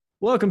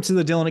Welcome to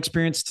the Dylan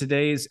Experience.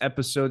 Today's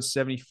episode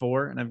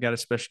 74, and I've got a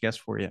special guest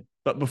for you.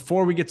 But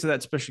before we get to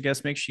that special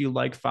guest, make sure you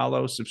like,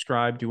 follow,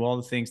 subscribe, do all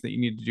the things that you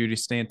need to do to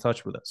stay in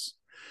touch with us.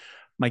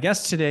 My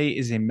guest today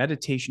is a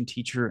meditation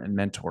teacher and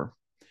mentor.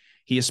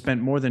 He has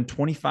spent more than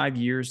 25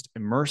 years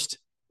immersed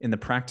in the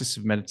practice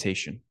of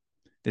meditation.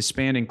 This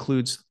span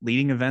includes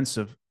leading events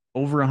of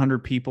over 100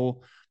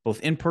 people, both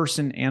in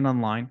person and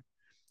online.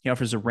 He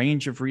offers a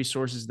range of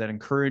resources that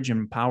encourage and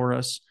empower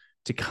us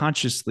to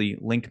consciously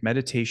link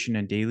meditation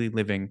and daily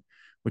living,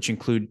 which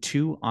include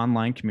two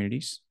online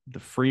communities.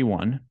 The free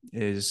one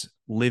is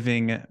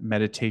Living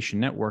Meditation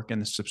Network, and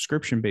the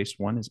subscription-based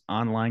one is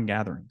Online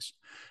Gatherings,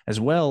 as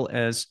well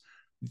as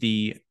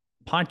the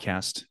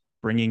podcast,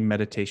 Bringing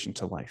Meditation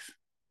to Life.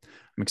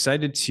 I'm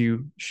excited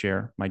to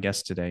share my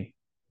guest today,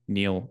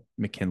 Neil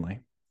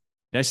McKinlay.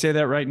 Did I say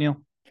that right, Neil?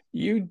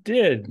 You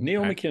did,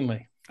 Neil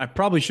McKinlay. I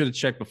probably should have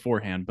checked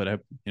beforehand, but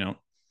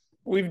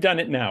we've done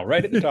it now,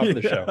 right at the top of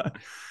the show.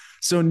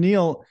 So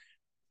Neil,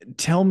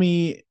 tell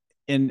me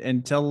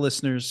and tell the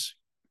listeners,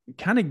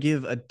 kind of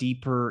give a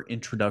deeper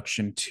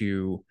introduction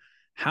to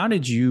how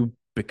did you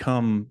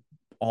become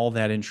all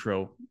that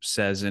intro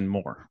says and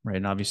more, right?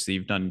 And obviously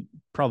you've done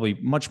probably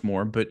much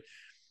more, but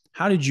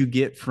how did you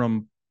get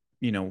from,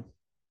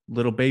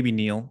 little baby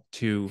Neil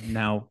to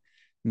now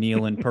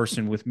Neil in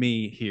person with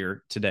me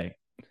here today?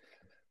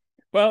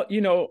 Well,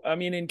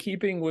 in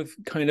keeping with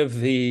kind of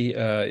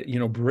the,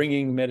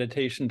 bringing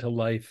meditation to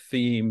life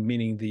theme,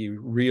 meaning the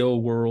real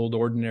world,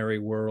 ordinary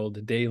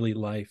world, daily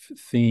life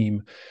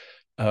theme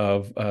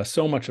of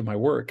so much of my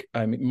work.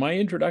 I mean, my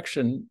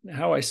introduction,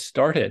 how I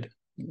started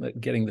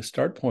getting the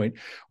start point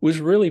was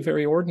really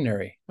very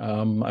ordinary.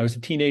 I was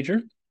a teenager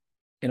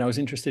and I was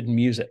interested in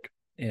music.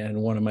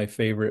 And one of my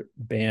favorite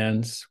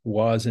bands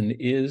was and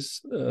is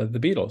the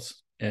Beatles.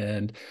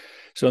 And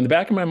so in the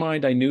back of my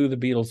mind, I knew the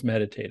Beatles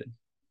meditated.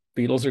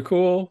 Beatles are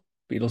cool.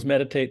 Beatles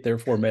meditate.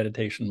 Therefore,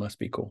 meditation must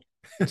be cool.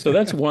 So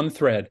that's one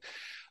thread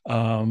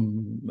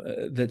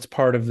that's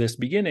part of this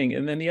beginning.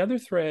 And then the other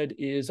thread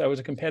is I was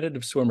a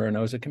competitive swimmer, and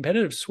I was a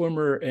competitive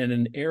swimmer in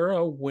an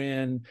era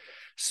when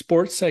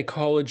sports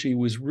psychology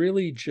was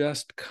really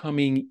just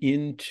coming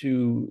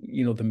into,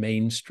 the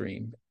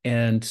mainstream.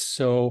 And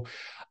so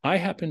I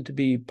happened to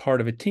be part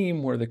of a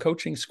team where the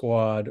coaching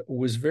squad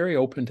was very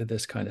open to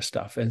this kind of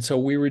stuff. And so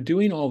we were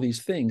doing all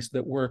these things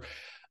that were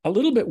a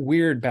little bit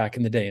weird back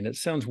in the day. And it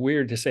sounds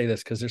weird to say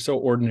this because they're so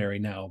ordinary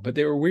now, but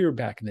they were weird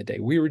back in the day.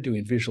 We were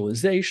doing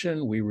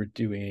visualization. We were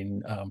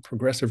doing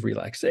progressive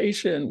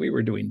relaxation. We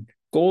were doing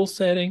goal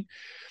setting.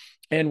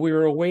 And we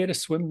were away at a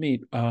swim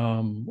meet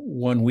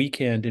one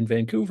weekend in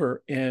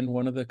Vancouver, and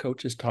one of the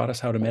coaches taught us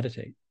how to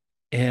meditate.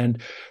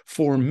 And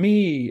for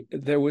me,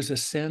 there was a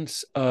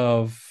sense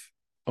of,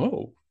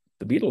 oh,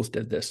 the Beatles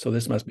did this, so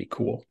this must be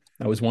cool.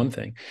 That was one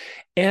thing.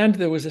 And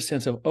there was a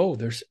sense of, oh,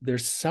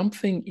 there's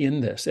something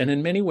in this. And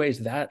in many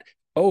ways that,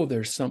 oh,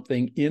 there's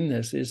something in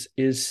this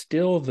is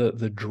still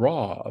the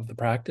draw of the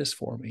practice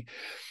for me.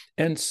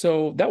 And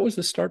so that was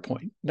the start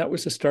point. That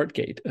was the start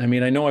gate. I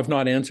mean, I know I've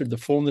not answered the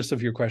fullness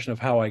of your question of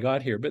how I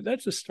got here, but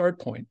that's the start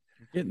point.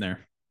 You're getting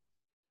there.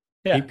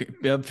 Yeah.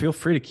 Feel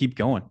free to keep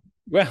going.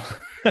 Well,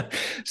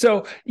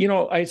 so,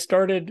 I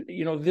started,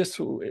 this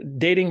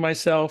dating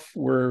myself.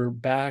 We're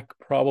back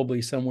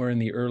probably somewhere in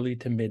the early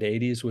to mid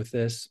 80s with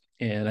this.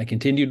 And I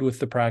continued with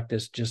the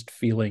practice, just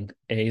feeling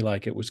A,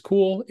 like it was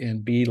cool,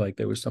 and B, like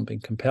there was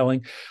something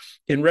compelling.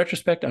 In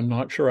retrospect, I'm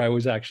not sure I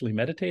was actually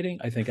meditating.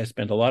 I think I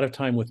spent a lot of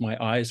time with my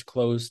eyes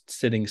closed,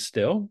 sitting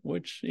still,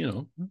 which,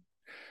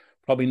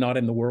 probably not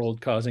in the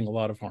world causing a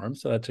lot of harm.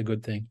 So that's a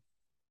good thing.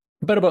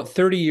 But about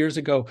 30 years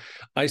ago,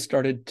 I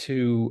started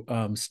to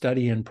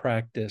study and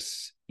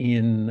practice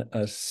in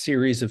a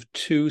series of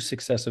two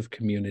successive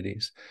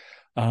communities.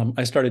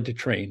 I started to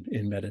train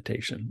in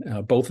meditation.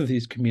 Both of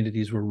these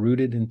communities were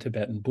rooted in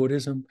Tibetan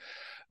Buddhism.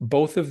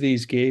 Both of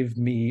these gave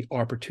me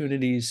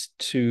opportunities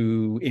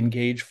to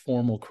engage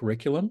formal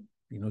curriculum,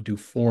 do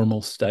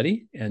formal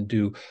study and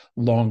do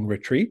long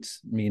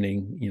retreats,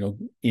 meaning,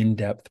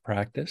 in-depth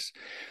practice.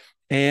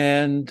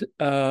 And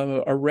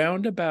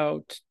around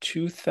about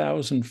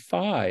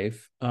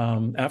 2005,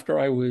 after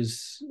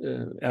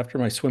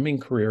my swimming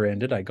career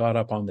ended, I got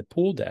up on the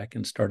pool deck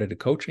and started a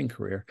coaching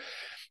career.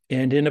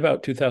 And in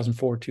about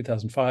 2004,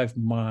 2005,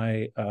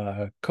 my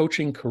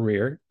coaching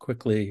career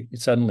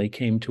suddenly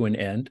came to an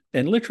end.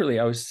 And literally,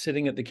 I was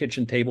sitting at the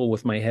kitchen table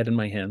with my head in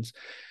my hands,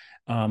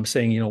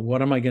 saying,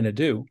 what am I going to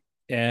do?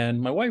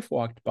 And my wife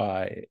walked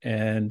by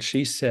and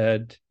she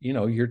said,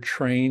 you're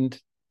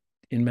trained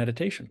in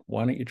meditation.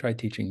 Why don't you try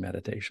teaching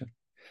meditation?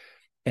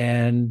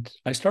 And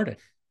I started.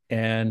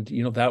 And,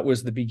 that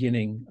was the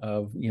beginning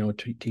of,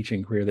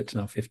 teaching career that's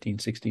now 15,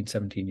 16,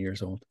 17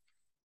 years old.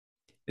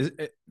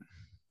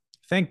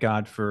 Thank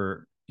God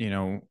for,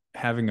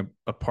 having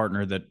a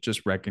partner that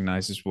just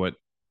recognizes what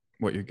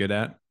you're good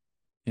at,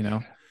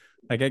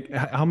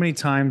 how many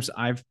times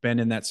I've been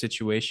in that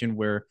situation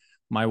where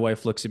my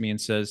wife looks at me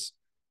and says,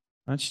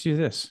 why don't you do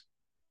this?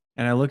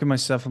 And I look at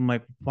myself, I'm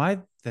like, why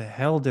the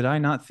hell did I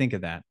not think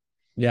of that?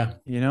 Yeah.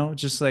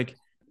 Just like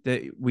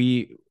that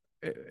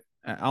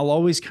I'll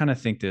always kind of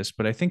think this,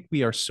 but I think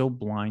we are so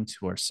blind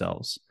to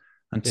ourselves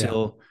Yeah.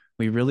 until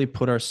we really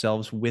put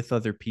ourselves with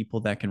other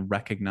people that can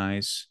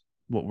recognize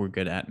what we're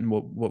good at and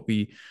what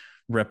we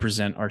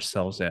represent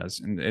ourselves as.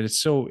 And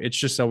it's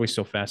just always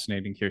so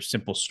fascinating to hear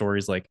simple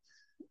stories like,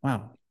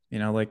 wow,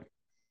 like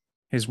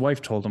his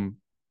wife told him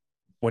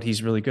what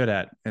he's really good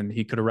at, and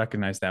he could have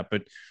recognized that.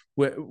 But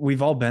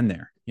we've all been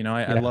there. I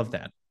Yeah. love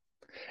that.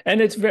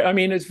 And it's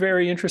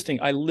very interesting.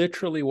 I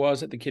literally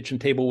was at the kitchen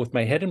table with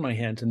my head in my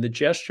hands. And the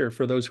gesture,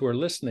 for those who are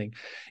listening,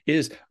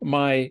 is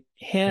my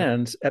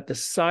hands at the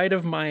side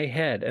of my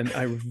head. And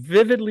I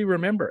vividly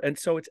remember. And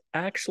so it's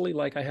actually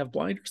like I have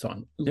blinders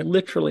on. Yep.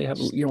 Literally have,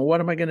 what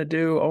am I going to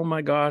do? Oh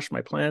my gosh,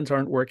 my plans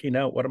aren't working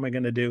out. What am I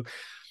going to do?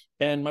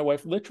 And my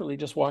wife literally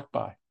just walked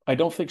by. I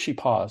don't think she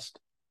paused.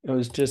 It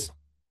was just,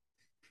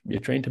 you're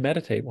trained to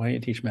meditate. Why don't you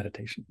teach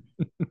meditation?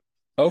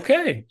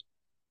 Okay.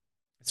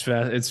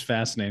 It's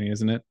fascinating,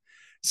 isn't it?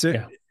 So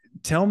Yeah.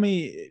 tell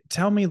me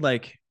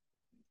like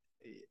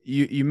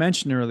you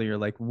mentioned earlier,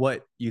 like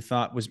what you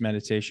thought was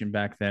meditation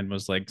back then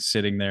was like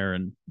sitting there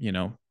and,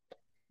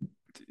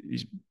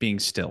 being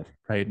still,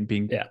 right? And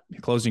being Yeah.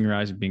 closing your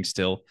eyes and being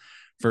still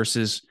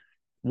versus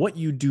what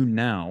you do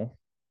now,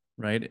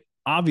 right?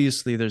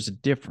 Obviously there's a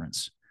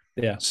difference.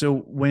 Yeah. So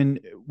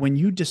when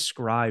you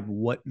describe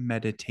what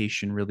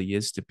meditation really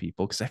is to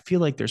people, because I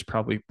feel like there's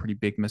probably a pretty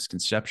big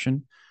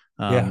misconception,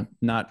 Yeah.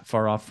 not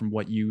far off from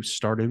what you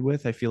started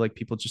with. I feel like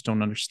people just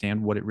don't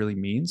understand what it really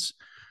means.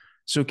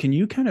 So can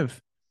you kind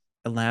of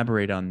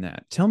elaborate on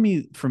that? Tell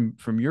me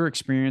from your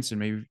experience and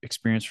maybe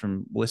experience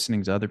from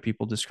listening to other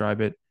people describe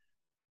it.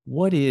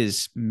 What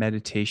is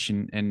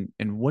meditation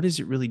and what does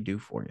it really do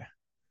for you?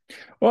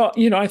 Well,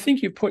 I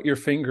think you put your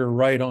finger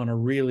right on a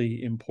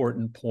really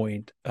important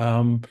point.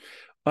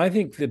 I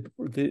think that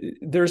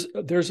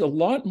there's a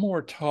lot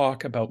more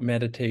talk about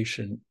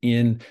meditation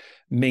in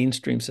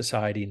mainstream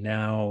society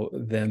now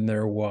than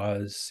there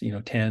was,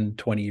 10,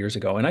 20 years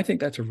ago. And I think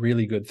that's a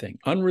really good thing,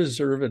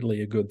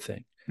 unreservedly a good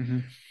thing. Mm-hmm.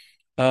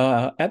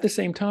 At the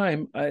same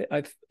time,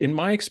 in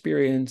my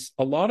experience,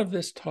 a lot of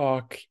this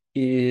talk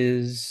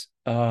is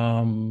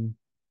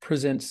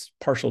presents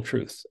partial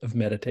truths of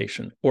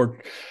meditation or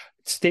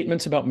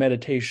statements about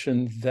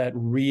meditation that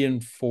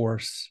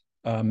reinforce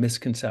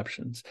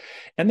misconceptions.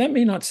 And that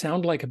may not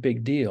sound like a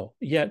big deal.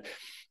 Yet,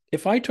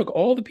 if I took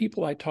all the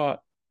people I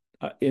taught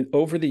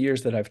over the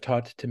years that I've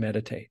taught to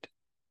meditate,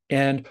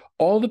 and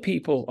all the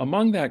people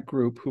among that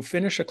group who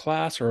finish a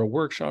class or a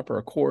workshop or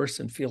a course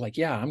and feel like,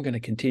 yeah, I'm going to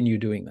continue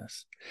doing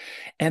this.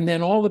 And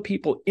then all the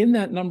people in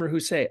that number who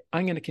say,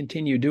 I'm going to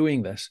continue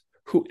doing this,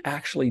 who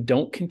actually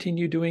don't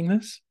continue doing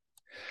this.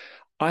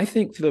 I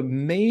think the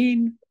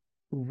main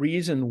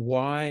reason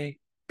why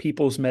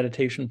people's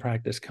meditation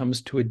practice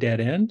comes to a dead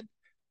end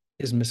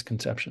is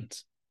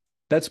misconceptions.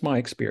 That's my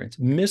experience.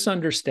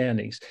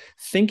 Misunderstandings,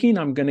 thinking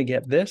I'm going to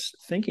get this,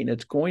 thinking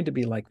it's going to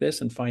be like this,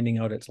 and finding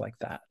out it's like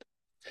that.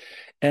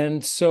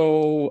 And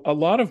so a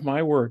lot of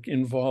my work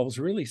involves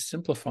really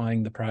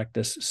simplifying the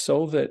practice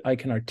so that I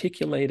can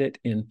articulate it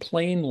in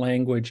plain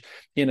language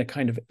in a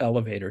kind of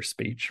elevator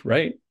speech,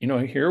 right?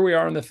 Here we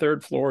are on the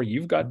third floor.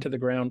 You've got to the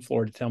ground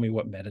floor to tell me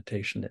what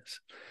meditation is.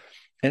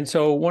 And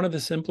so one of the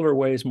simpler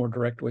ways, more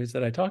direct ways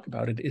that I talk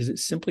about it is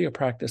it's simply a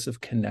practice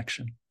of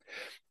connection.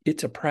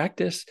 It's a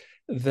practice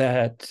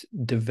that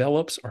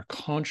develops our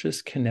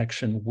conscious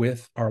connection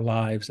with our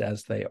lives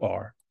as they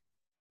are.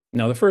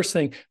 Now, the first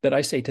thing that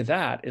I say to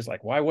that is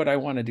like, why would I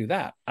want to do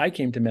that? I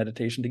came to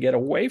meditation to get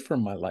away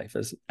from my life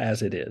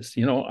as it is.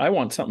 I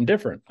want something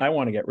different. I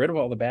want to get rid of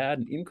all the bad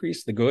and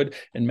increase the good,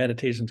 and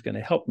meditation is going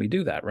to help me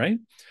do that, right?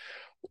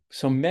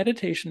 So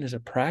meditation is a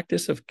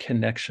practice of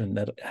connection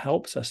that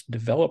helps us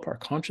develop our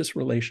conscious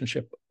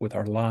relationship with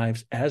our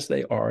lives as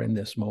they are in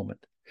this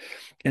moment.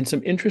 And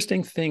some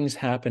interesting things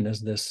happen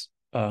as this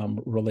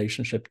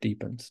relationship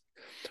deepens.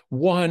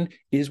 One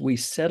is we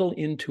settle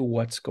into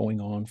what's going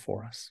on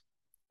for us.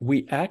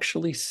 We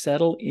actually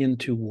settle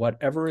into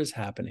whatever is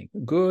happening,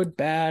 good,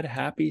 bad,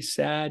 happy,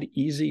 sad,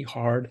 easy,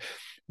 hard.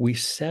 We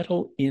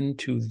settle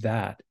into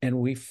that, and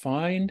we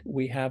find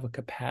we have a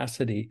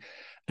capacity,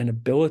 an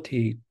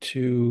ability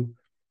to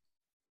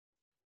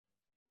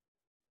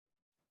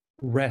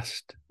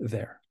rest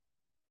there,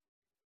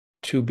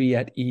 to be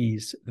at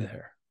ease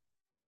there.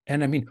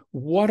 And I mean,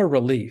 what a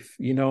relief.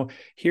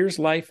 Here's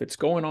life. It's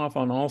going off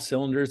on all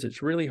cylinders.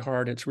 It's really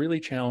hard. It's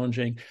really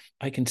challenging.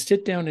 I can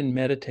sit down and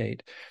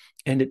meditate.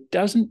 And it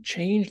doesn't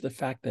change the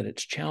fact that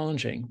it's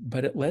challenging,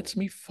 but it lets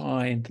me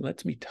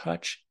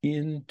touch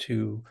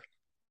into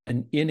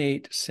an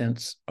innate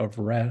sense of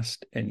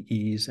rest and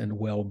ease and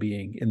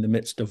well-being in the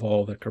midst of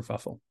all the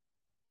kerfuffle.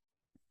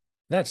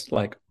 That's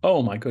like,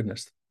 oh my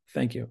goodness,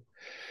 thank you.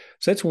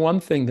 So that's one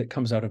thing that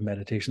comes out of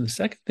meditation. The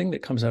second thing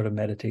that comes out of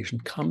meditation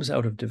comes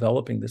out of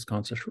developing this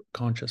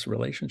conscious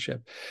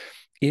relationship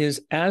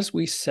is as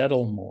we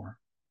settle more,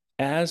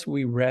 as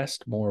we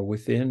rest more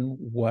within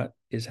what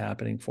is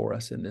happening for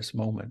us in this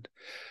moment,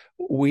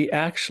 we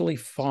actually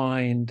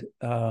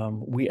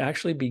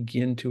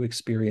begin to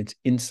experience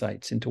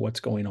insights into what's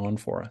going on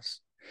for us.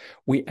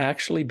 we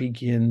actually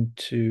begin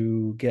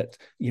to get,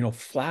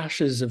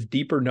 flashes of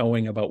deeper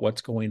knowing about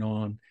what's going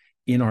on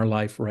in our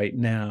life right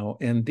now.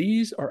 And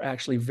these are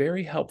actually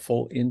very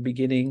helpful in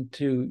beginning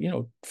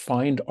to,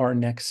 find our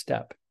next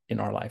step in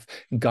our life,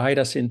 guide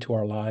us into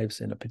our lives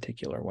in a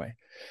particular way.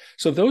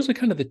 So those are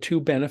kind of the two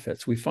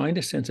benefits. We find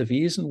a sense of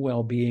ease and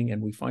well-being,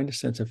 and we find a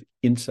sense of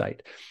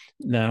insight.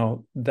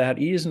 Now, that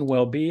ease and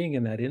well-being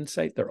and that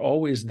insight, they're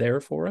always there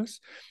for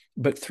us.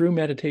 But through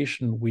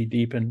meditation, we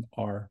deepen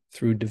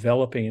through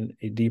developing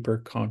a deeper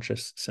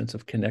conscious sense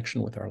of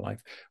connection with our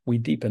life, we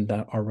deepen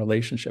our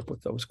relationship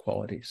with those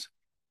qualities.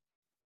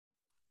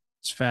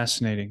 It's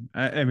fascinating.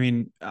 I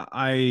mean,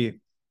 I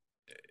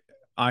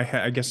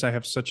guess I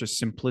have such a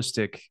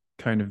simplistic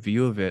kind of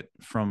view of it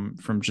from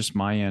just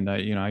my end.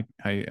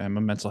 I'm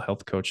a mental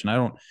health coach,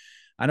 and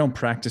I don't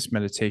practice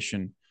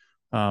meditation.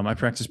 I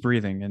practice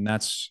breathing, and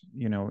that's,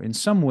 in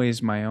some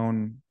ways my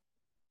own,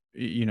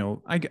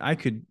 I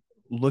could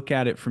look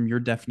at it from your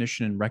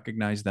definition and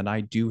recognize that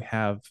I do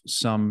have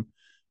some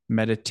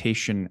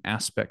meditation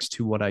aspects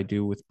to what I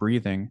do with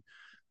breathing,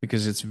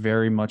 because it's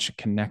very much a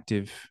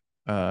connective,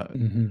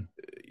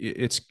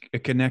 it's a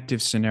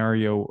connective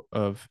scenario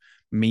of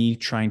me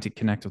trying to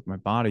connect with my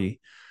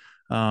body.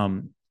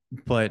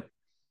 But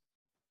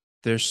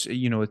there's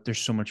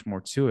so much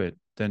more to it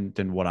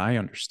than what I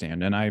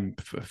understand. And I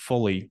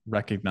fully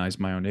recognize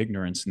my own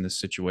ignorance in this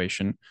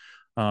situation.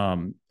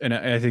 And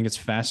I think it's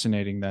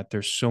fascinating that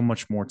there's so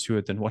much more to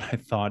it than what I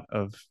thought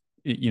of,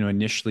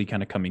 initially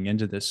kind of coming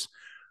into this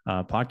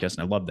podcast.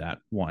 And I love that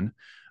one.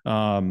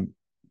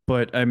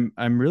 But I'm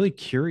really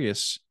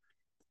curious,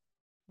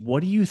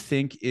 what do you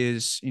think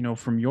is,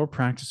 from your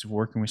practice of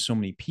working with so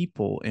many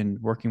people and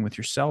working with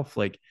yourself,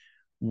 like,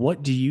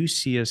 what do you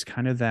see as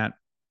kind of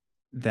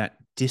that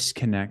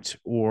disconnect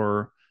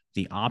or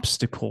the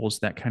obstacles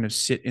that kind of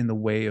sit in the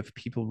way of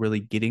people really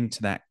getting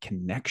to that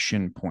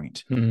connection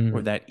point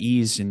or that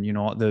ease? And,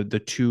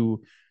 the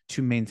two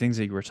main things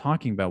that you were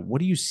talking about, what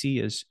do you see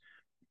as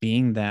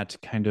being that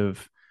kind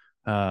of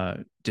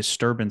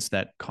disturbance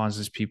that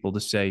causes people to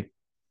say,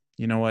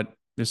 you know what,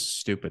 this is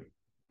stupid,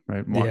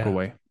 right? Walk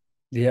away.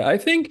 Yeah, I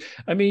think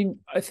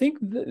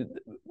the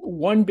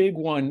one big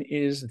one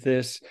is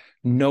this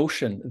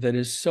notion that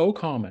is so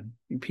common.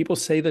 People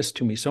say this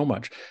to me so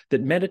much,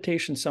 that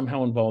meditation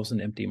somehow involves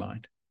an empty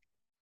mind.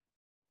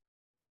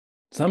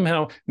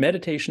 Somehow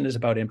meditation is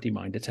about empty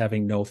mind. It's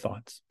having no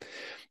thoughts.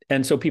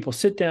 And so people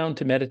sit down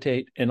to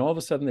meditate, and all of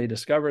a sudden they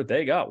discover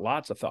they got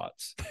lots of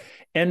thoughts.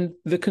 And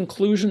the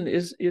conclusion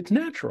is, it's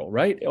natural,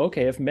 right?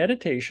 Okay, if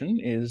meditation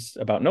is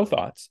about no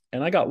thoughts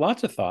and I got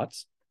lots of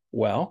thoughts,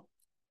 well,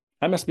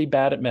 I must be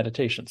bad at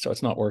meditation, so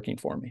it's not working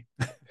for me.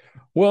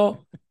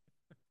 Well,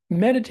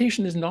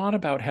 meditation is not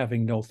about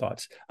having no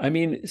thoughts. I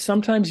mean,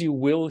 sometimes you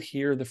will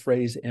hear the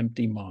phrase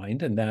empty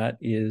mind, and that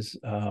is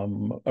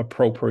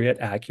appropriate,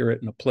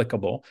 accurate, and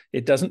applicable.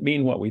 It doesn't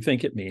mean what we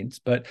think it means,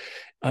 but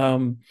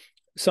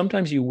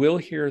sometimes you will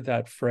hear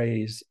that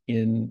phrase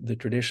in the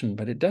tradition,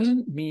 but it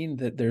doesn't mean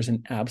that there's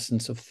an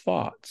absence of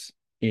thoughts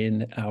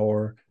in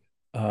our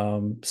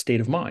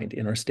state of mind,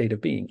 in our state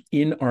of being,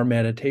 in our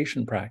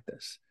meditation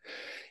practice.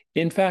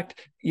 In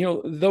fact,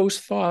 those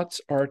thoughts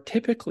are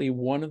typically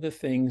one of the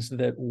things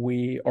that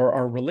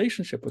our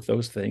relationship with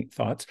those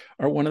thoughts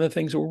are one of the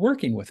things we're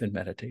working with in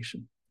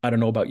meditation. I don't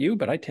know about you,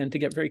 but I tend to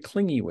get very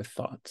clingy with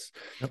thoughts.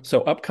 Yep.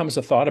 So up comes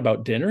a thought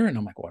about dinner, and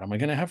I'm like, what am I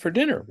going to have for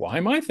dinner? Why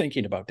am I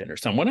thinking about dinner?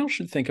 Someone else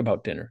should think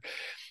about dinner.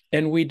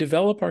 And we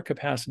develop our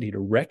capacity to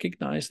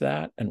recognize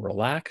that and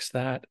relax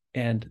that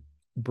and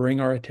bring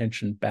our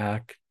attention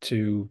back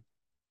to,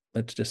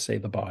 let's just say,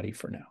 the body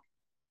for now.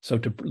 So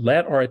to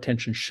let our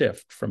attention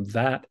shift from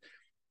that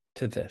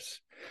to this.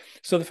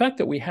 So the fact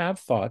that we have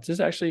thoughts is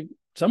actually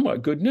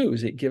somewhat good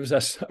news. It gives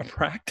us a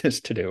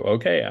practice to do.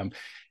 Okay, I'm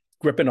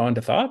gripping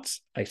onto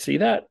thoughts. I see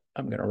that.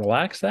 I'm going to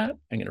relax that.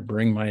 I'm going to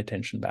bring my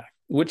attention back,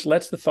 which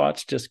lets the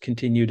thoughts just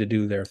continue to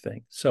do their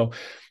thing. So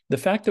the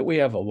fact that we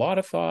have a lot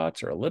of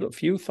thoughts or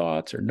few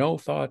thoughts or no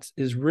thoughts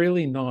is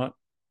really not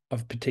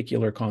of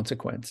particular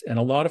consequence. And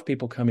a lot of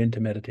people come into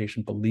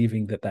meditation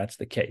believing that that's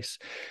the case,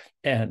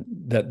 and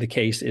that the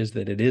case is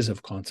that it is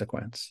of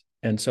consequence.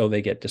 And so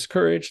they get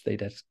discouraged, they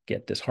just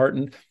get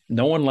disheartened.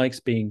 No one likes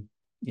being,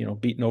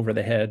 beaten over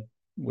the head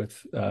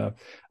with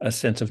a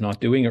sense of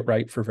not doing it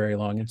right for very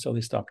long. And so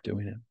they stop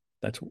doing it.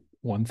 That's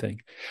one thing.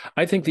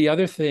 I think the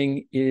other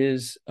thing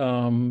is,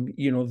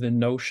 the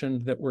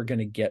notion that we're going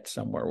to get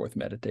somewhere with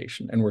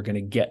meditation, and we're going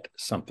to get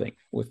something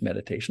with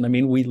meditation. I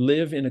mean, we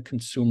live in a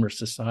consumer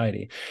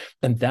society,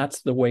 and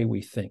that's the way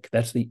we think.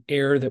 That's the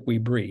air that we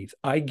breathe.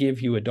 I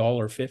give you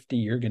 $1.50,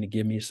 you're going to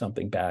give me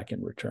something back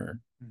in return.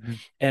 Mm-hmm.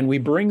 And we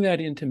bring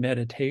that into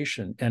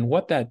meditation. And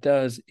what that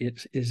does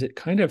is it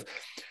kind of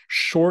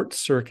short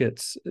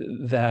circuits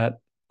that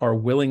our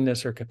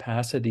willingness or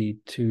capacity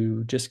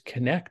to just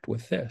connect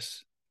with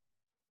this,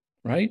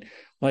 right?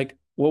 Like,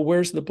 well,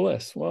 where's the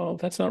bliss? Well,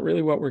 that's not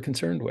really what we're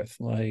concerned with.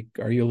 Like,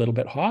 are you a little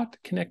bit hot?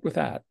 Connect with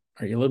that.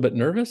 Are you a little bit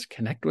nervous?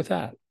 Connect with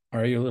that.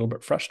 Are you a little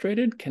bit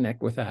frustrated?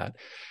 Connect with that.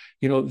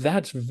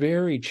 That's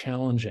very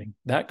challenging.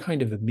 That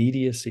kind of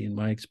immediacy, in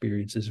my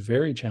experience, is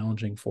very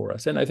challenging for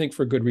us. And I think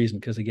for good reason,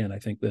 because again, I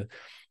think the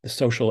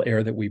social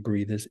air that we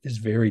breathe is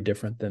very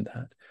different than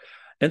that.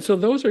 And so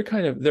those are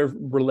they're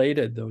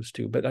related, those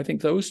two. But I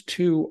think those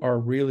two are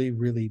really,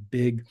 really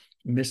big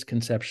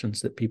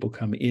misconceptions that people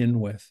come in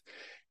with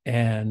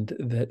and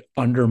that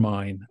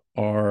undermine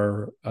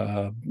our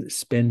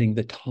spending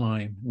the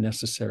time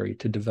necessary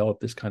to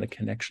develop this kind of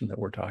connection that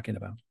we're talking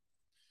about.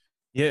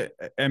 Yeah,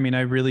 I mean,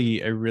 I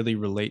really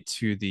relate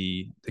to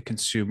the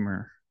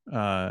consumer,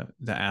 the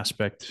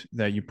aspect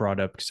that you brought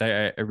up, because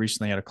I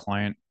recently had a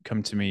client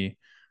come to me,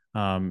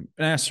 and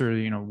asked her,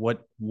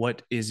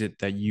 what is it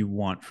that you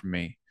want from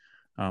me?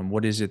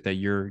 What is it that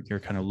you're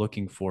kind of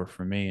looking for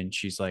from me? And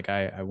she's like,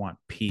 I want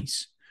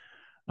peace.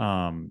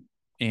 And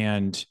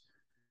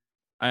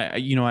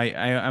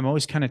I'm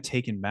always kind of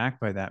taken back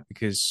by that,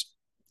 because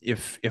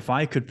if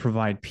I could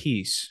provide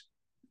peace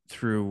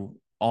through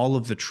all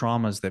of the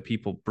traumas that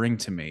people bring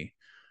to me,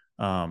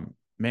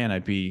 man,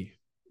 I'd be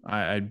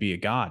a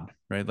god,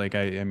 right? Like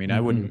I mean, I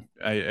Mm-hmm. wouldn't,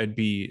 I'd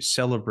be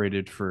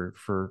celebrated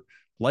for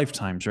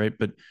lifetimes, right?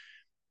 But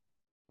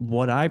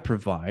what I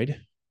provide,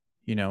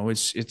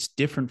 it's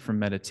different from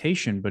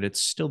meditation, but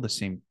it's still the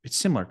same. It's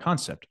similar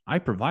concept. I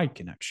provide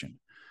connection.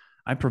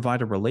 I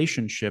provide a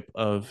relationship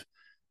of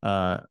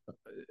uh,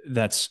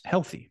 that's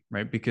healthy,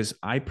 right? Because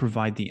I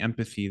provide the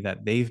empathy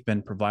that they've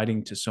been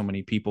providing to so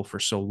many people for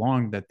so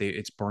long that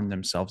it's burned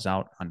themselves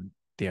out on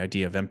the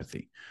idea of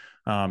empathy.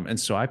 And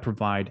so I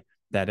provide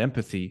that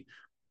empathy,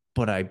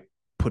 but I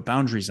put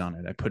boundaries on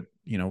it. I put,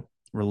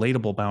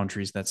 relatable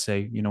boundaries that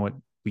say, you know what,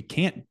 we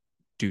can't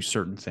do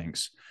certain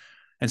things.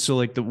 And so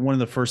like one of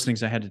the first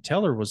things I had to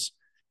tell her was,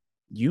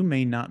 you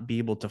may not be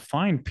able to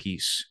find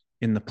peace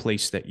in the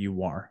place that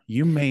you are.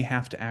 You may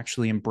have to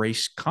actually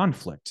embrace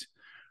conflict,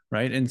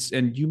 right?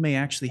 And you may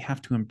actually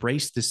have to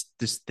embrace this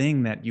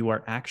thing that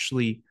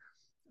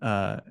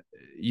uh,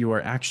 you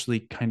are actually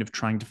kind of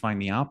trying to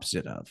find the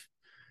opposite of.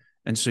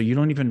 And so you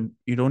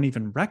don't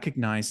even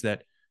recognize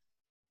that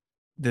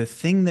the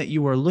thing that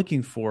you are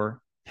looking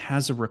for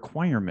has a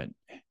requirement.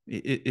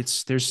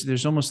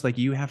 There's almost like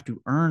you have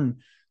to earn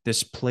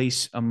this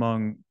place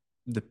among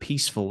the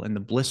peaceful and the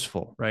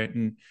blissful, right?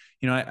 And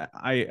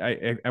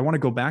I want to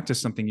go back to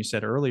something you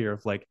said earlier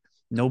of like,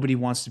 nobody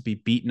wants to be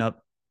beaten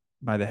up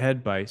by the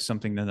head by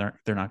something that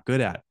they're not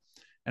good at.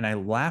 And I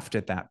laughed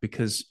at that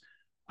because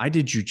I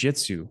did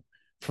jujitsu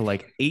for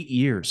like 8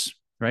 years,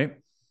 right?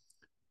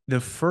 The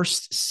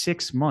first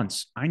 6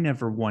 months, I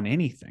never won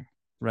anything,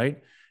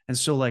 right? And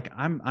so like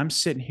I'm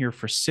sitting here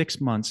for 6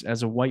 months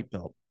as a white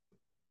belt.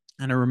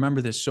 And I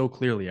remember this so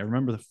clearly. I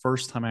remember the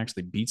first time I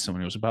actually beat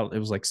someone. It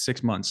was like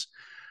 6 months.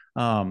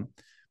 Um,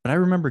 but I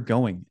remember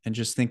going and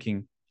just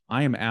thinking,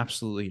 I am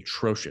absolutely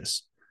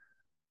atrocious.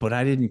 But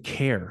I didn't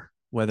care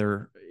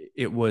whether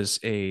it was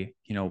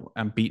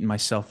I'm beating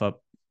myself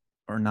up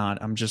or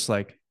not. I'm just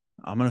like,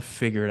 I'm gonna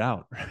figure it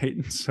out. Right.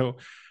 And so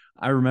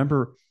I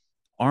remember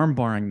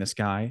armbarring this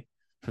guy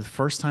for the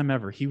first time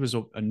ever. He was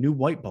a new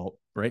white belt,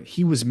 right?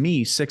 He was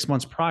me 6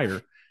 months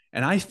prior.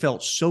 And I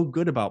felt so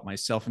good about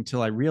myself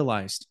until I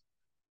realized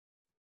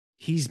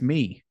he's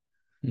me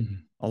Mm-hmm.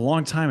 a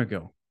long time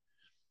ago.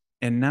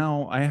 And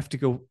now I have to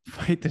go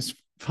fight this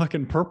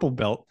fucking purple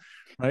belt,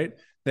 right?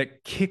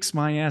 That kicks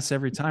my ass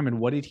every time. And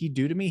what did he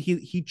do to me?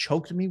 He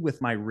choked me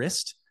with my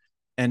wrist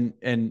and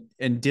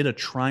did a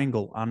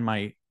triangle on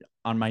my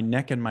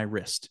neck and my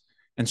wrist.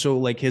 And so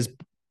like his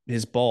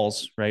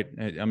balls, right?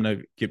 I'm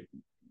gonna get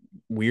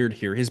weird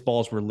here. His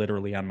balls were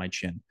literally on my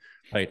chin,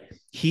 right?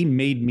 He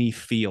made me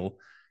feel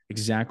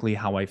exactly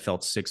how I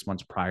felt 6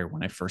 months prior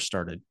when I first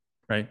started,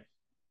 right?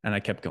 And I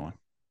kept going,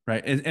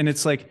 right? And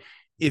it's like,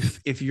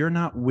 if you're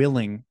not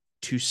willing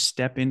to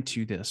step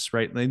into this,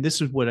 right? Like,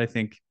 this is what I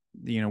think,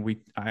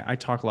 I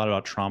talk a lot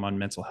about trauma and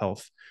mental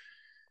health.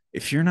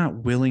 If you're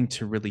not willing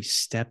to really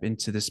step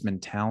into this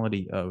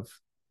mentality of,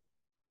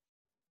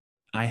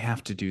 I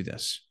have to do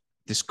this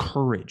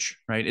courage,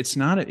 right? It's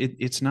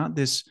not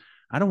this,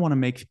 I don't want to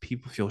make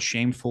people feel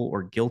shameful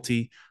or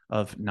guilty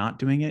of not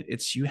doing it.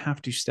 It's, you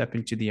have to step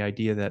into the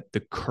idea that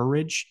the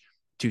courage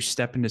to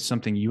step into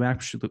something you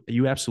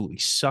absolutely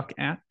suck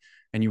at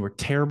and you were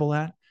terrible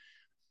at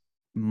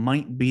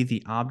might be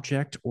the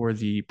object or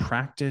the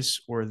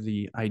practice or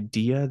the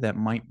idea that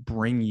might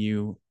bring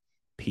you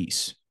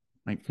peace,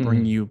 might bring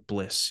Mm-hmm. you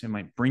bliss. It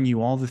might bring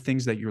you all the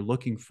things that you're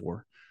looking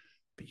for,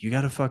 but you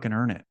got to fucking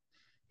earn it,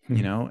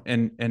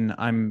 and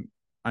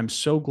I'm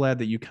so glad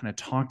that you kind of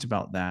talked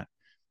about that,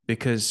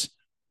 because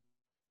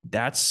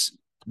that's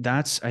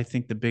I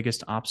think the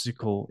biggest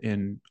obstacle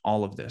in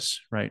all of this,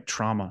 right?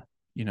 Trauma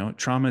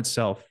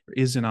itself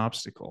is an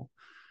obstacle,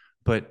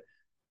 but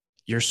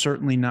you're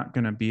certainly not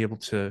going to be able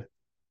to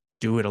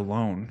do it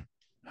alone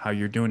how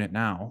you're doing it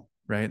now,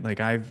 right? Like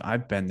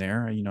I've been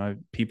there.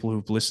 People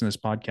who've listened to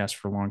this podcast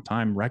for a long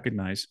time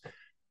recognize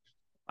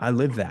I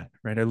live that,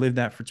 right? I lived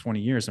that for 20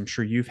 years. I'm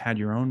sure you've had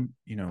your own,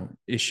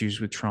 issues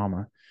with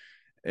trauma,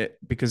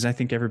 because I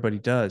think everybody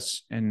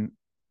does. And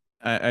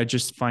I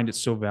just find it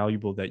so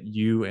valuable that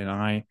you and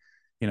I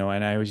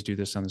and I always do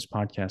this on this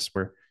podcast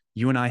where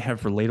you and I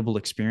have relatable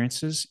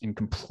experiences in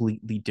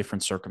completely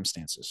different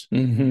circumstances.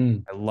 Mm-hmm.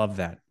 I love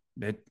that.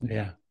 It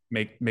Yeah.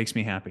 makes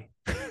me happy.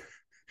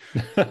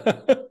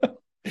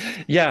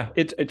 Yeah,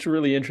 it's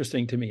really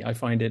interesting to me. I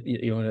find it,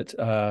 it's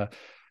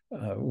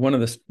one of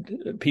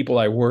the people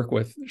I work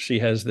with. She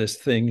has this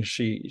thing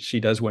she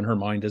does when her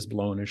mind is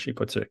blown, and she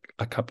puts a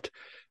cupped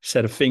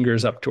set of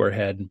fingers up to her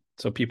head.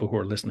 So people who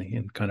are listening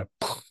and kind of,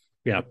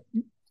 yeah,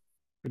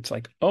 it's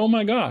like, oh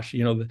my gosh,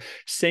 the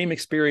same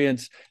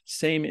experience,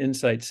 same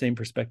insight, same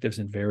perspectives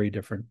in very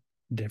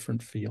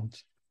different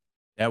fields.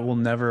 That will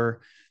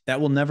never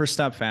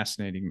stop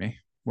fascinating me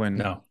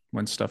No.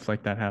 when stuff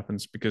like that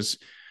happens, because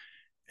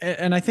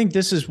and I think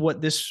this is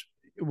what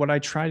I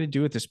try to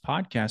do with this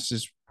podcast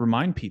is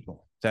remind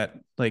people that,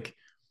 like,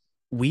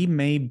 we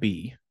may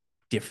be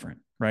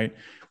different, right?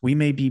 We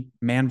may be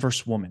man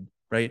versus woman,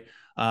 right?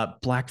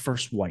 Black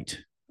versus white,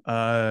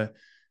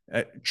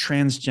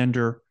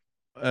 transgender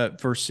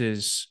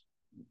versus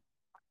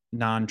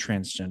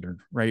non-transgender,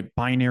 right?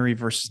 Binary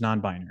versus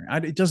non-binary.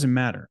 It doesn't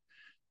matter,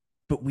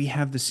 but we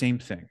have the same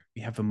thing.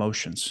 We have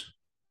emotions.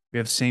 We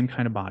have the same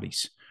kind of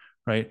bodies,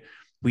 right?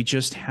 We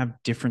just have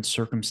different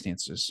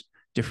circumstances,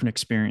 different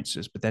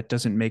experiences, but that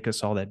doesn't make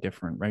us all that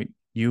different, right?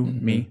 You,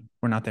 Mm-hmm. me,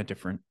 we're not that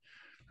different,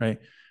 right?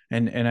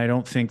 And I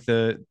don't think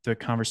the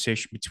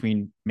conversation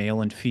between male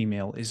and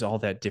female is all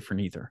that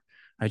different either.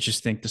 I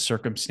just think the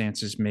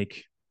circumstances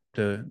make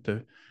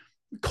the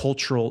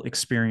cultural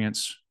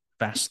experience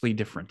vastly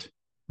different,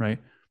 right?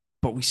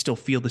 But we still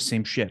feel the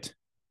same shit,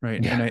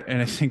 right? Yeah.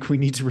 And I think we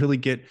need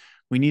to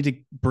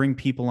bring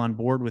people on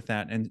board with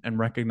that and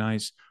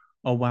recognize,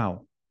 oh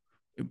wow,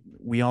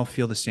 we all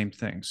feel the same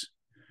things.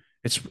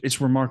 It's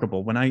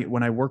remarkable when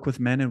I work with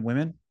men and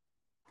women,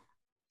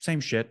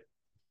 same shit,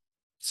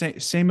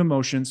 same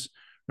emotions,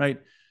 right?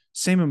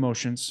 Same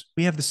emotions.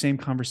 We have the same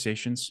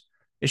conversations.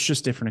 It's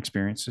just different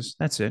experiences.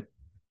 That's it.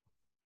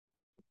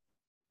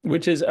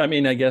 Which is, I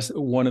mean, I guess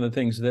one of the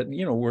things that,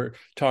 we're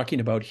talking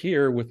about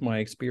here with my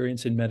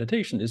experience in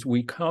meditation is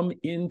we come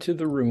into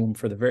the room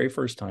for the very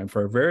first time,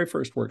 for our very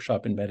first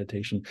workshop in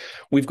meditation.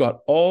 We've got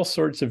all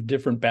sorts of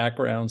different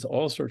backgrounds,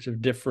 all sorts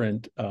of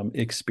different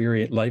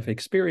life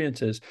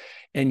experiences.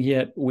 And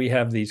yet we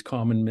have these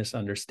common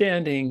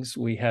misunderstandings.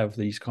 We have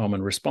these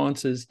common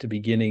responses to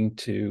beginning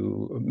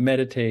to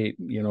meditate,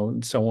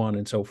 and so on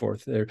and so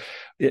forth.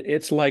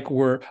 It's like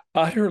we're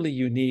utterly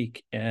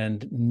unique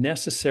and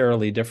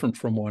necessarily different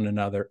from one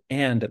another,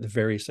 and at the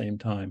very same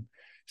time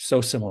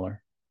so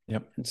similar.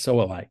 Yep. And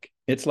so alike.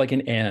 It's like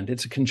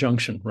it's a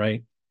conjunction,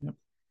 right? Yep.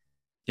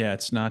 Yeah,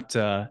 it's not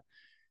a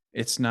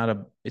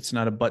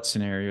but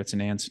scenario, it's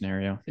an and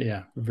scenario.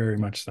 Yeah, very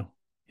much so.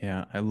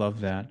 Yeah, I love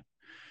that.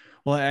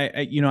 Well,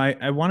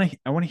 I want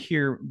to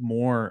hear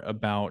more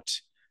about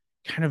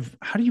kind of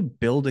how do you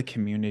build a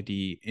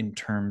community in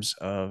terms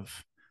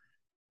of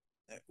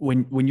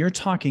when you're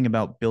talking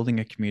about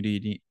building a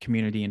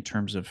community in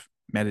terms of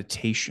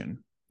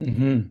meditation.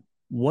 Mm-hmm.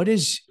 What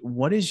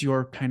is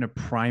your kind of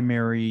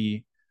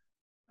primary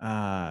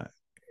uh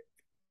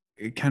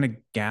kind of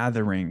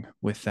gathering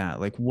with that?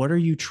 Like, what are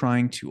you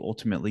trying to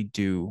ultimately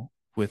do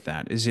with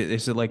that? Is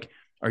it like,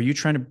 are you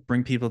trying to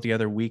bring people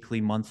together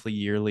weekly, monthly,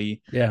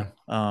 yearly? Yeah.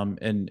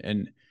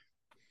 And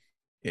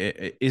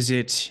is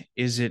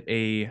it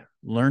a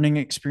learning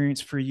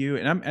experience for you?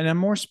 And I'm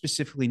more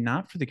specifically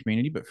not for the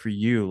community, but for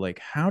you. Like,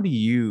 how do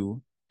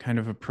you kind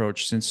of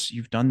approach, since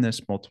you've done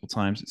this multiple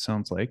times, it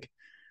sounds like,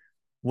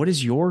 what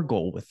is your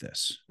goal with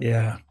this?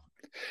 Yeah.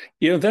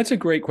 That's a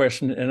great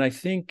question. And I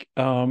think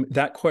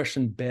that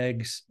question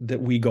begs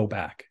that we go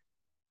back,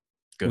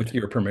 with Good.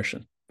 your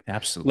permission.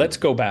 Absolutely. Let's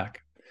go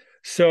back.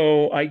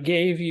 So I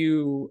gave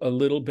you a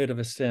little bit of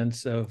a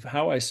sense of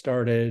how I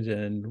started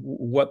and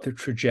what the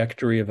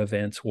trajectory of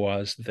events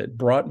was that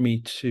brought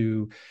me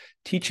to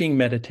teaching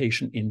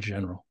meditation in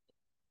general.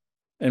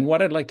 And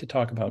what I'd like to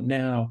talk about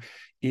now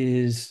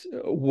is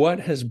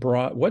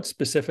what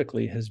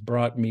specifically has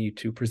brought me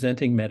to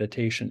presenting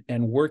meditation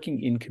and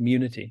working in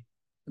community.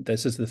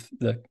 This is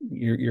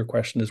your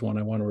question is one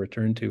I want to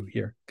return to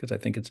here, because I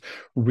think it's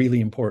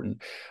really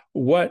important.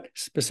 What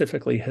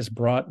specifically has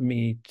brought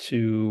me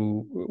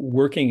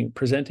to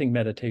presenting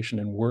meditation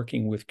and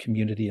working with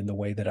community in the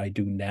way that I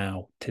do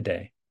now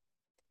today?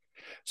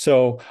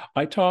 So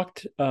I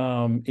talked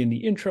in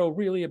the intro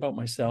really about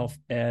myself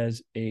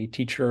as a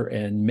teacher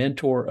and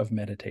mentor of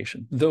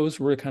meditation. Those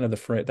were kind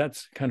of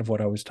that's kind of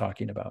what I was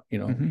talking about.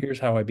 Mm-hmm. Here's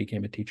how I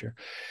became a teacher.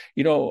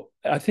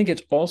 I think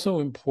it's also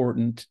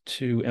important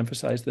to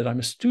emphasize that I'm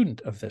a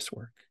student of this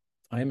work.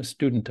 I am a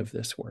student of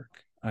this work.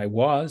 I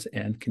was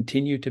and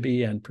continue to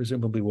be, and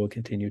presumably will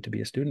continue to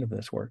be, a student of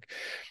this work.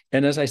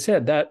 And as I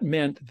said, that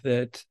meant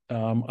that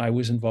I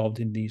was involved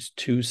in these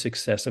two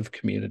successive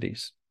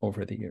communities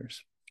over the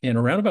years. And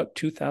around about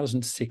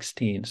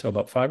 2016, so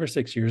about 5 or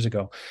 6 years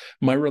ago,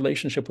 my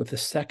relationship with the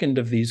second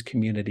of these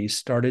communities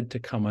started to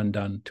come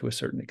undone to a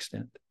certain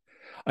extent.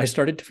 I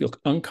started to feel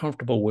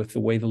uncomfortable with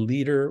the way the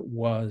leader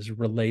was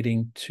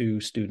relating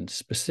to students,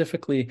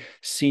 specifically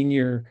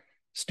senior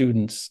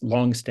students,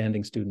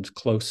 long-standing students,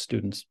 close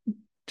students,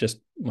 just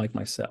like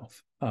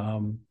myself.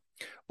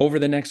 Over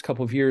the next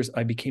couple of years,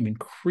 I became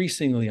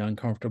increasingly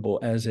uncomfortable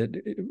as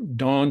it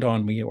dawned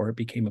on me, or it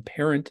became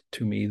apparent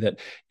to me, that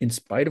in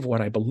spite of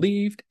what I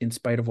believed, in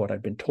spite of what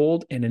I'd been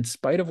told, and in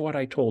spite of what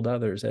I told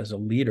others as a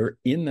leader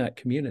in that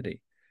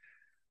community,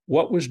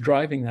 what was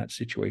driving that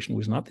situation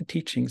was not the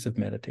teachings of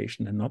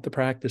meditation and not the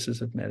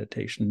practices of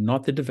meditation,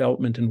 not the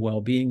development and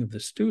well-being of the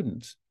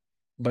students.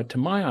 But to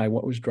my eye,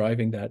 what was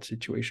driving that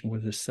situation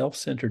was the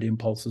self-centered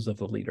impulses of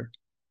the leader.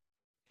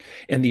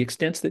 And the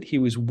extent that he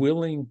was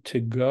willing to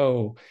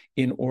go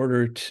in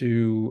order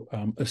to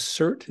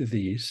assert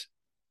these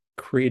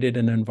created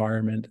an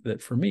environment that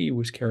for me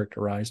was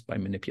characterized by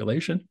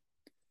manipulation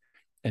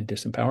and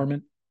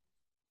disempowerment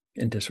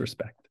and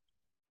disrespect.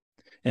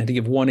 And to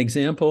give one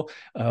example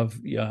of,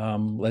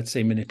 let's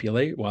say,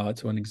 manipulate, well,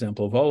 that's one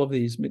example of all of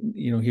these,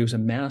 he was a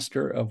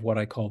master of what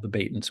I call the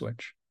bait and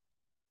switch.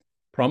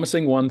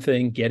 Promising one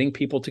thing, getting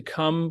people to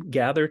come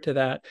gather to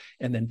that,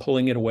 and then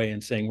pulling it away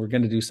and saying, we're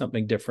going to do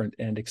something different,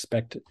 and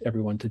expect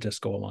everyone to just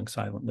go along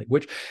silently,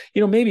 which,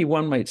 maybe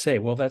one might say,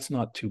 well, that's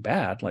not too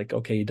bad. Like,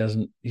 okay,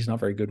 he's not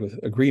very good with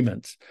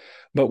agreements.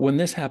 But when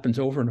this happens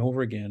over and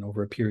over again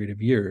over a period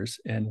of years,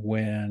 and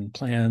when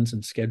plans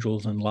and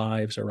schedules and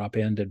lives are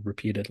upended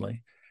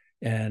repeatedly,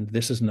 and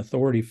this is an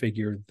authority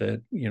figure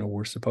that,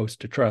 we're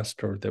supposed to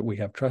trust, or that we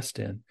have trust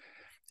in,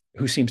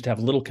 who seems to have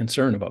little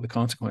concern about the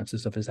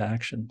consequences of his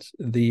actions,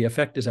 the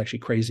effect is actually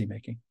crazy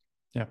making.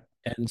 Yeah.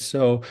 And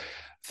so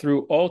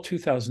through all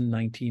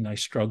 2019, I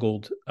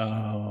struggled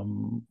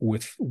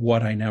with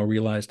what I now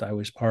realized I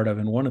was part of.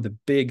 And one of the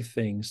big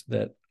things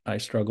that I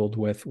struggled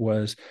with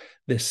was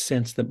this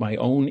sense that my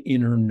own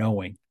inner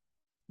knowing,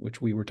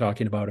 which we were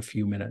talking about a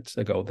few minutes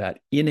ago, that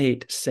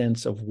innate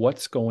sense of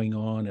what's going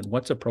on and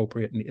what's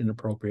appropriate and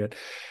inappropriate,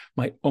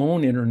 my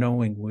own inner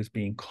knowing was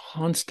being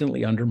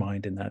constantly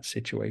undermined in that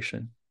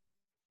situation.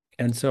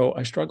 And so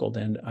I struggled.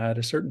 And at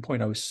a certain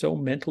point, I was so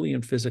mentally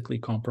and physically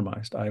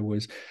compromised. I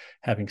was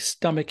having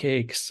stomach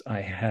aches. I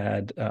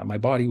had, my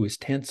body was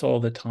tense all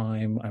the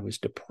time. I was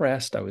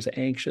depressed. I was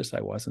anxious.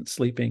 I wasn't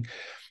sleeping.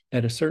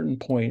 At a certain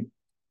point,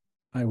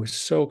 I was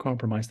so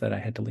compromised that I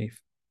had to leave.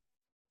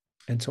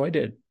 And so I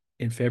did.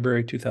 In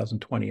February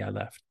 2020, I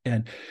left.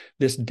 And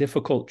this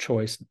difficult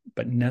choice,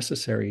 but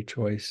necessary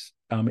choice,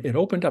 it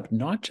opened up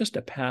not just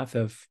a path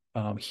of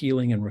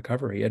healing and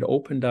recovery. It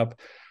opened up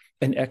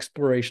an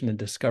exploration and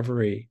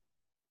discovery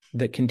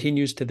that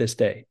continues to this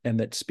day, and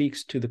that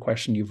speaks to the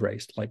question you've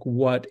raised. Like,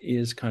 what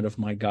is kind of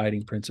my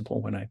guiding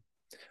principle when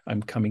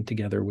I'm coming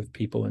together with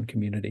people in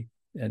community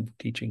and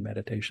teaching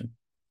meditation?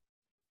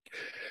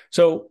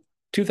 So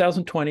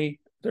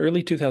 2020,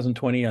 early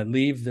 2020, I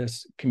leave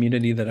this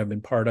community that I've been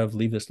part of,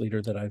 leave this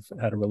leader that I've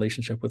had a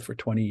relationship with for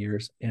 20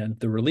 years. And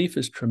the relief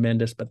is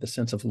tremendous, but the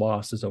sense of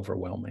loss is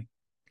overwhelming.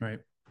 Right.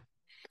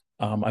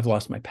 I've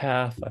lost my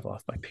path. I've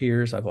lost my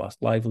peers. I've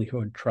lost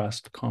livelihood,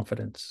 trust,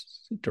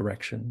 confidence,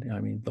 direction.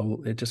 I mean,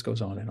 it just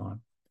goes on and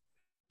on.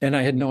 And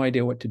I had no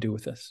idea what to do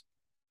with this.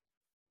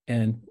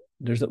 And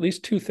there's at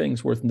least two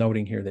things worth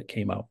noting here that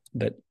came out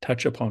that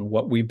touch upon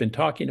what we've been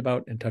talking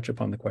about and touch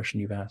upon the question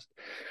you've asked.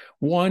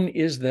 One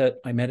is that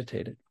I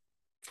meditated.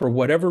 For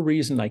whatever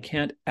reason, I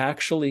can't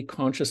actually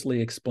consciously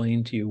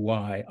explain to you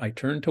why. I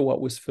turned to what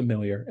was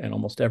familiar, and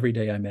almost every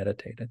day I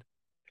meditated.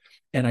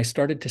 And I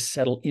started to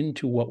settle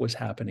into what was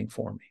happening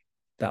for me,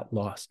 that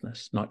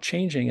lostness, not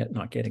changing it,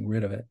 not getting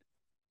rid of it,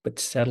 but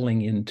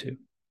settling into,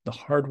 the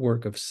hard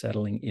work of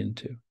settling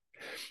into.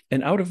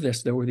 And out of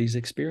this, there were these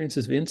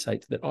experiences of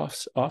insights that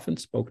often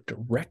spoke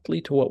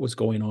directly to what was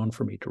going on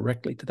for me,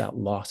 directly to that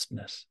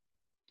lostness,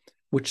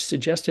 which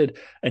suggested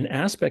an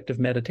aspect of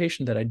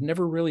meditation that I'd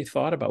never really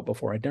thought about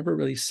before. I'd never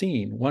really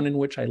seen, one in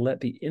which I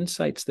let the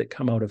insights that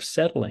come out of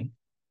settling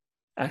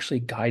actually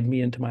guide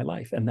me into my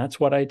life. And that's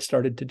what I'd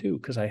started to do,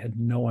 because I had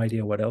no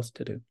idea what else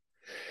to do.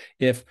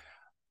 If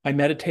I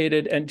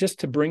meditated, and just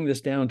to bring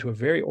this down to a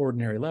very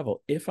ordinary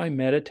level, if I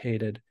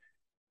meditated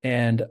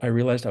and I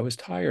realized I was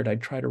tired,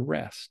 I'd try to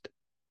rest.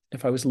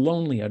 If I was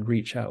lonely, I'd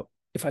reach out.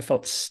 If I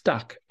felt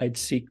stuck, I'd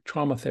seek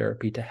trauma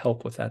therapy to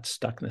help with that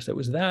stuckness. It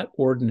was that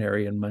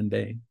ordinary and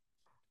mundane.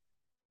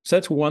 So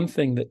that's one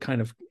thing that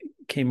kind of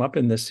came up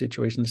in this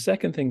situation. The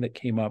second thing that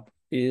came up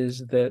is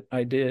that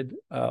I did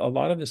a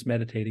lot of this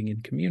meditating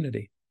in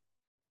community.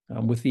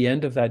 With the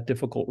end of that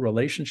difficult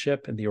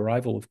relationship and the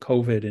arrival of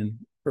COVID in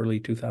early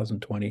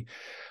 2020,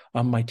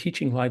 my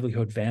teaching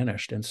livelihood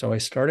vanished. And so I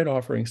started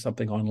offering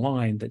something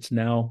online that's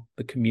now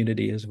the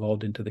community has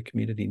evolved into the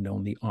community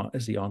known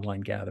as the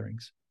online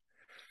gatherings.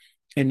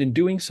 And in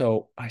doing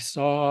so, I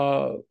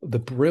saw the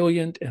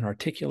brilliant and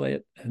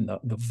articulate and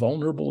the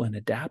vulnerable and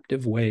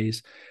adaptive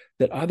ways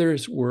that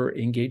others were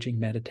engaging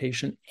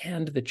meditation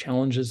and the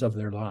challenges of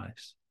their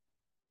lives.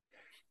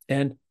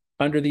 And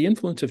under the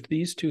influence of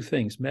these two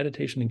things,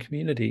 meditation and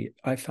community,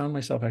 I found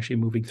myself actually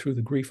moving through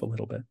the grief a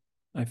little bit.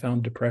 I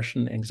found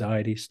depression,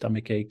 anxiety,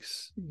 stomach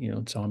aches,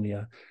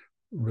 insomnia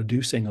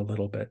reducing a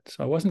little bit.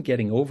 So I wasn't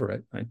getting over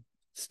it. I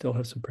still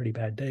have some pretty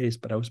bad days,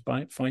 but I was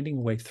finding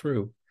a way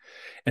through.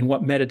 And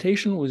what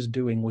meditation was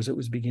doing was it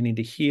was beginning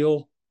to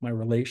heal my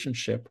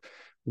relationship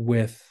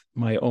with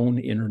my own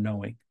inner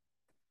knowing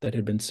that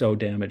had been so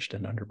damaged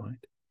and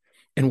undermined.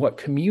 And what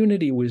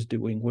community was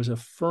doing was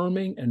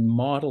affirming and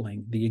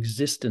modeling the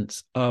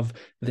existence of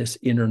this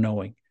inner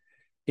knowing,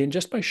 in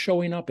just by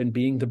showing up and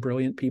being the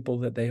brilliant people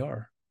that they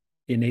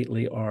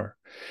innately are.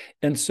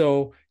 And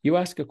so you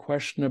ask a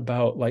question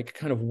about like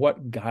kind of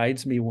what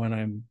guides me when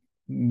I'm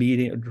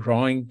meeting,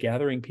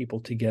 gathering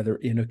people together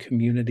in a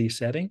community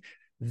setting.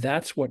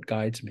 That's what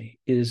guides me,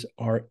 is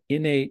our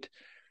innate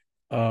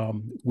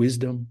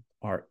wisdom,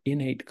 our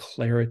innate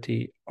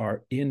clarity,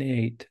 our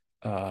innate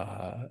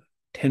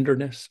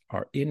tenderness,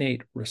 our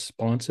innate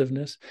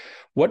responsiveness.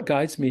 What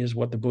guides me is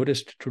what the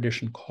Buddhist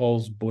tradition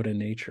calls Buddha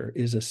nature,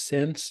 is a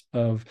sense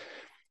of,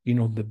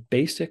 the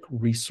basic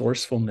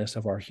resourcefulness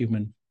of our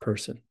human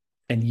person.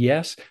 And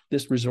yes,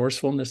 this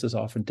resourcefulness is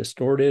often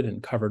distorted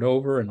and covered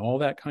over and all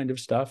that kind of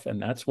stuff.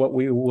 And that's what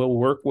we will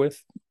work with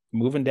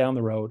moving down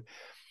the road.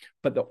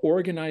 But the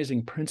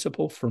organizing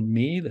principle for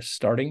me, the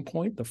starting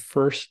point, the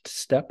first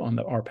step on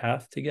our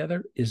path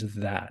together is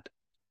that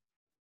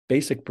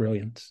basic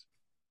brilliance,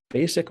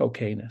 basic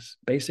okayness,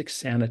 basic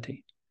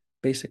sanity,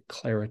 basic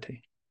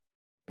clarity,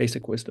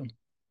 basic wisdom.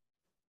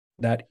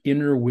 That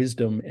inner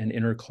wisdom and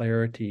inner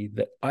clarity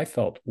that I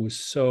felt was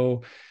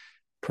so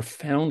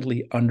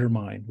profoundly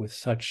undermined with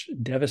such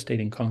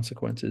devastating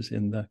consequences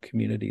in the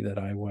community that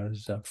I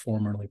was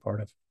formerly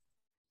part of.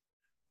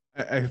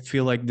 I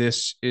feel like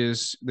this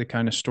is the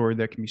kind of story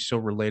that can be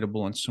so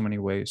relatable in so many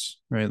ways,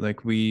 right?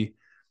 Like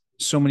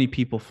so many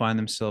people find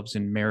themselves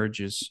in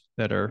marriages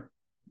that are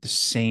the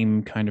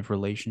same kind of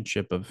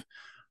relationship of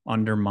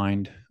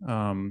undermined,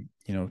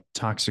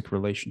 toxic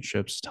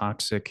relationships,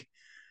 toxic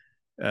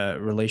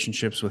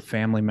relationships with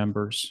family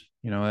members.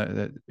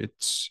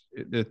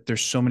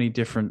 There's so many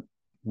different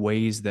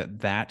ways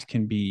that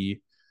can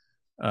be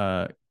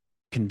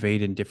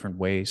conveyed in different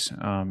ways.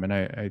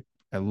 And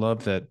I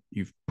love that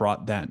you've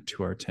brought that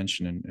to our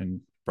attention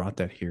and brought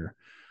that here.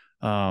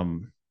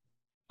 One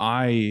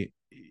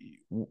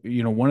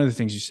of the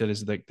things you said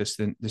is like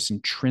this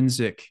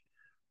intrinsic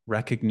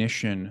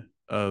recognition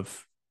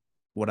of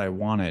what I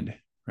wanted,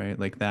 right?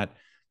 Like that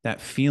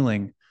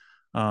feeling.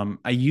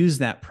 I use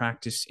that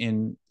practice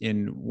in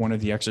one of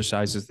the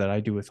exercises that I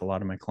do with a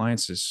lot of my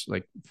clients is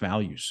like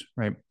values,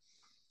 right?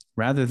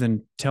 Rather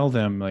than tell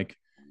them like,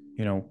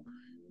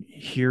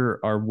 here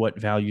are what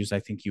values I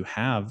think you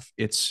have.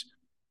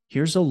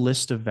 Here's a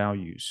list of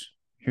values.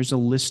 Here's a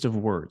list of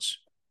words.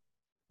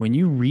 When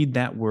you read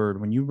that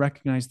word, when you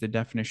recognize the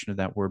definition of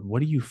that word,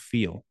 what do you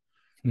feel?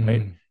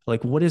 Right?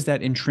 Like, what is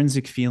that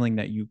intrinsic feeling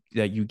that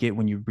you get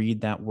when you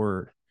read that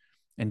word?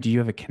 And do you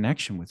have a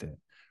connection with it?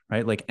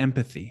 Right? Like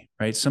empathy,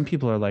 right? Some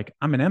people are like,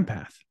 I'm an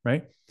empath,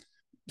 right?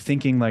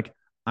 Thinking like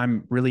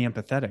I'm really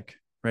empathetic,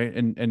 right?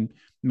 And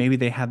maybe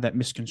they have that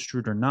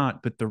misconstrued or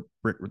not, but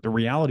the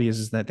reality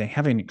is that they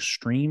have an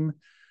extreme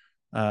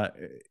a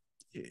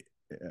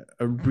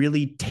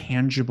really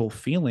tangible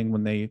feeling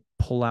when they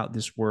pull out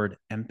this word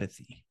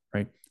empathy,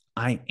 right?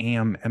 I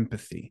am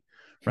empathy,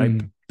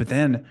 right? But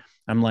then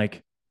I'm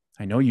like,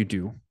 I know you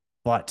do,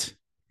 but,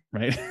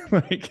 right?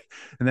 Like,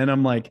 and then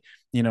I'm like,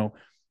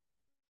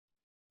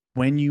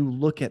 when you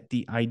look at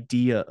the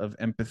idea of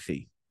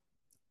empathy,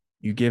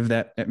 you give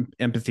that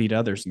empathy to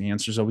others, and the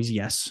answer is always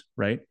yes,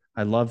 right?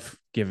 I love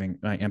giving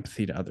my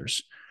empathy to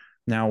others.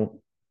 Now,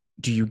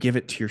 do you give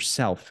it to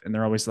yourself? And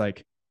they're always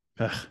like,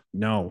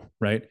 no,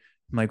 right?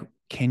 I'm like,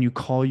 can you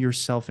call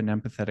yourself an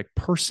empathetic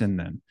person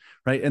then?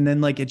 Right. And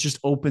then like it just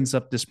opens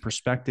up this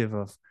perspective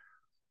of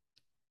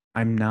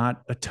I'm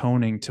not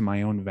atoning to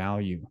my own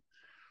value.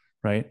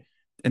 Right.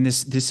 And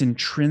this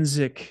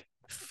intrinsic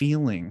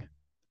feeling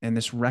and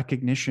this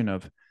recognition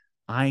of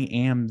I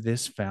am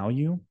this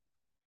value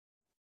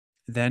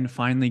then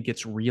finally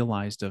gets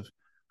realized of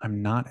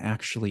I'm not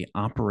actually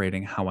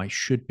operating how I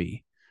should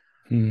be.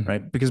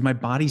 Right? Because my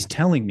body's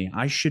telling me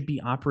I should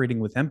be operating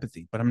with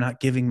empathy, but I'm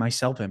not giving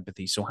myself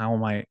empathy. So I'm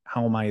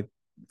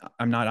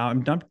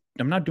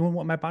not doing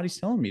what my body's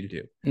telling me to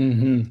do.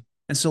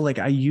 And so like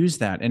I use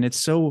that, and it's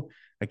so,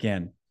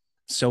 again,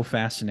 so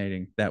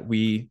fascinating that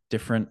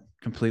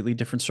completely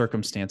different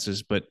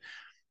circumstances, but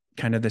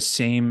kind of the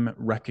same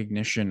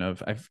recognition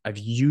of I've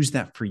used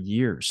that for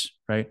years,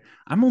 right?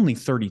 I'm only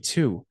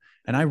 32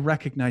 and I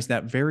recognize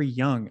that very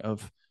young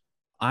of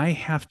I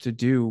have to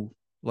do,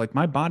 like,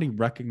 my body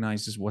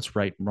recognizes what's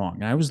right and wrong.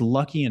 And I was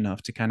lucky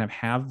enough to kind of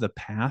have the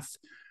path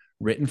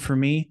written for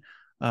me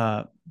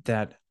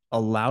that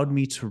allowed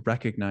me to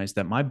recognize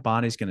that my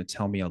body's going to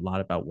tell me a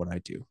lot about what I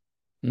do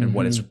and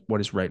what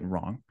is right and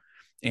wrong.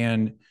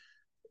 And,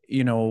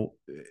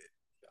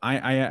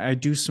 I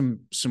do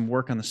some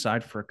work on the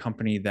side for a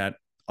company that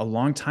a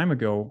long time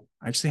ago,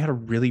 I actually had a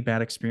really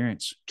bad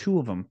experience. Two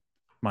of them,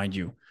 mind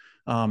you,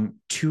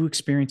 two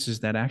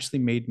experiences that actually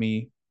made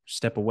me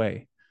step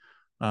away.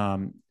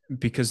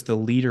 Because the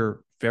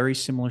leader, very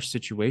similar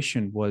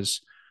situation,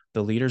 was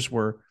the leaders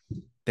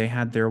they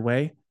had their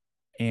way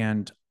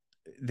and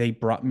they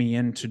brought me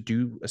in to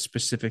do a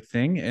specific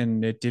thing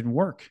and it didn't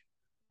work,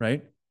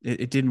 right?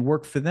 It didn't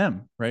work for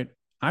them, right?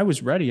 I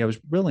was ready. I was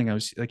willing. I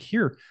was like,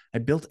 here, I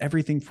built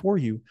everything for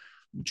you,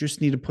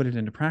 just need to put it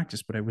into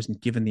practice, but I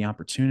wasn't given the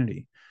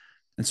opportunity.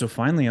 And so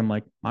finally I'm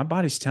like, my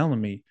body's telling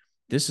me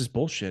this is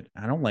bullshit.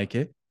 I don't like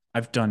it.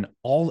 I've done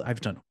all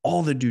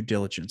the due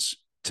diligence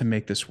to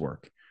make this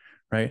work.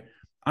 Right.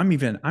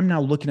 I'm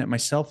now looking at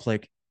myself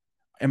like,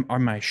 am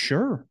I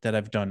sure that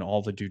I've done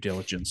all the due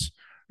diligence?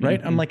 Right.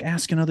 I'm Mm-hmm. like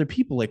asking other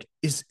people, like,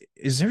 is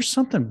there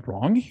something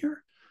wrong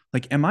here?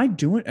 Like, am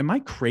I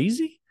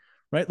crazy?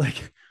 Right.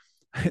 Like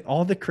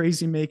all the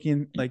crazy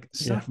making like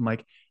Yeah. stuff. I'm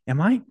like,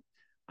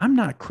 I'm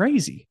not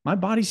crazy. My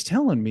body's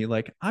telling me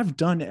like I've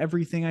done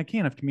everything I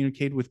can. I've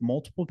communicated with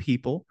multiple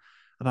people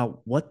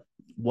about what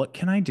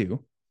can I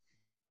do?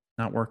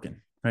 Not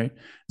working. Right.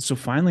 So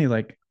finally,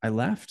 like I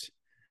left,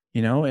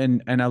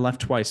 and I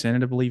left twice. I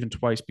ended up leaving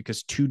twice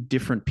because two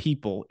different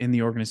people in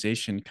the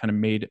organization kind of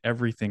made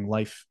everything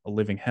life a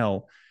living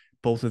hell.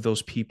 Both of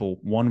those people,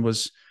 one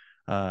was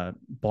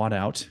bought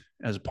out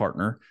as a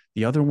partner.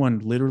 The other one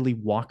literally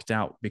walked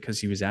out because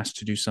he was asked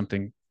to do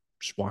something,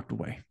 just walked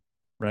away.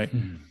 Right.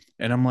 Mm-hmm.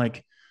 And I'm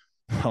like,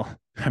 well,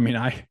 I mean,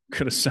 I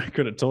could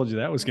have told you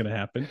that was going to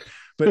happen,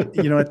 but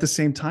at the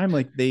same time,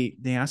 like they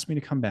asked me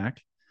to come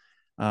back,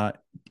 uh,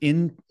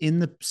 in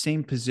the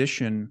same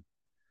position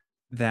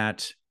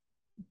that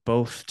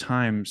both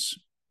times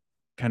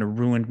kind of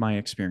ruined my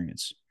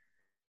experience,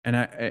 and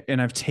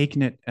I've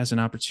taken it as an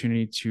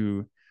opportunity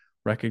to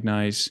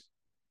recognize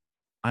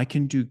I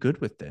can do good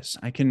with this.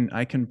 I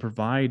can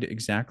provide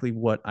exactly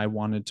what I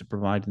wanted to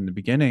provide in the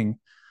beginning,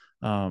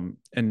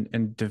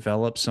 and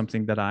develop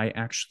something that I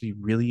actually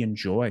really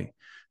enjoy.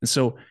 And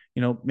so,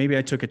 maybe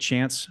I took a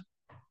chance.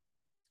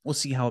 We'll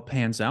see how it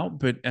pans out,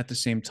 but at the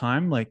same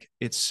time, like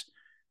it's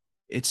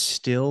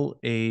still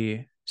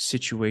a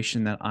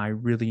situation that I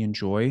really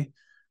enjoy,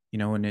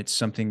 and it's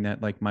something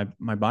that like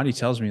my body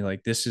tells me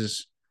like this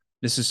is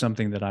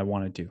something that I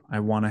want to do. I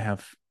want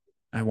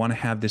to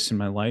have this in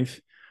my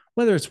life,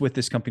 whether it's with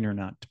this company or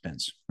not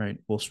depends, right?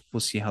 We'll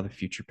see how the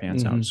future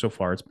pans out. Mm-hmm. So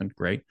far, it's been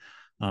great,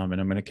 and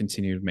I'm going to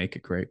continue to make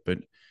it great. But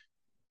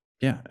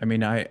yeah, I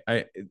mean, I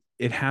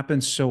it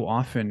happens so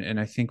often, and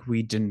I think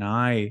we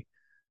deny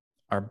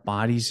our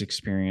body's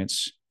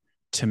experience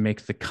to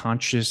make the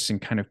conscious and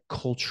kind of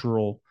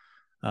cultural,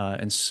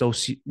 and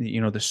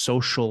the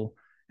social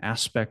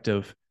aspect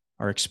of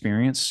our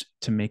experience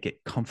to make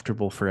it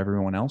comfortable for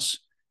everyone else.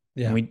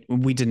 And Yeah.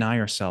 we deny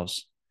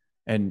ourselves,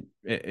 and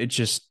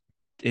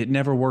it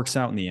never works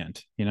out in the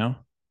end.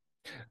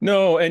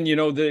 No, and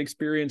the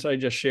experience I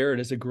just shared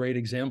is a great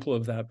example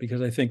of that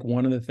because I think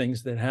one of the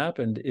things that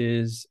happened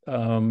is,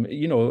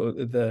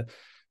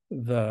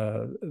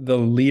 the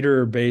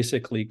leader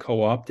basically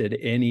co-opted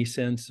any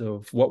sense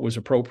of what was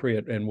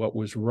appropriate and what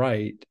was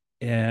right,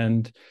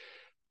 and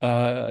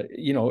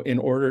in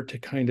order to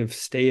kind of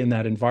stay in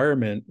that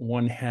environment,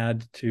 one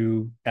had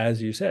to,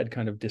 as you said,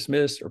 kind of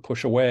dismiss or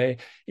push away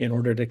in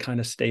order to kind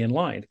of stay in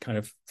line, kind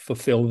of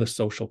fulfill the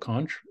social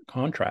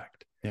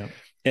contract. Yeah.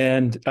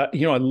 And I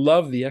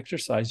love the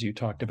exercise you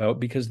talked about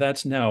because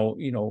that's now,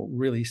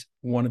 really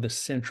one of the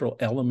central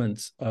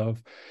elements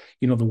of,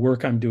 the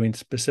work I'm doing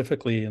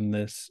specifically in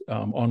this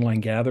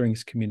online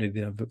gatherings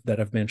community that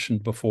I've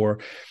mentioned before,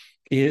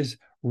 is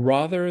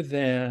rather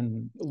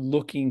than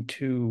looking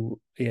to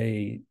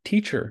a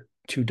teacher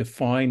to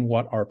define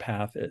what our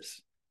path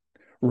is,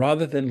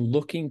 rather than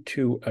looking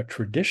to a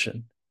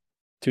tradition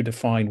to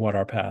define what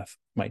our path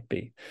might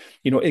be,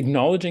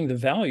 acknowledging the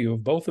value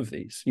of both of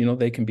these.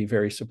 They can be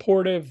very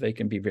supportive, they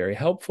can be very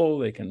helpful,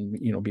 they can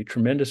be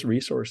tremendous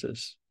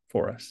resources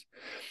for us,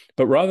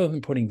 but rather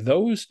than putting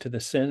those to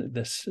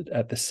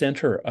at the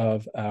center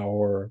of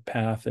our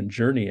path and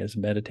journey as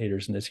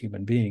meditators and as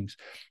human beings,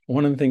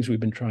 one of the things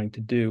we've been trying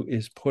to do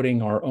is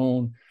putting our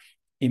own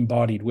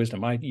embodied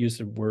wisdom. I use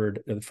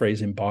the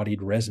phrase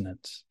embodied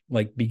resonance,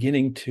 like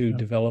beginning to Yeah.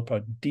 develop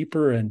a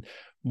deeper and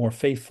more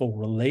faithful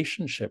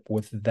relationship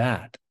with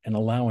that and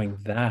allowing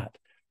that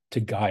to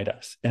guide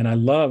us. And I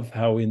love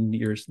how in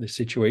the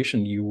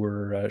situation you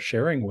were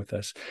sharing with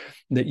us,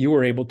 that you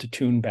were able to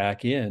tune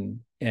back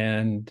in,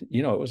 and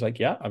it was like,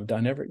 yeah, I've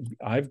done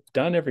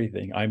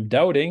everything. I'm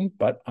doubting,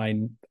 but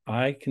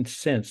I can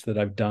sense that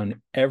I've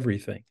done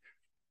everything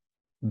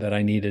that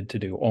I needed to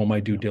do. All my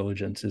due Yeah.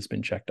 diligence has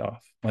been checked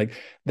off. Like,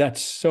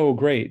 that's so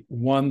great.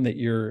 One, that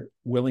you're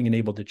willing and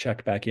able to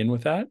check back in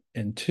with that.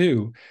 And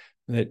two,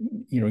 that,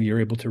 you're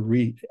able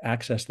to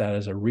access that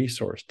as a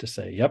resource to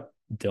say, yep,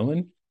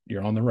 Dylan,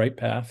 you're on the right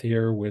path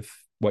here with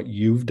what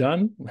you've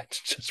done.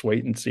 Let's just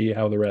wait and see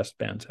how the rest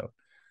pans out.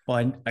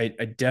 Well, I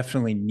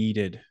definitely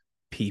needed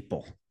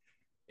people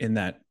in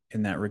that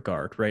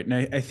regard, right?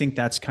 And I think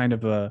that's kind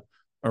of a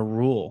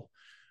rule.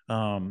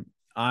 Um,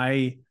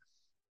 I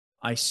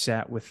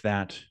sat with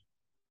that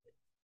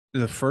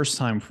the first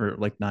time for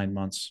like 9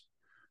 months.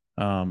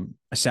 I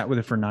sat with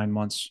it for 9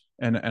 months,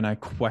 and I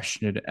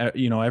questioned it.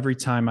 Every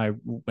time I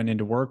went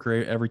into work or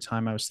every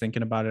time I was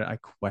thinking about it, I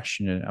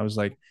questioned it. I was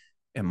like,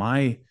 am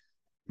I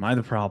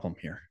the problem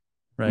here?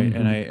 Right.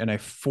 And I Mm-hmm. and I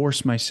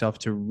forced myself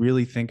to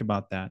really think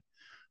about that.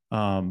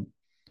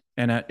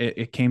 And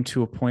it came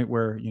to a point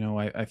where,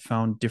 I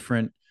found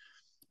different,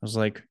 I was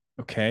like,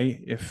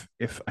 okay,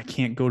 if I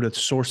can't go to the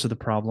source of the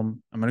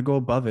problem, I'm going to go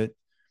above it,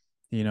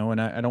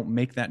 and I don't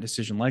make that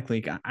decision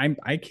likely.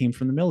 I came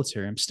from the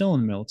military. I'm still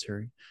in the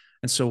military.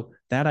 And so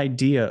that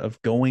idea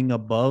of going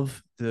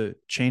above the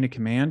chain of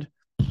command,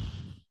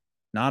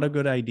 not a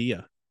good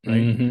idea, right?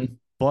 Mm-hmm.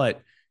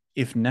 But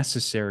if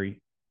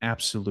necessary,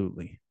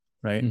 absolutely,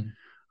 right?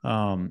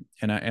 Mm-hmm.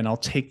 And I'll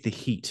take the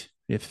heat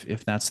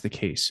if that's the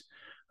case.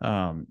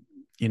 Um,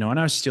 and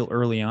I was still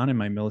early on in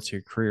my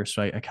military career,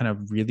 so I kind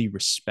of really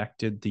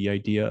respected the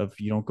idea of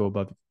you don't go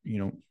above,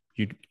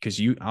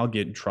 I'll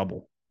get in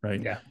trouble,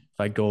 right? Yeah. If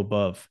I go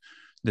above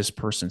this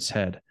person's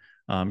head,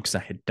 because I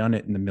had done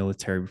it in the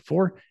military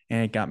before,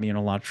 and it got me in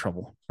a lot of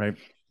trouble, right?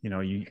 You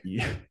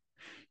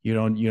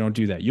don't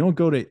do that. You don't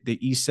go to the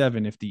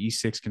E7 if the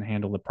E6 can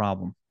handle the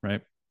problem,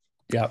 right?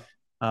 Yeah.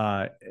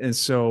 And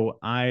so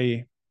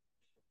I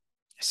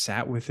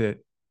sat with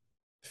it,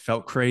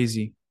 felt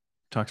crazy,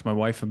 talked to my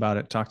wife about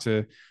it, talked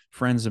to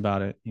friends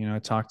about it. I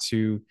talked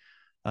to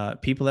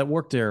people that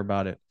worked there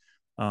about it.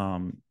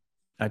 Um,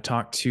 I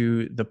talked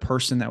to the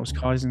person that was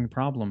causing the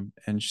problem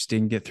and just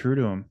didn't get through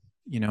to him.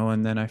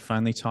 And then I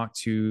finally talked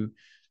to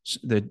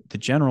the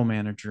general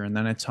manager, and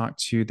then I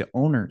talked to the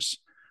owners.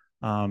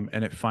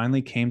 And it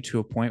finally came to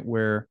a point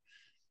where,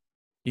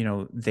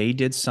 they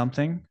did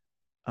something,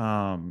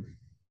 um,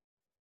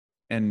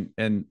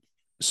 and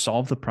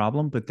solved the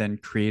problem, but then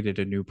created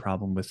a new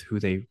problem with who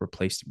they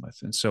replaced him with.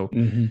 And so,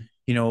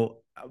 Mm-hmm.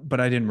 but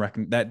I didn't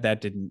reckon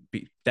that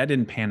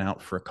didn't pan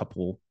out for a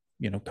couple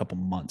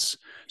months.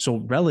 So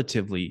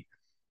relatively,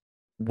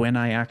 when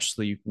I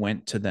actually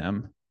went to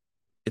them,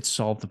 it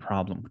solved the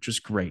problem, which was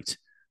great.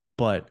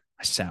 But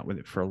I sat with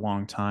it for a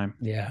long time.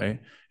 Yeah. Right.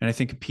 And I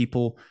think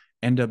people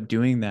end up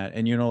doing that.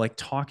 And, like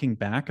talking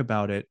back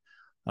about it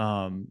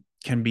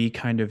can be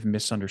kind of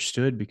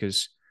misunderstood,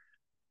 because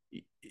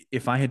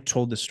if I had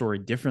told the story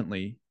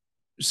differently,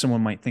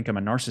 someone might think I'm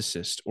a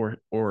narcissist,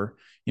 or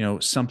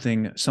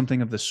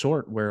something of the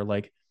sort, where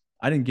like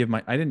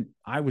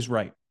I was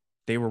right.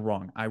 They were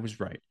wrong. I was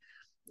right.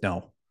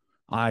 No,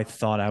 I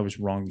thought I was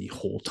wrong the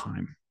whole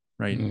time.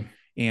 Right. Mm.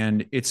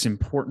 And it's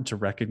important to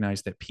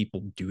recognize that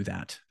people do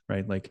that,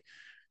 right? Like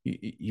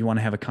you want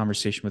to have a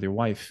conversation with your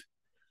wife.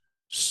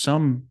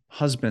 Some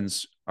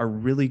husbands are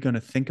really going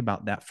to think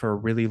about that for a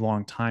really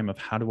long time, of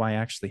how do I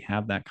actually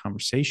have that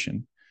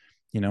conversation,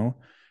 you know?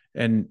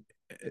 And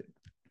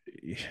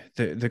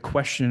the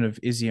question of,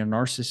 is he a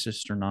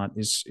narcissist or not,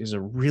 is it's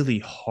a really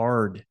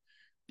hard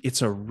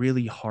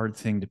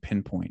thing to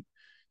pinpoint.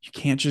 You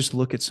can't just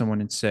look at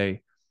someone and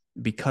say,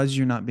 because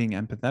you're not being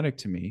empathetic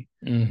to me,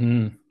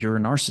 Mm-hmm. you're a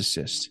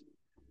narcissist.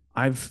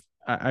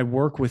 I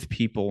work with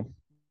people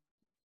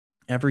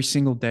every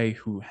single day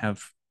who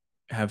have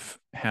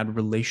had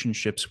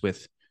relationships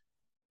with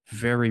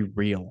very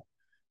real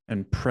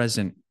and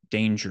present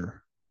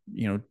danger,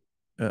 you know,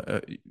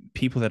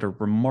 people that are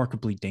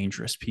remarkably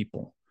dangerous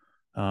people,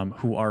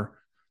 who are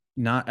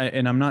not,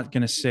 and I'm not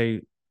going to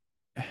say,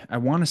 I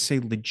want to say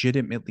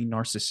legitimately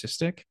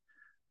narcissistic,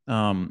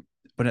 um,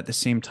 but at the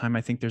same time,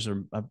 I think there's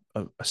a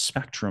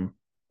spectrum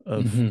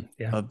of Mm-hmm.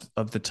 Yeah.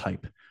 of the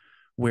type,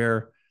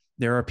 where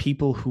there are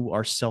people who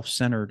are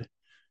self-centered,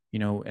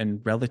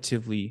 and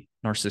relatively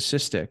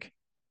narcissistic,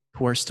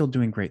 who are still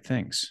doing great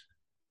things,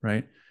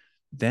 right?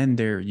 Then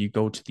there you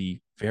go to the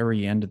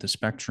very end of the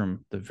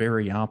spectrum, the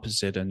very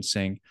opposite, and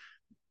saying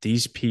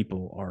these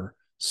people are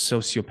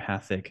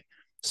sociopathic,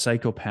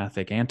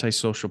 psychopathic,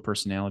 antisocial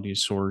personality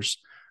disorders.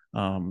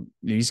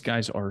 These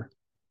guys are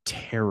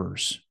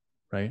terrors,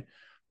 right?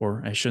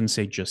 Or I shouldn't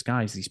say just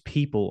guys, these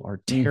people are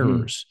Mm-hmm.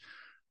 terrors.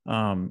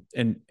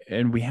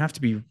 And we have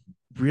to be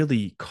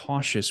really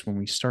cautious when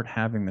we start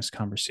having this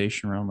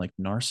conversation around like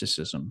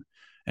narcissism.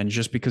 And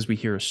just because we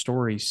hear a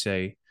story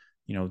say,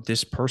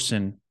 this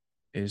person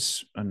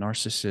is a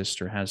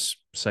narcissist or has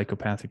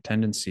psychopathic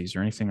tendencies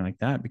or anything like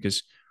that,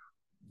 because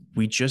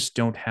we just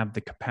don't have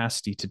the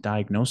capacity to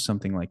diagnose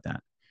something like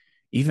that.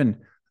 Even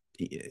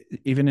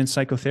in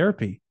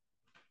psychotherapy,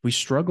 we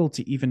struggle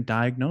to even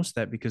diagnose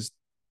that, because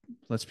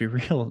let's be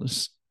real,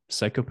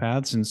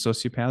 psychopaths and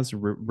sociopaths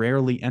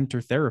rarely enter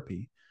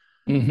therapy.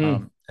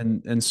 Mm-hmm.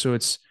 And so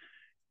it's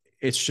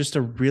just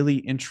a really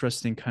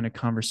interesting kind of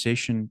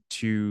conversation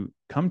to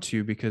come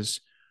to, because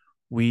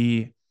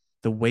the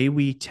way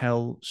we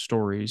tell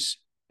stories,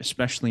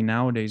 especially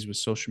nowadays with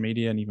social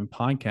media and even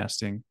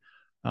podcasting,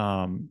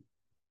 um,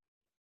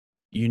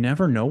 you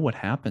never know what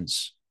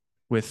happens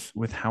with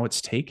how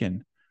it's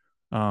taken.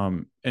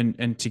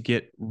 And to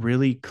get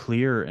really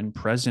clear and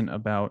present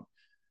about,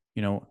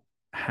 you know,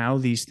 how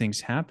these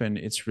things happen,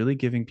 it's really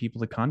giving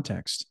people the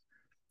context.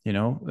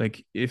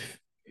 Like if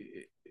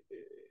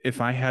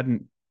I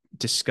hadn't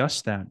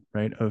discussed that,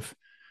 right, of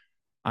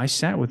I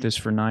sat with this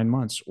for 9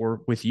 months,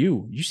 or with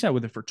you sat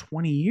with it for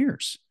 20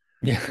 years,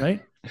 Yeah.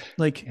 right?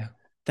 Like Yeah.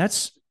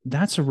 that's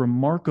a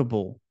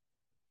remarkable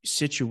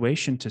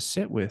situation to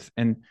sit with.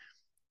 And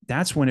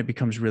that's when it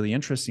becomes really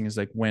interesting, is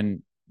like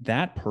when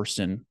that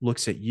person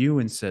looks at you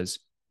and says,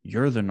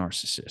 you're the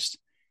narcissist,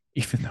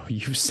 even though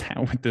you've sat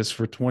with this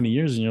for 20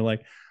 years, and you're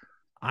like,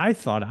 I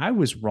thought I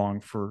was wrong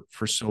for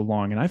so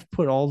long, and I've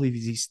put all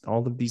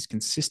of these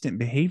consistent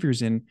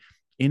behaviors in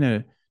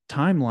a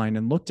timeline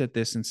and looked at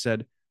this and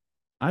said,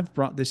 I've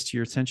brought this to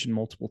your attention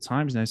multiple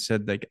times, and I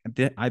said, like,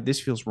 this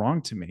feels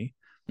wrong to me,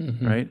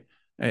 Mm-hmm. right?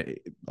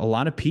 A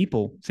lot of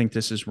people think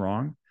this is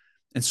wrong,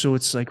 and so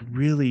it's like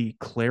really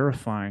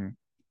clarifying.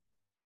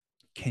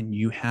 Can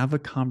you have a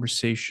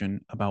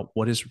conversation about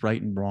what is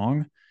right and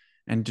wrong,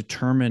 and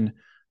determine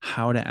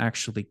how to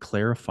actually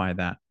clarify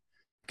that?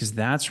 Because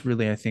that's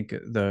really, I think,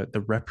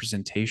 the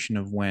representation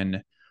of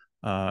when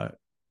uh,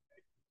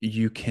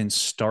 you can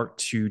start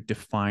to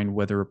define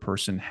whether a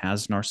person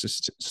has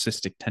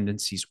narcissistic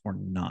tendencies or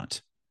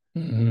not.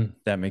 Mm-hmm.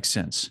 That makes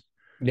sense.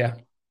 Yeah.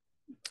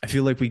 I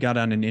feel like we got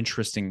on an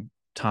interesting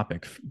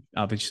topic,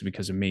 obviously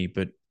because of me.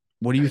 But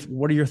what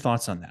are your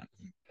thoughts on that?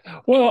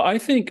 Well, I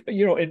think,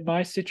 in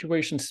my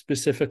situation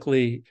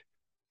specifically,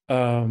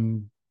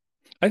 um,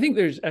 I think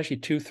there's actually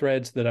two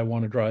threads that I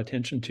want to draw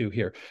attention to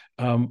here.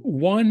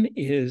 One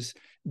is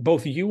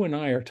both you and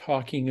I are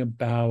talking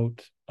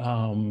about,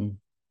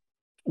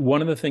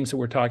 one of the things that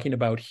we're talking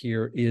about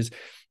here is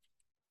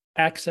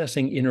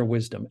accessing inner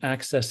wisdom,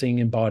 accessing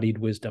embodied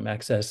wisdom,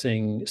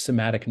 accessing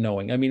somatic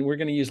knowing. I mean, we're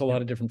going to use a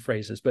lot of different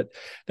phrases, but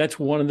that's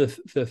one of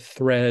the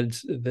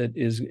threads that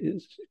is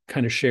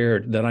kind of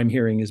shared, that I'm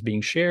hearing is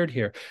being shared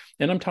here.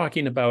 And I'm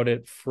talking about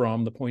it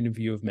from the point of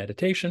view of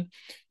meditation.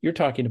 You're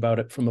talking about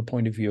it from the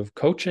point of view of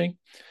coaching.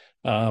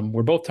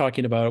 We're both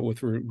talking about it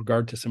with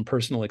regard to some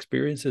personal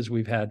experiences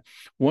we've had.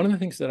 One of the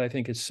things that I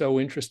think is so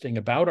interesting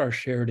about our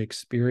shared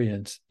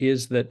experience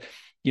is that,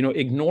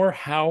 ignore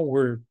how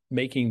we're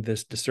making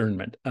this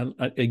discernment,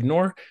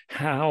 ignore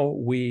how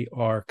we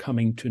are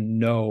coming to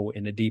know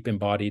in a deep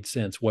embodied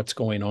sense what's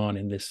going on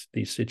in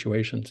these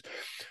situations.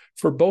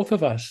 For both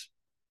of us,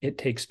 it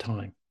takes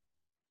time.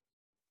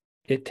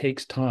 It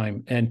takes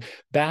time. And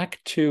back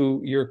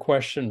to your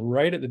question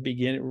right at the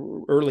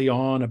beginning, early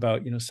on,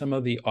 about some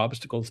of the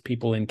obstacles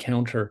people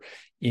encounter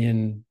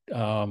in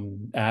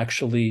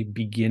actually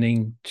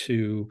beginning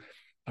to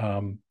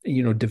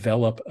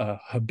develop a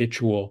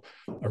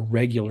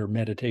regular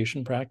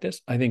meditation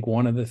practice. I think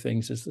one of the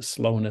things is the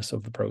slowness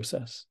of the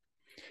process.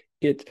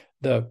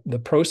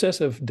 The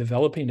process of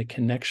developing a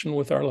connection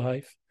with our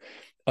life,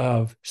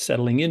 of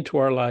settling into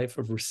our life,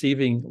 of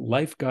receiving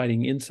life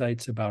guiding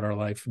insights about our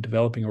life,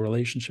 developing a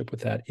relationship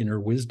with that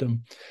inner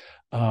wisdom,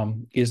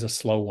 is a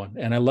slow one.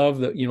 And I love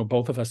that,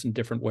 both of us in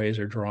different ways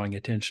are drawing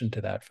attention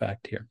to that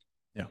fact here.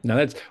 Yeah. Now,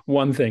 that's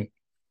one thing.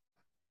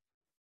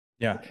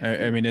 Yeah.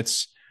 I mean,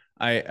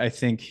 I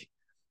think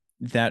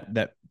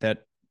that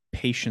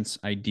patience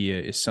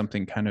idea is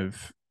something kind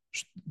of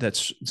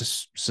that's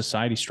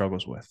society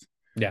struggles with.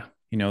 Yeah.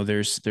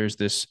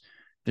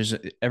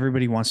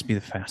 Everybody wants to be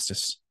the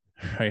fastest,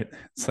 right?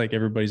 It's like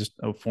everybody's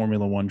a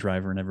Formula One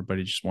driver, and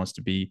everybody just wants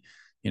to be,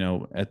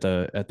 on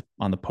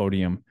the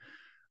podium.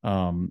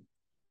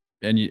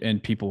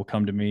 And people will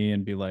come to me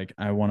and be like,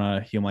 I want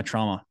to heal my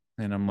trauma,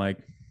 and I'm like,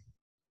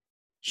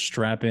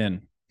 strap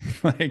in.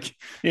 Like,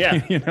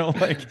 Yeah.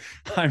 like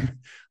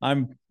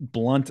I'm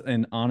blunt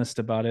and honest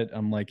about it.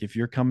 I'm like, if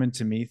you're coming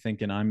to me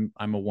thinking I'm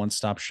a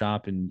one-stop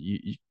shop, and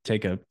you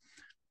take a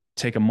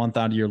month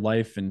out of your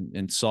life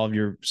and solve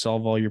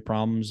all your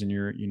problems and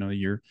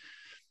your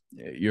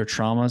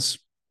traumas,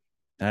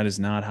 that is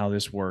not how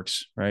this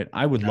works, right?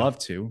 I would No. love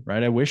to,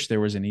 right? I wish there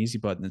was an easy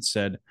button that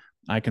said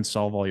I can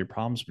solve all your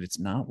problems, but it's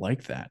not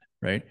like that,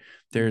 right?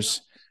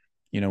 There's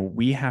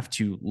we have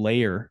to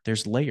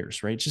there's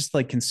layers, right? Just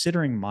like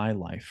considering my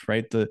life,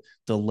 right? The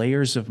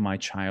layers of my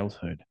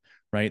childhood,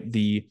 right?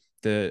 The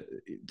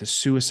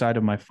suicide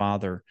of my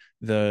father,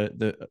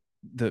 the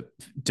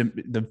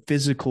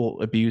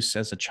physical abuse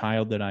as a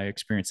child that I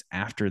experienced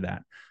after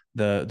that,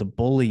 the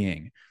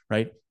bullying,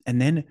 right?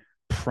 And then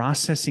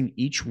processing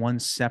each one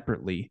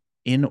separately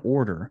in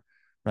order,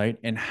 right?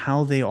 And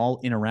how they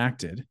all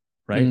interacted,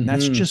 right? And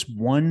that's Mm-hmm. just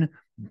one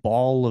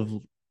ball of,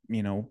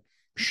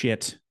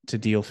 shit to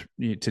deal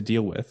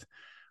with.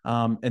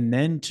 And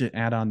then to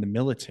add on the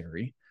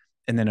military,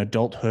 and then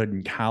adulthood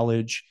and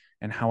college,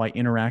 and how I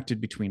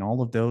interacted between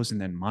all of those, and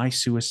then my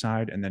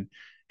suicide, and then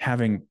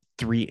having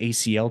 3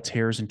 ACL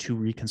tears and 2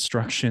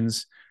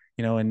 reconstructions,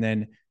 and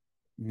then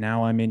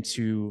now I'm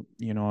into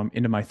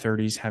my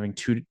 30s, having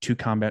two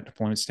combat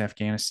deployments to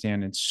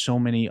Afghanistan and so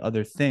many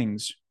other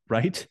things,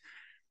 right?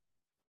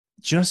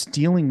 Just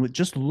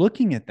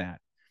looking at that,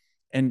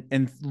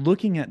 and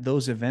looking at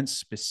those events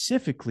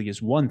specifically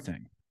is one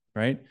thing,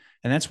 right?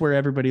 And that's where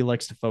everybody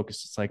likes to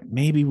focus. It's like,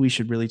 maybe we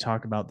should really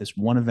talk about this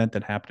one event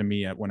that happened to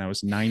me when I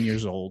was 9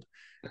 years old,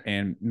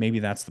 and maybe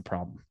that's the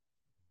problem.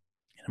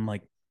 And I'm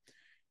like,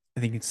 I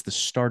think it's the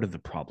start of the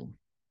problem,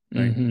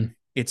 right? Mm-hmm.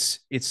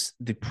 It's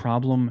the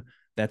problem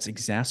that's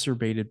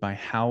exacerbated by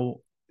how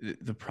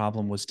the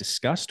problem was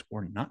discussed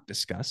or not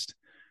discussed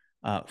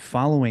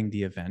following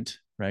the event,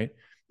 right?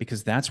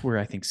 Because that's where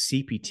I think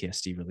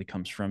CPTSD really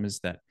comes from,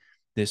 is that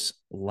this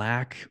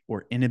lack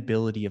or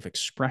inability of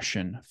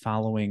expression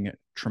following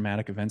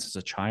traumatic events as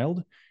a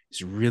child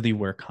is really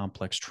where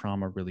complex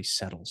trauma really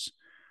settles.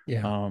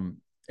 Yeah.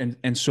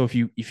 And so if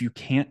you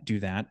can't do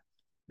that,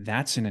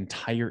 that's an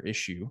entire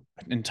issue,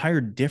 an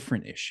entire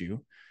different issue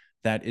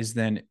that is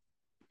then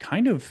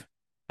kind of,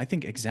 I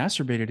think,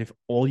 exacerbated if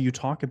all you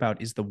talk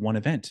about is the one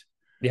event.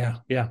 Yeah.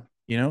 Yeah.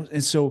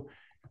 And so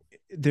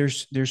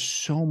there's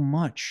so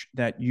much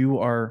that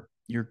you're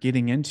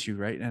getting into,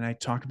 right? And I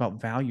talk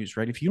about values,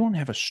 right? If you don't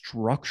have a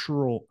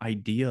structural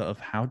idea of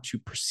how to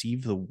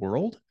perceive the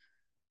world,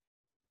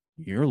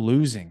 you're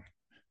losing.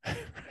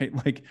 Right?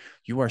 Like,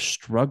 you are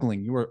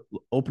struggling. You are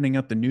opening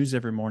up the news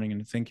every morning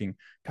and thinking,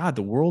 God,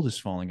 the world is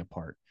falling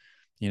apart.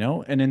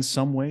 And in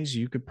some ways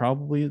you could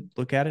probably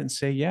look at it and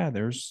say, yeah,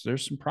 there's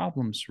some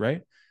problems,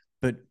 right?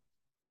 But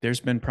there's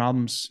been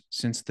problems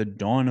since the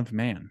dawn of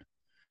man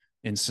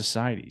in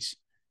societies,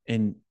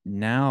 and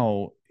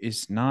now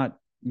is not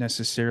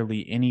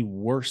necessarily any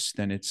worse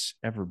than it's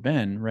ever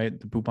been, right?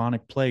 The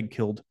bubonic plague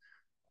killed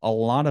a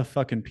lot of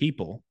fucking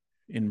people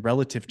in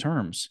relative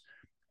terms.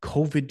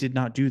 COVID did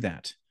not do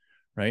that,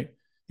 right?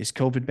 Is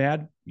COVID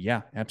bad?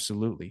 Yeah,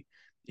 absolutely.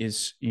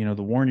 Is, the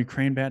war in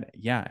Ukraine bad?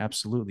 Yeah,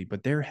 absolutely.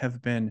 But there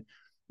have been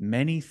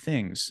many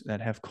things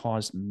that have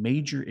caused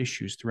major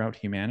issues throughout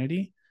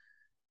humanity.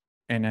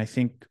 And I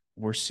think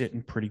we're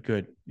sitting pretty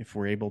good if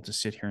we're able to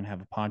sit here and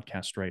have a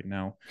podcast right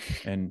now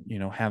and,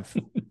 have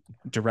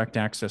direct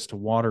access to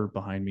water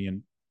behind me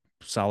and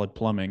solid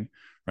plumbing,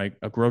 right?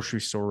 A grocery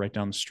store right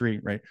down the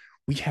street, right?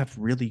 We have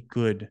really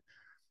good,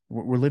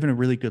 we're living a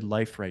really good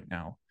life right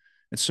now.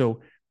 And so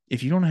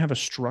if you don't have a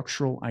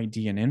structural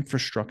idea and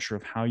infrastructure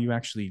of how you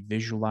actually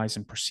visualize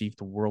and perceive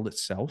the world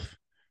itself,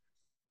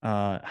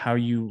 how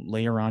you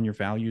layer on your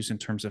values in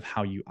terms of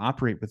how you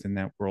operate within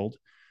that world,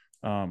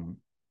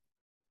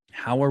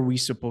 how are we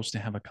supposed to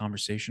have a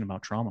conversation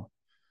about trauma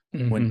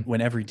when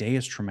every day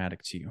is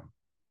traumatic to you,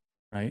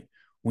 right?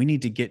 We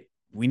need to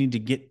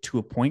get to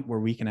a point where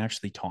we can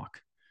actually talk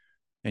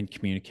and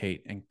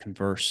communicate and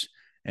converse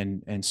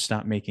and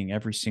stop making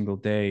every single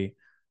day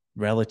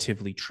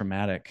relatively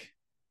traumatic,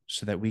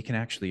 so that we can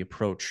actually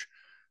approach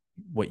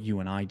what you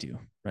and I do,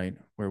 right?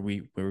 Where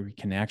we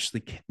can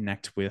actually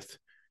connect with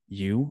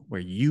you,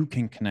 where you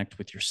can connect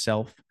with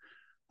yourself,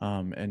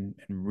 and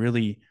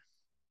really,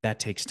 that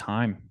takes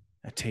time.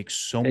 That takes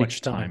so Takes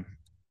much time. time.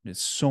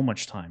 It's so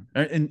much time,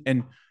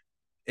 and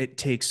it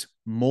takes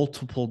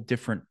multiple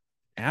different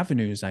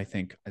avenues, I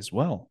think, as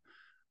well.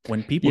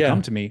 When people come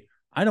Yeah. to me,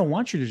 I don't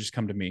want you to just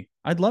come to me.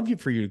 I'd love you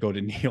for you to go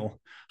to Neil.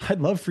 I'd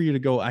love for you to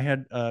go. I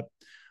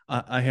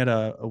had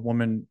a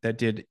woman that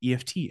did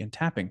EFT and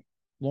tapping,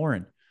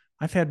 Lauren.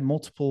 I've had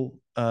multiple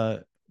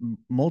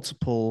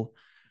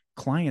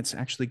clients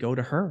actually go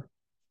to her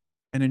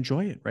and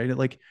enjoy it, right?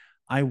 Like,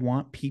 I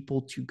want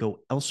people to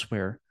go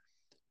elsewhere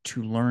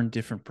to learn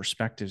different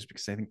perspectives,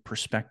 because I think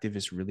perspective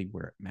is really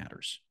where it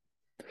matters.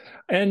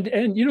 And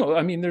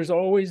I mean, there's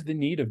always the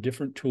need of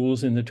different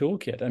tools in the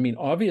toolkit. I mean,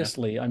 Yeah.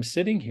 obviously, I'm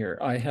sitting here,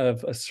 I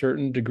have a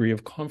certain degree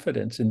of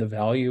confidence in the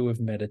value of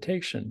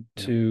meditation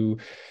Yeah. to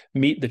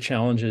meet the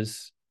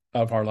challenges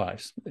of our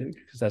lives,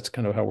 because that's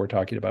kind of how we're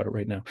talking about it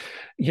right now.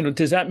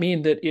 Does that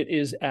mean that it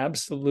is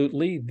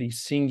absolutely the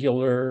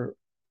singular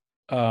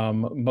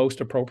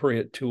most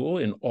appropriate tool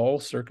in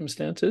all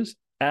circumstances?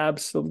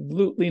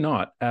 Absolutely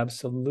not.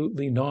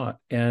 Absolutely not.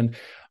 And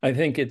I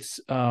think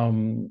it's a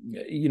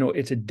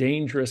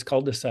dangerous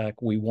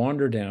cul-de-sac we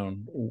wander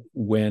down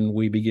when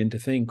we begin to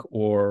think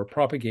or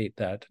propagate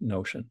that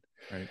notion.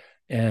 Right.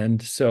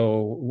 And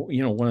so,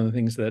 one of the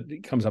things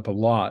that comes up a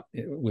lot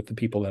with the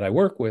people that I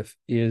work with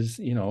is,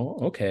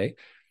 okay,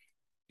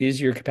 is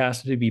your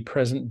capacity to be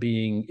present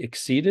being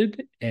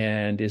exceeded,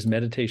 and is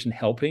meditation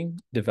helping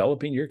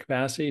developing your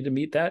capacity to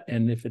meet that?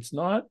 And if it's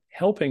not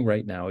helping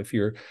right now, if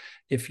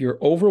you're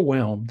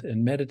overwhelmed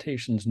and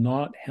meditation's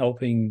not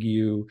helping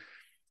you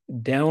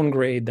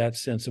downgrade that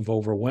sense of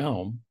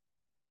overwhelm,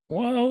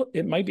 well,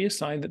 it might be a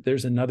sign that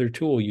there's another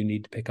tool you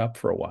need to pick up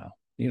for a while,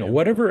 Yeah.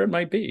 whatever it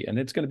might be. And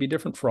it's going to be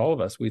different for all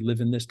of us. We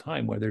live in this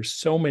time where there's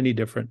so many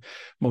different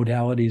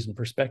modalities and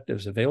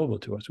perspectives available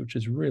to us, which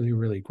is really,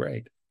 really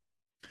great.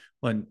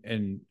 Well,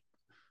 and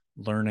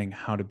learning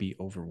how to be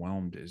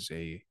overwhelmed is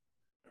a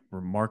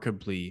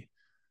remarkably,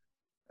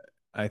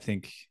 I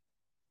think,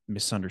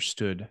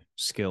 misunderstood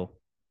skill.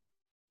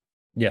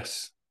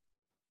 Yes.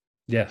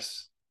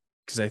 Yes.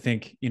 Because I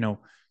think,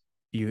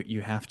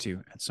 you have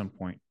to at some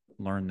point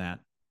learn that.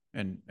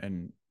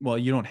 And well,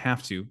 you don't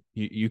have to.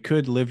 You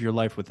could live your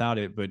life without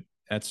it, but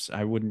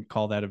I wouldn't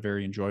call that a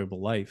very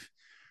enjoyable life.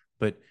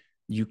 But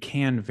you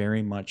can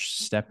very much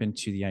step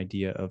into the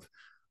idea of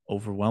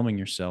overwhelming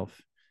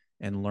yourself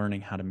and learning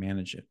how to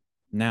manage it.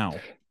 Now,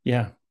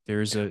 Yeah.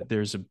 there's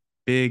a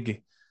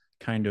big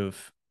kind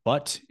of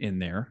but in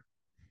there,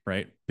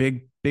 right?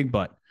 Big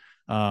but.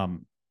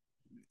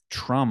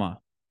 Trauma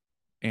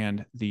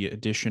and the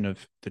addition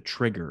of the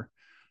trigger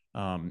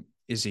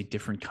is a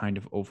different kind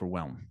of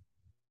overwhelm,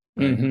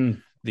 right? Mm-hmm.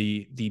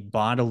 The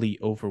bodily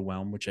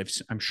overwhelm, which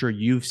I'm sure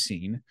you've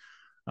seen,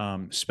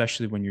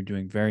 especially when you're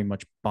doing very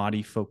much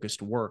body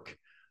focused work.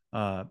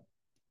 A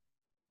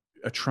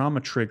trauma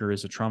trigger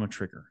is a trauma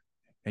trigger,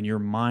 and your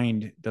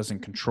mind doesn't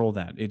control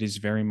that. It is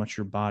very much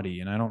your body.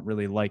 And I don't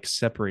really like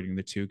separating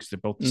the two because they're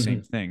both the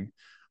same thing.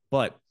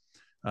 But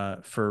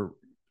for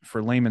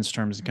layman's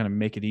terms and kind of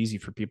make it easy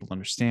for people to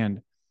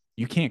understand,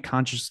 you can't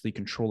consciously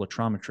control a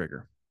trauma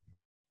trigger.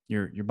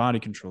 Your body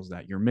controls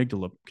that. Your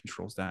amygdala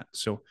controls that.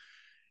 So,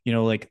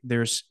 like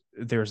there's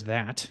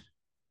that,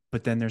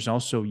 but then there's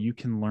also, you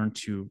can learn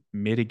to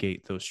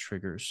mitigate those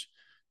triggers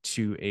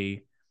to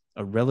a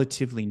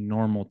relatively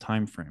normal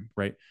time frame,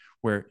 right?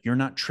 Where you're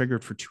not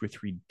triggered for 2 or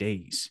 3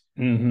 days.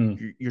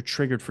 Mm-hmm. You're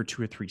triggered for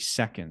 2 or 3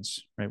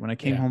 seconds, right? When I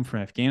came Yeah. home from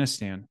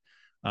Afghanistan,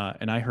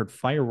 and I heard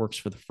fireworks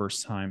for the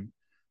first time,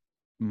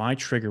 my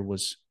trigger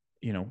was,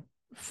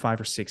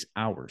 5 or 6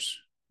 hours,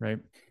 right?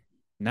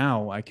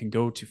 Now I can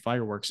go to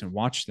fireworks and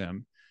watch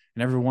them,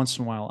 and every once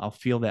in a while I'll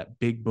feel that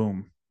big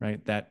boom,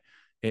 right? That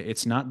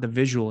it's not the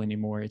visual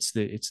anymore, it's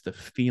the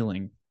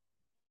feeling,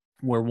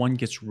 where one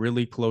gets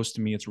really close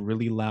to me, it's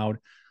really loud,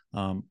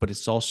 but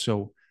it's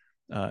also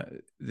uh,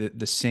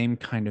 the same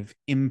kind of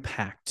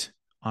impact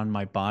on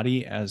my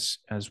body as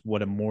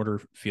what a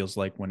mortar feels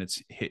like when it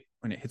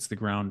hits the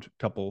ground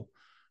a couple,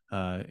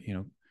 uh, you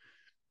know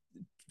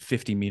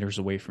 50 meters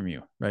away from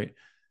you, right?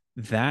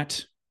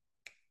 That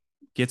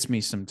gets me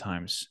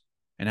sometimes.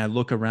 And I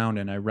look around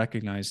and I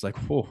recognize, like,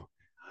 whoa,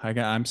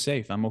 I'm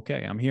safe. I'm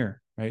okay. I'm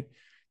here. Right.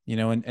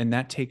 And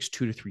that takes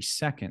 2 to 3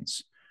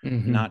 seconds,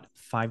 Mm-hmm. not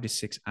 5 to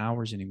 6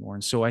 hours anymore.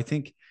 And so I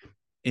think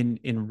in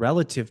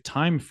relative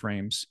time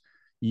frames,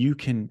 you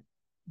can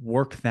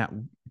work that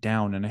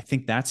down. And I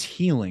think that's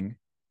healing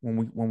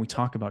when we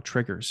talk about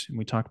triggers and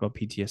we talk about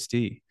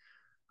PTSD.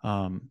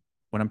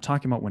 What I'm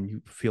talking about when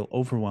you feel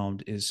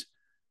overwhelmed is,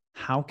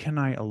 how can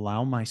I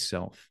allow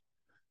myself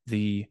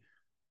the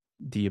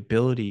the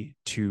ability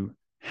to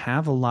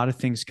have a lot of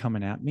things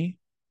coming at me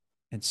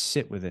and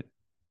sit with it,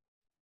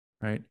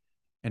 right?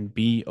 And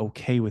be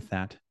okay with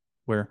that.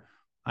 Where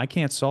I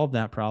can't solve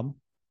that problem,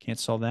 can't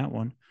solve that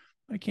one.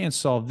 I can't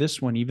solve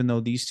this one, even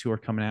though these two are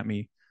coming at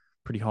me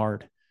pretty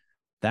hard.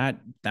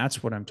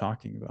 That's what I'm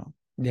talking about.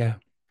 Yeah.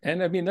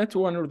 And I mean, that's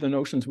one of the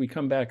notions we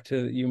come back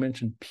to. You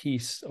mentioned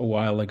peace a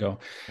while ago.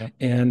 Yep.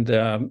 And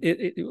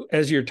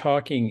as you're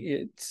talking,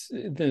 it's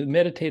the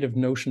meditative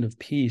notion of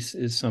peace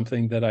is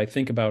something that I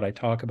think about, I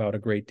talk about a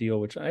great deal,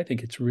 which I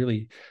think it's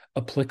really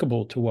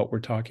applicable to what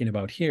we're talking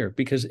about here.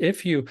 Because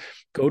if you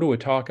go to a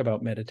talk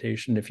about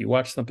meditation, if you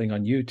watch something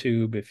on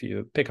YouTube, if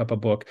you pick up a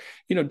book,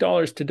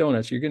 dollars to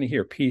donuts, you're going to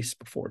hear peace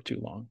before too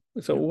long.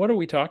 So Yep. what are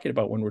we talking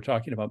about when we're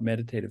talking about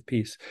meditative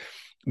peace?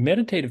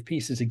 Meditative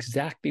peace is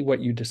exactly what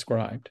you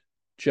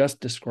just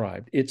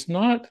described. It's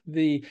not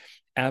the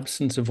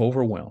absence of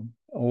overwhelm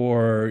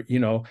or,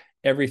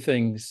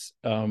 everything's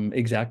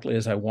exactly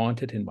as I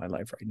want it in my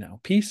life right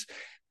now. Peace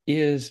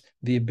is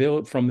the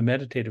ability, from the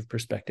meditative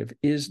perspective,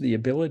 is the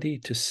ability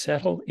to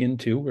settle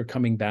into, we're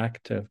coming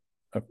back to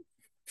a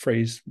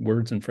phrase,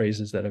 words and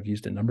phrases that I've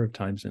used a number of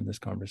times in this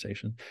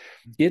conversation.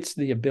 It's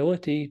the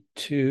ability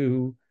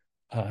to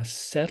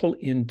settle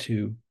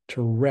into,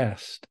 to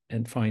rest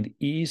and find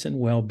ease and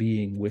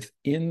well-being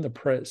within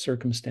the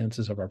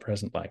circumstances of our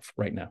present life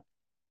right now,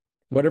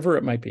 whatever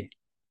it might be.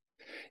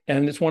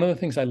 And it's one of the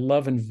things I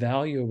love and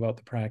value about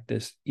the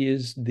practice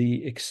is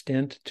the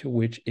extent to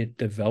which it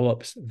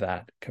develops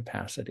that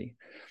capacity,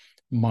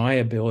 my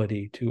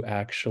ability to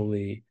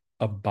actually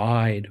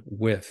abide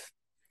with,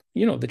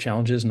 the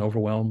challenges and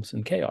overwhelms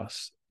and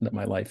chaos that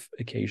my life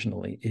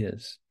occasionally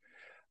is.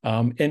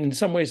 And in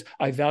some ways,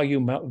 I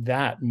value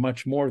that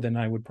much more than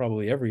I would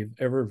probably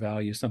ever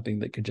value something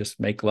that could just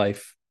make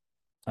life,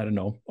 I don't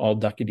know, all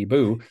duckety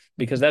boo,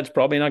 because that's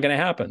probably not going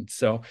to happen.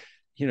 So,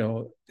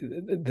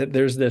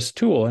 there's this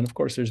tool, and of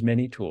course, there's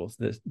many tools.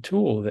 This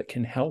tool that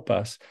can help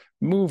us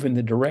move in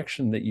the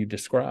direction that you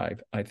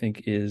describe, I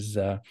think, is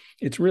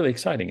it's really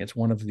exciting. It's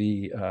one of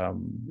the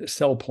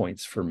sell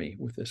points for me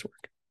with this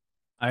work.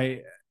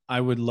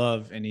 I would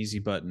love an easy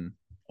button,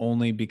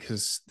 only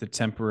because the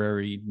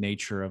temporary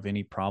nature of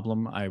any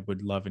problem. I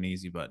would love an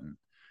easy button.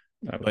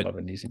 I would But love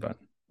an easy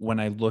button. when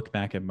I look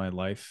back at my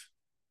life,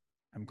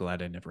 I'm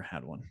glad I never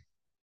had one.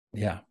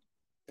 Yeah.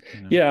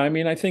 You know? Yeah, I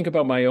mean, I think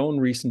about my own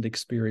recent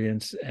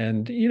experience,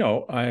 and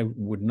I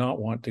would not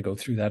want to go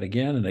through that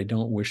again, and I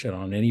don't wish it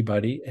on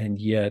anybody. And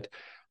yet,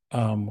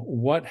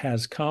 what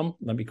has come?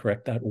 Let me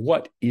correct that.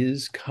 What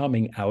is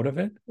coming out of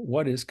it?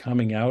 What is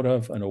coming out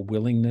of a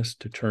willingness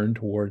to turn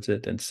towards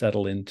it and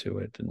settle into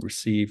it and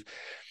receive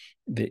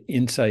the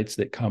insights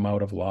that come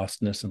out of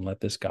lostness and let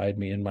this guide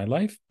me in my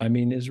life? I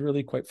mean, is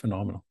really quite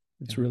phenomenal.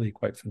 It's Yeah. really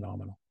quite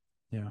phenomenal.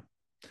 Yeah.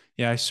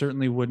 Yeah. I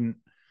certainly wouldn't.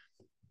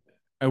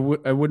 I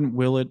wouldn't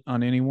will it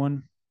on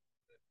anyone,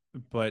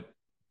 but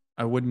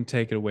I wouldn't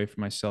take it away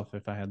from myself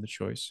if I had the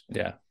choice.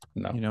 Yeah.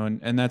 No.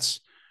 And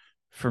that's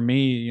for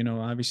me.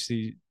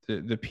 Obviously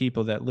the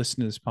people that listen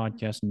to this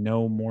podcast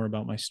know more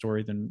about my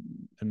story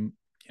than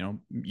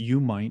you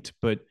might,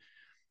 but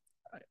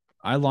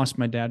I lost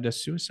my dad to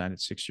suicide at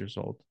 6 years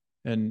old,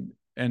 and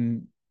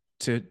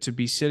to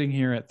be sitting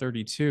here at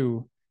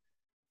 32,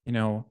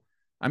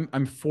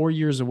 I'm 4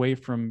 years away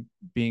from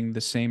being the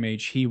same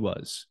age he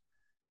was,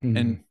 and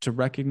Mm. to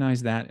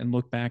recognize that and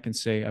look back and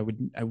say I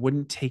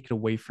wouldn't take it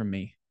away from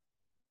me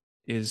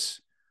is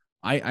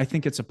I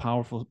think it's a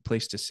powerful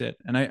place to sit.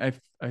 And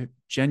I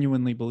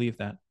genuinely believe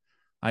that.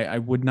 I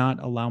would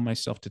not allow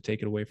myself to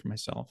take it away from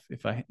myself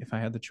if I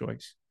had the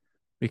choice,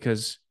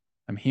 because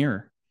I'm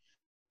here.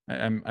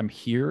 I'm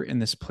here in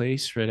this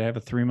place, right? I have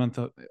a 3 month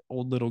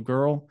old little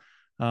girl.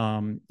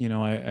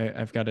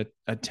 I've got a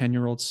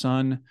 10-year-old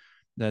son.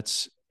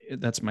 That's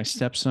that's my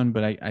stepson,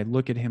 but I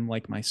look at him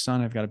like my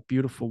son. I've got a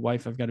beautiful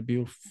wife. I've got a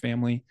beautiful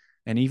family.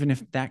 And even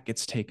if that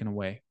gets taken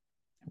away,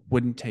 I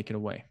wouldn't take it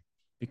away,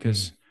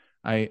 because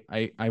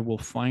Mm. I will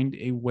find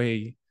a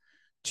way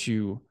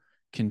to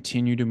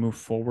continue to move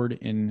forward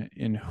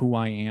in who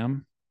I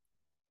am.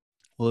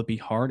 Will it be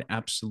hard?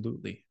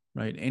 Absolutely.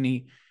 Right.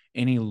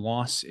 Any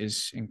loss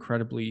is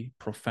incredibly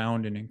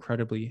profound and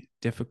incredibly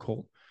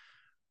difficult.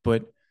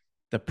 But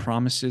the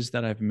promises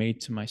that I've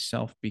made to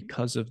myself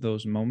because of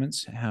those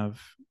moments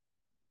have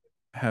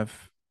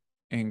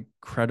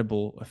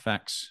incredible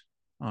effects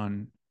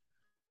on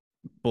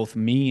both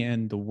me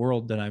and the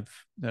world that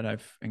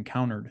I've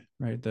encountered.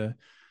 Right. The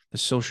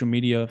social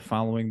media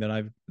following that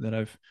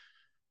I've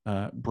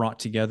brought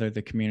together,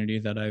 the community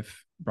that I've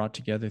brought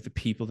together, the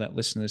people that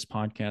listen to this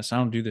podcast. I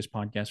don't do this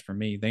podcast for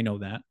me. They know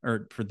that,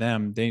 or for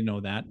them, they know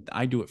that.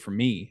 I do it for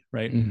me,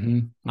 right? Mm-hmm.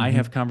 I Mm-hmm.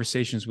 have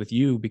conversations with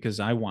you because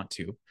I want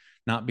to,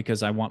 not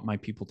because I want my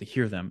people to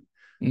hear them.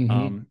 Mm-hmm.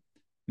 Um,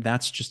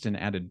 that's just an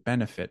added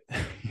benefit,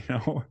 you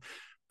know.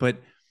 But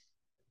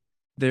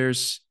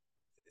there's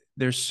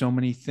there's so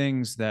many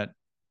things that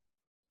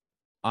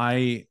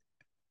I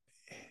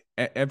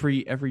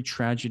every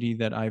tragedy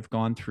that I've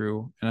gone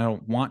through, and I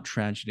don't want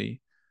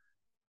tragedy,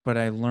 but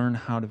I learn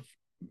how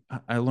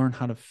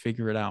to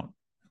figure it out,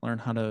 learn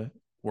how to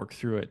work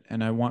through it.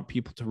 And I want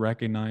people to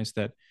recognize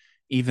that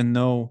even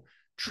though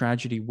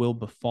tragedy will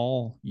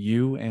befall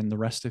you and the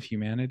rest of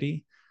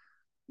humanity,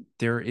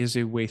 there is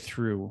a way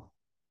through,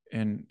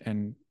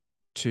 and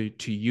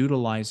to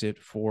utilize it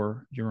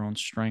for your own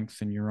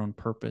strength and your own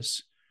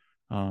purpose.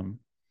 Um,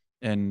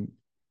 and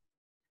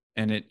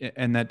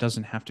and that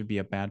doesn't have to be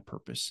a bad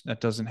purpose. That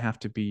doesn't have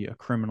to be a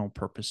criminal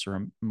purpose or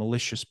a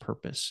malicious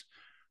purpose.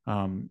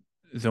 Um,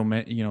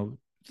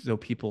 though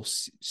people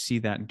see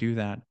that and do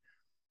that,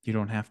 you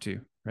don't have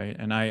to, right?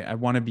 And I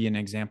want to be an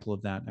example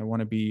of that. I want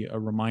to be a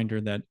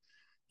reminder that,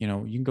 you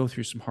can go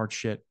through some hard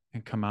shit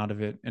and come out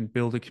of it and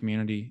build a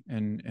community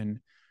and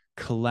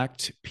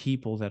collect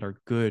people that are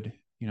good,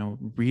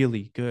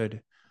 really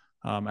good.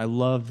 I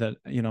love that,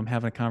 I'm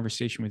having a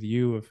conversation with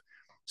you of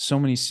so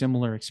many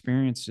similar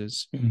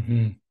experiences,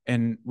 Mm-hmm.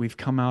 and we've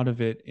come out of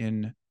it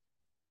in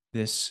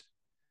this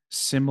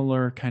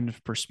similar kind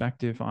of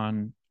perspective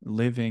on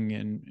living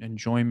and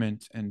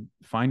enjoyment and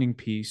finding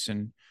peace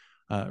and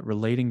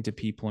relating to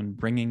people and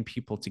bringing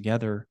people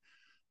together.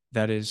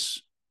 That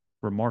is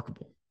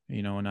remarkable,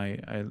 and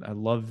I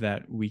love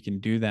that we can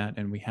do that,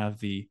 and we have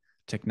the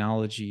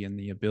technology and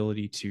the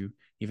ability to,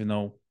 even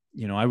though,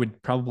 I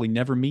would probably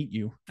never meet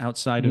you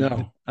outside of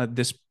No.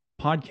 this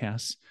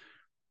podcast.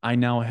 I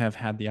now have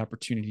had the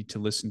opportunity to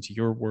listen to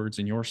your words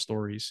and your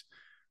stories,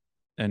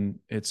 and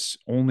it's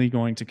only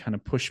going to kind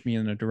of push me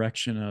in a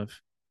direction of,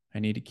 I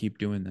need to keep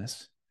doing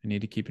this. I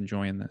need to keep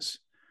enjoying this.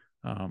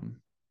 Um,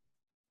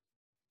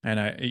 and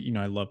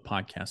I love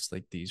podcasts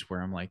like these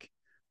where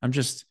I'm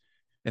just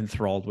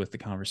enthralled with the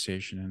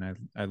conversation,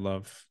 and I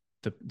love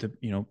the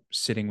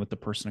sitting with the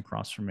person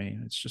across from me.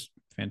 It's just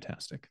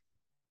fantastic.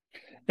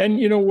 And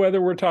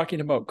whether we're talking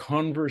about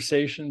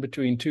conversation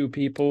between two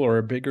people or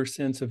a bigger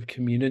sense of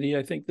community,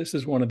 I think this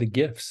is one of the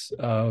gifts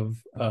of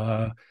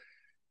a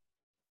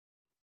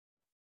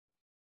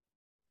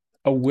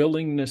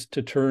willingness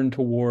to turn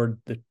toward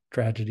the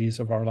tragedies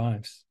of our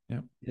lives. Yeah.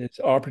 It's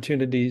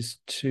opportunities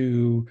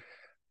to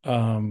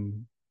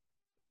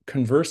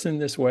converse in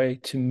this way,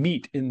 to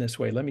meet in this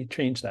way. Let me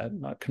change that,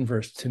 not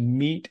converse, to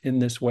meet in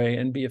this way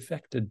and be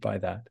affected by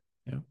that.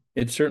 Yeah.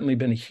 It's certainly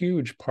been a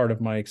huge part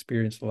of my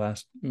experience the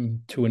last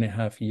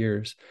 2.5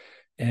 years.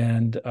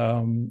 And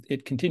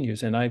it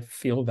continues. And I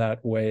feel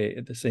that way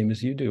the same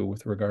as you do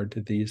with regard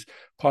to these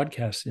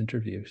podcast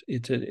interviews.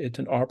 It's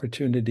an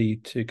opportunity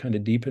to kind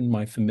of deepen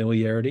my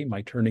familiarity,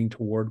 my turning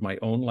toward my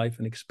own life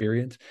and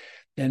experience,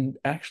 and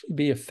actually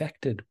be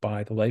affected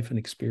by the life and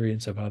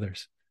experience of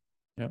others,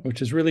 Yep.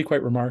 which is really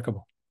quite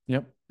remarkable.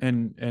 Yep.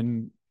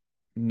 And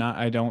not,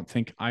 I don't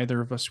think either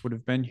of us would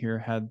have been here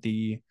had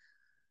the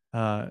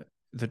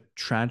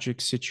tragic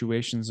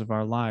situations of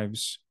our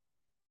lives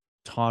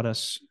taught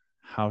us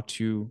how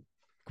to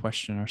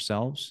question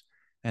ourselves,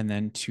 and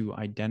then to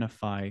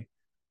identify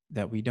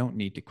that we don't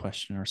need to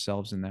question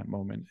ourselves in that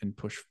moment and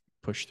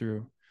push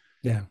through.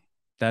 Yeah.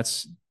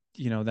 That's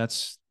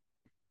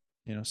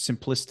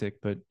simplistic,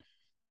 but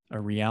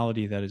a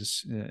reality that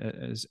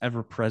is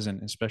ever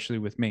present, especially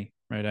with me,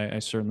 right? I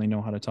certainly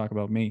know how to talk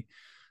about me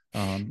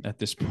at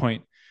this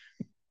point,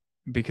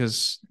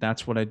 because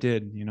that's what I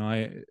did.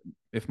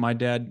 If my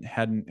dad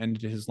hadn't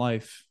ended his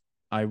life,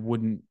 I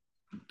wouldn't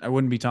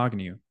be talking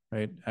to you,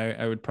 right?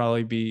 I would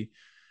probably be,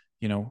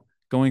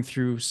 going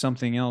through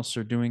something else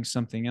or doing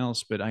something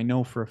else. But I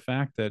know for a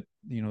fact that,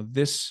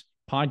 this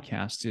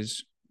podcast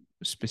is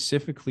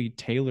specifically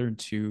tailored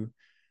to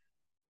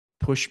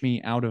push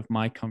me out of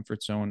my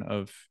comfort zone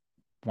of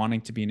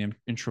wanting to be an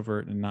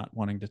introvert and not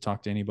wanting to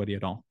talk to anybody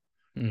at all.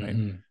 Right.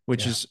 Mm-hmm.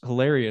 Which Yeah. is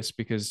hilarious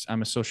because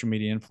I'm a social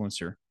media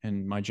influencer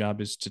and my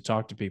job is to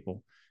talk to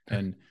people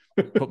and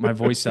put my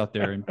voice out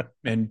there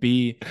and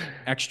be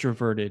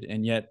extroverted.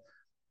 And yet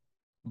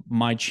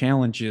my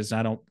challenge is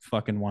I don't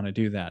fucking want to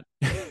do that.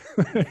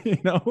 You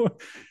know?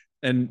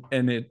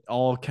 And it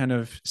all kind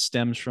of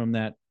stems from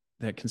that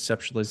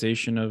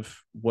conceptualization of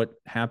what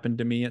happened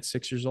to me at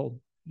 6 years old,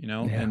 you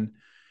know, Yeah. and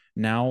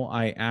now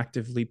I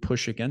actively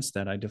push against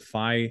that. I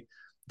defy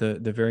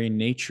the very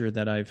nature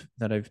that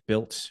I've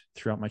built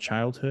throughout my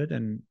childhood,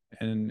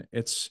 and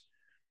it's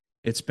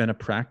been a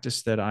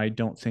practice that I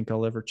don't think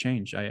I'll ever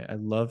change. I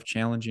love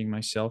challenging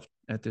myself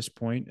at this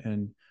point,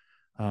 and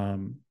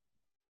um,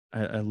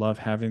 I love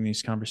having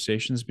these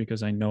conversations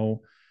because I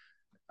know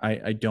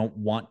I don't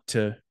want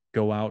to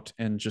go out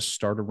and just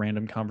start a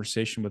random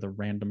conversation with a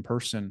random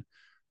person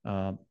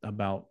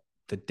about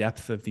the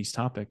depth of these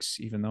topics,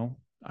 even though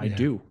I Yeah.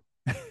 do,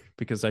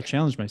 because I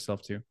challenge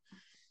myself to.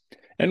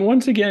 And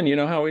once again, you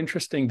know, how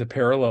interesting the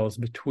parallels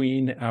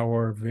between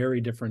our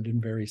very different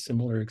and very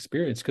similar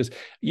experience. Because,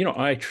 you know,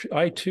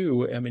 I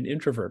too am an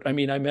introvert. I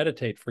mean, I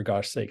meditate, for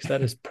gosh sakes.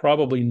 That is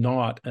probably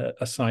not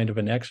a sign of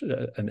an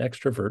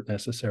extrovert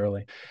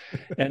necessarily.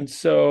 And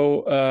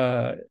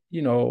so,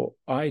 you know,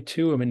 I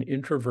too am an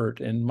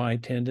introvert, and my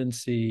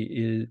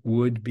tendency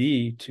would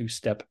be to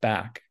step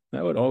back.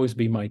 That would always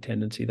be my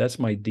tendency. That's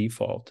my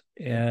default.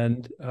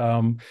 And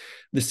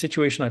the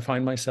situation I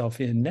find myself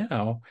in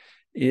now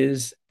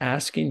is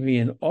asking me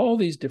in all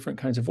these different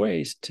kinds of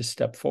ways to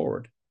step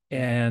forward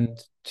and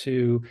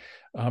to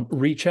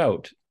reach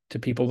out to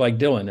people like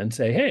Dylan and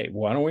say, hey,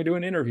 why don't we do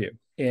an interview?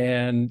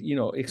 And, you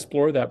know,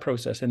 explore that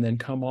process and then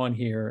come on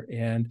here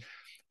and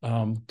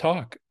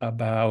talk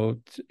about,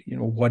 you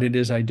know, what it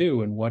is I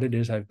do and what it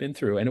is I've been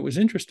through. And it was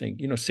interesting,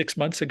 you know, 6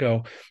 months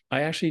ago,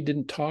 I actually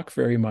didn't talk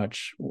very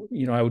much.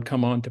 You know, I would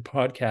come on to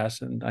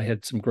podcasts and I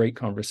had some great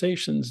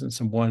conversations and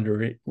some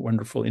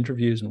wonderful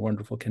interviews and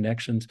wonderful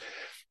connections.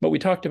 But we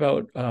talked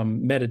about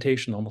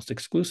meditation almost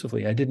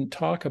exclusively. I didn't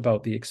talk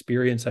about the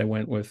experience I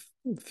went with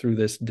through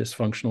this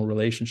dysfunctional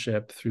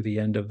relationship, through the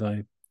end of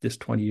this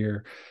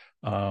 20-year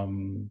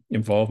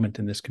involvement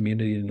in this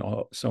community and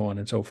so on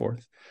and so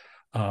forth.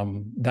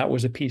 That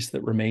was a piece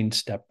that remained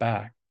step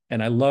back.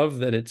 And I love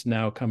that it's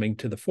now coming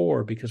to the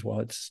fore, because while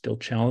it's still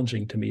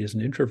challenging to me as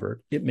an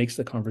introvert, it makes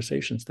the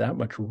conversations that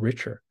much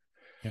richer.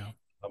 Yeah.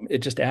 It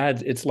just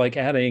adds, it's like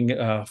adding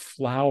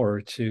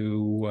flour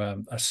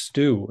to a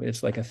stew.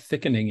 It's like a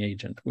thickening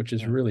agent, which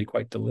is really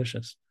quite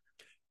delicious.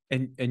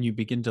 And you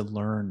begin to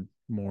learn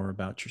more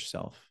about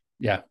yourself.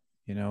 Yeah.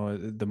 You know,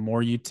 the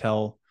more you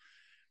tell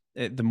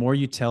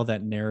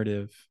that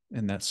narrative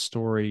and that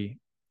story,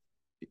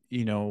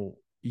 you know,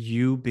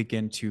 you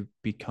begin to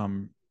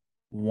become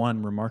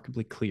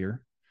remarkably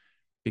clear,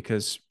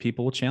 because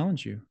people will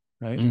challenge you,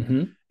 right?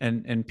 Mm-hmm.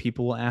 And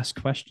people will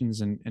ask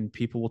questions, and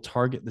people will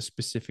target the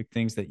specific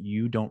things that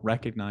you don't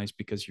recognize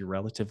because you're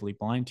relatively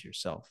blind to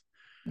yourself.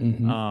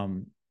 Mm-hmm.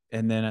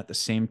 And then at the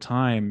same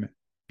time,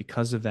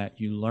 because of that,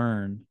 you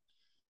learn,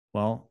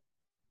 well,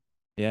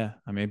 yeah,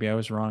 maybe I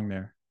was wrong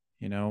there,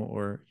 you know,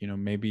 or, you know,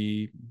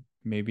 maybe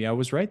I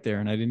was right there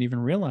and I didn't even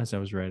realize I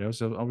was right. I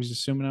was always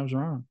assuming I was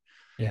wrong.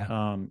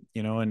 Yeah.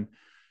 You know, and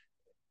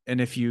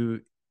if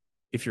you're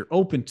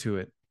open to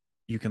it,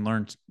 you can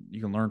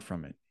learn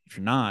from it. If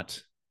you're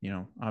not, you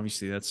know,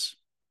 obviously it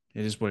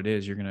is what it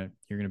is. You're going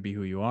to be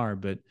who you are.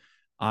 But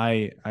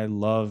I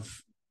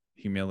love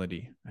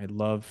humility. I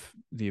love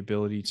the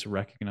ability to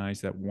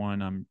recognize that,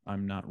 one,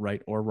 I'm not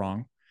right or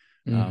wrong.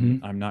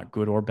 Mm-hmm. I'm not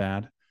good or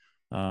bad.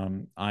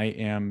 I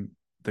am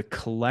the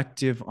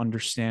collective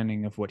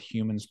understanding of what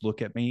humans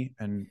look at me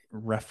and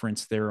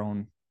reference their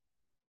own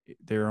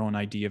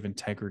idea of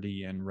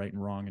integrity and right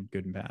and wrong and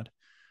good and bad.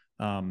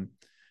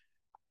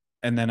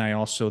 And then I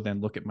also then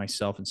look at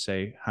myself and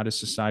say, how does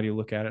society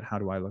look at it? How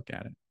do I look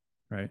at it?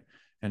 Right.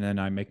 And then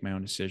I make my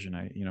own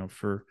decision. You know,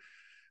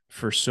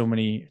 for so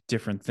many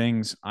different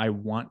things, I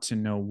want to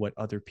know what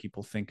other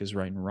people think is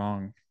right and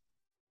wrong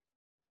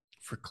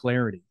for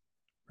clarity.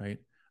 Right.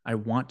 I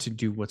want to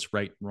do what's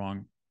right and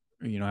wrong.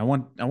 You know, I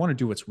want to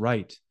do what's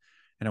right,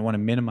 and I want to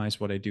minimize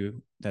what I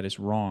do that is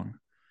wrong.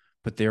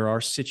 But there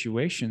are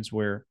situations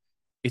where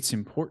it's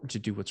important to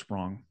do what's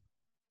wrong,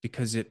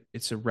 because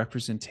it's a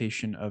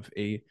representation of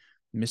a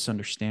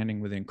misunderstanding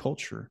within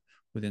culture,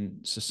 within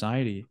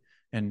society,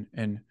 and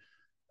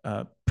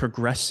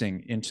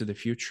progressing into the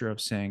future of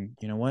saying,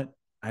 you know what,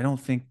 I don't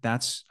think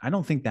that's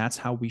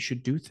how we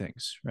should do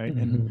things, right?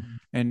 Mm-hmm.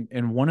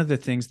 And one of the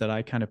things that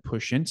I kind of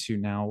push into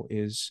now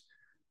is,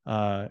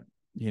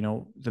 you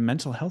know, the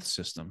mental health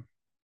system,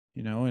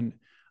 you know, and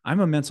I'm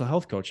a mental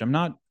health coach. I'm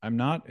not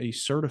a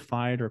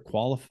certified or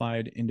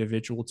qualified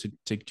individual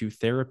to do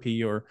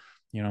therapy, or,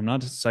 you know, I'm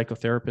not a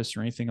psychotherapist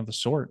or anything of the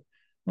sort.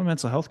 I'm a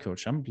mental health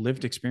coach. I'm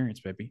lived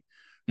experience, baby.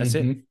 That's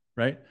Mm-hmm. it.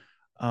 Right.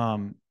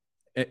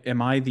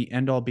 Am I the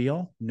end all be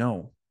all?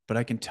 No, but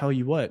I can tell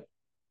you what,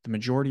 the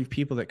majority of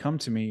people that come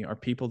to me are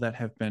people that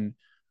have been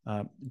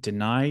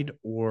denied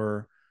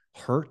or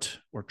hurt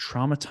or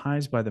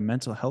traumatized by the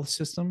mental health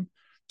system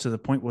to the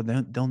point where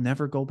they'll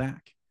never go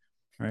back,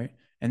 right?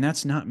 And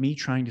that's not me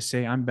trying to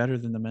say I'm better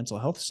than the mental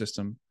health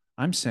system.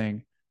 I'm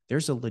saying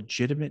there's a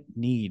legitimate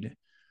need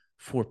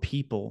for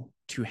people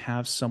to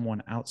have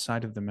someone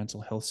outside of the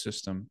mental health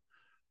system,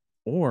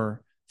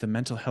 or the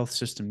mental health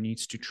system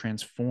needs to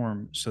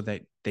transform so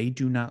that they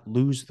do not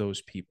lose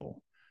those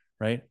people,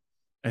 right?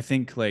 I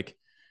think like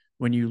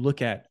when you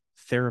look at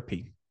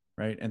therapy,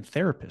 right, and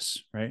therapists,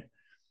 right,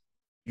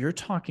 you're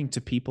talking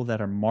to people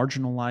that are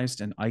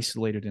marginalized and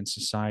isolated in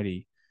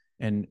society.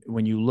 And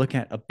when you look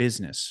at a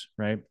business,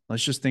 right,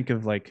 let's just think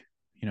of like,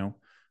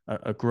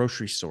 a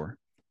grocery store.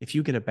 If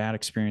you get a bad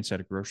experience at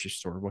a grocery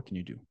store, what can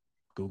you do?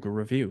 Google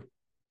review.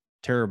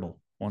 Terrible,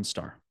 1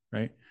 star,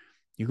 right?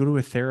 You go to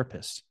a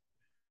therapist.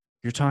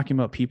 You're talking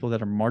about people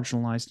that are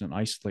marginalized and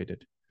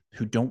isolated,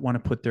 who don't want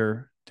to put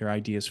their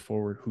ideas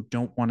forward, who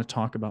don't want to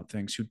talk about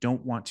things, who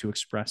don't want to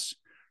express,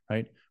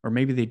 right? Or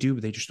maybe they do,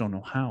 but they just don't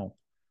know how.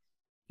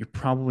 You're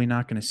probably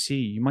not going to see,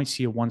 you might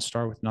see a 1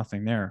 star with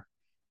nothing there.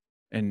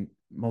 And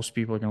most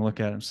people are going to look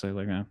at it and say,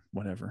 like,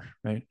 whatever,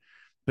 right?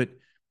 But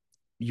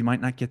you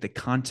might not get the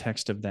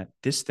context of that.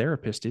 This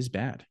therapist is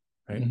bad,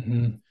 right?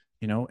 Mm-hmm.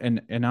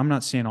 And I'm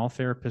not saying all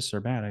therapists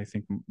are bad. I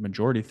think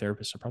majority of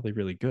therapists are probably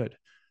really good.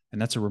 And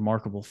that's a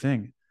remarkable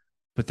thing.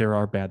 But there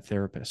are bad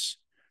therapists.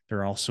 There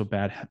are also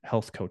bad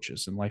health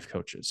coaches and life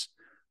coaches.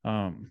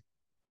 And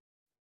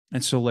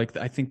so, like,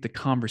 I think the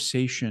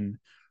conversation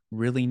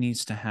really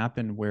needs to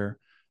happen where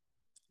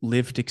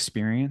lived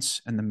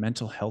experience and the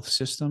mental health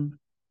system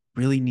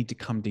really need to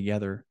come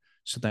together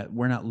so that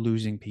we're not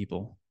losing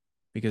people,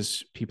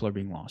 because people are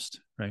being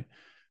lost, right?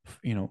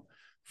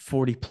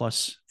 40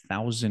 plus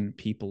thousand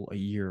people a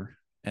year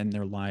end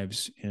their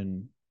lives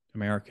in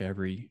America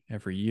every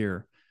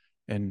year.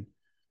 And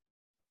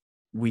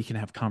we can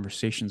have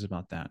conversations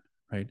about that,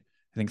 right?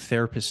 I think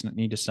therapists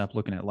need to stop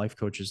looking at life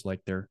coaches like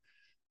they're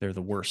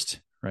the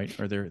worst, right?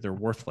 Or they're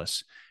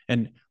worthless.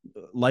 And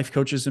life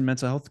coaches and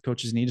mental health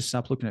coaches need to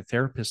stop looking at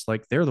therapists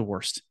like they're the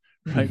worst,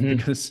 right? Mm-hmm.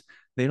 Because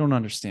they don't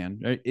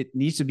understand. Right? It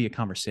needs to be a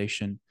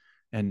conversation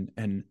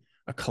and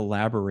a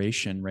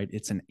collaboration, right?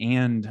 It's an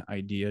and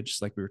idea,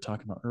 just like we were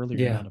talking about earlier,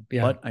 Yeah. not a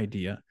Yeah. but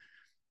idea.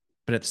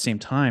 But at the same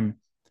time,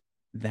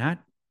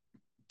 that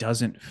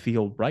doesn't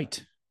feel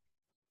right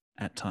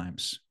at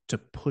times, to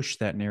push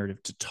that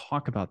narrative, to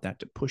talk about that,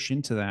 to push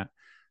into that,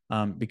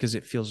 because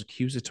it feels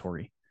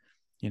accusatory,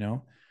 you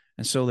know?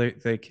 And so they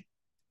like,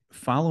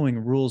 following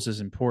rules is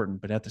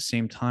important, but at the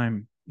same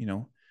time,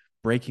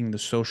 breaking the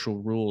social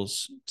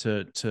rules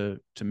to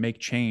make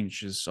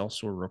change is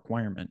also a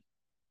requirement.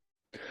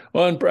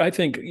 Well, and I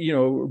think,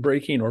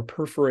 breaking or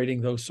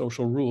perforating those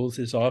social rules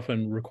is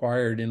often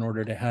required in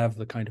order to have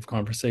the kind of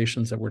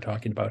conversations that we're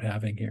talking about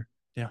having here.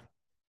 Yeah.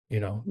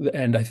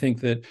 And I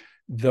think that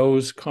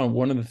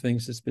one of the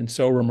things that's been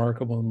so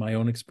remarkable in my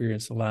own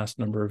experience the last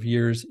number of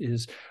years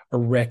is a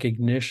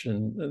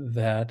recognition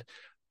that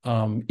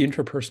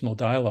interpersonal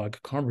dialogue,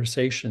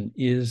 conversation,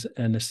 is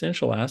an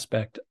essential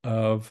aspect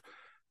of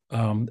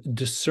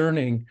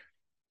discerning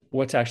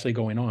what's actually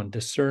going on,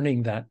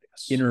 discerning that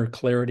inner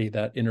clarity,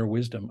 that inner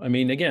wisdom. I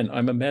mean, again,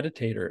 I'm a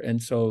meditator,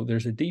 and so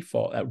there's a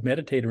default, a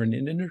meditator and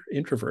an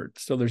introvert.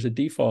 So there's a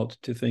default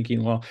to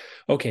thinking, well,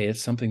 okay,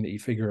 it's something that you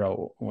figure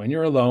out when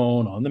you're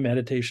alone on the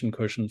meditation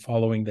cushion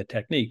following the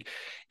technique.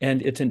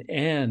 And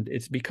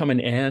it's become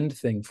an and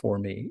thing for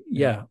me.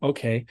 Yeah,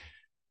 okay.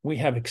 We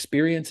have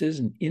experiences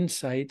and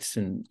insights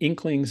and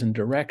inklings and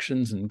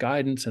directions and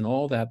guidance and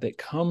all that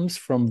comes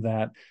from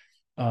that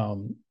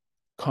um,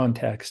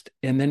 context.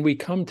 And then we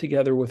come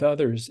together with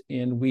others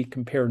and we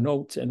compare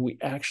notes and we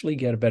actually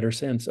get a better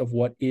sense of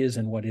what is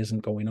and what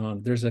isn't going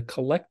on. There's a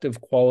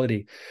collective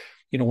quality.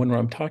 When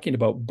I'm talking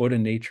about Buddha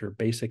nature,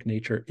 basic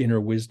nature,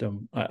 inner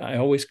wisdom, I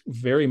always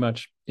very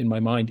much in my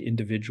mind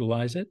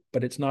individualize it,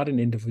 but it's not an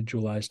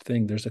individualized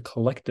thing. There's a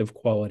collective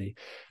quality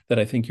that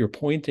I think you're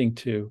pointing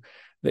to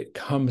that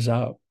comes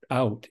out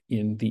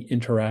in the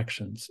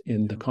interactions,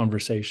 in the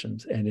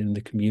conversations, and in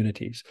the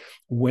communities.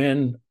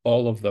 When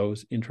all of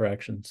those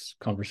interactions,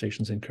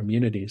 conversations, and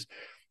communities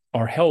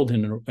are held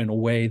in a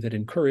way that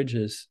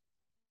encourages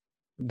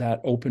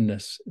that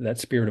openness, that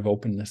spirit of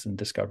openness and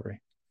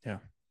discovery. Yeah.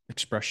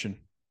 Expression.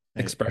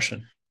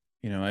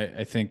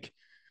 I think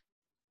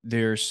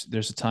there's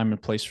a time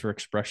and place for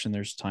expression.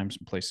 There's times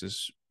and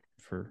places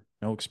for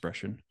no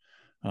expression.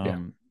 Yeah.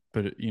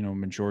 But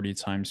majority of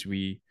times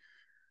we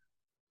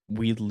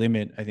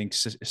limit, I think,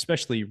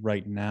 especially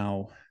right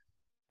now,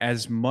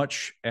 as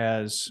much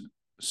as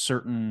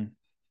certain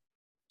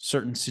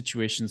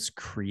situations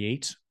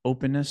create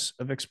openness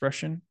of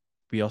expression,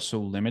 we also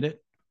limit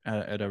it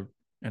at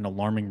an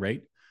alarming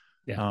rate.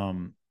 Yeah.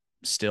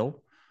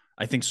 Still,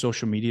 I think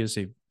social media is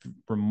a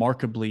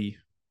remarkably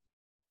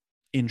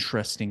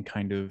interesting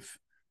kind of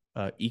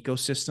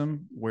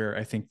ecosystem where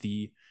I think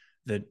the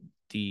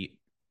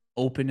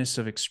openness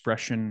of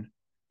expression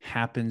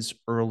happens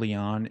early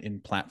on in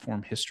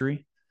platform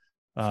history,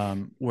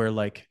 where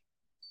like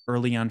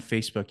early on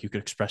Facebook, you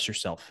could express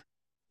yourself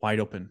wide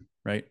open,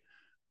 right?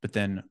 But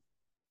then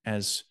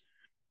as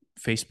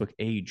Facebook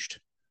aged,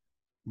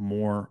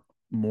 more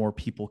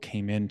people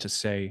came in to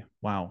say,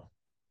 wow,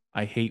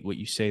 I hate what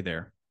you say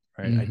there,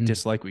 right? I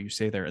dislike what you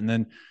say there. And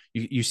then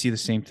you see the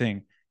same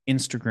thing.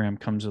 Instagram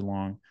comes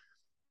along,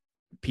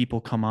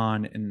 people come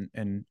on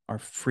and are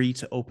free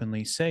to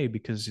openly say,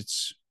 because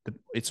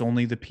it's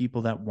only the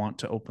people that want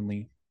to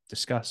openly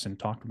discuss and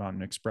talk about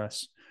and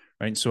express,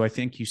 right? And so I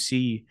think you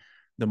see,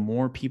 the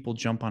more people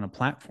jump on a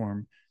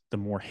platform, the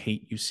more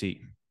hate you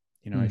see.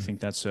 I think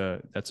that's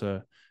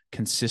a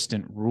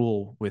consistent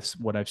rule with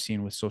what I've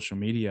seen with social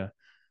media.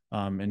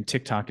 And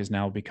TikTok is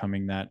now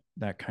becoming that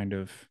kind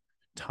of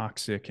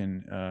toxic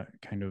and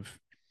kind of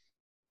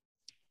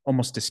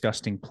almost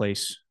disgusting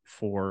place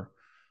for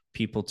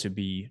people to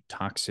be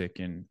toxic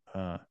and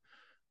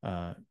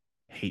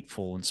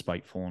hateful and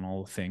spiteful and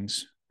all the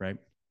things, right?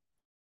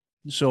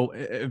 So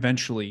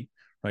eventually,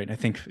 right, I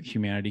think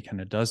humanity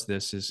kind of does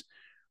this, is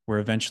we're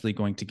eventually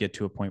going to get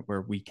to a point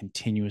where we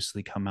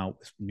continuously come out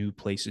with new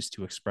places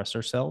to express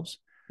ourselves,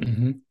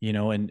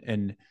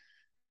 and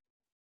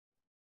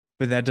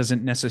but that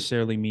doesn't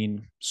necessarily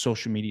mean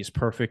social media is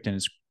perfect and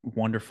it's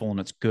wonderful and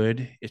it's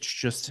good. It's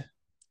just,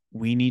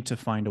 we need to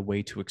find a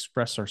way to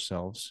express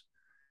ourselves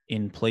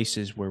in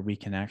places where we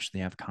can actually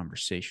have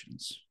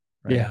conversations,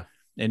 right? Yeah.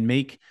 And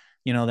make,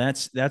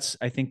 that's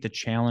I think the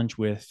challenge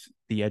with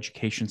the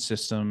education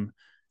system,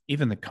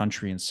 even the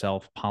country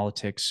itself,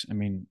 politics. I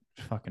mean,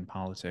 fucking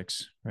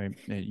politics, right?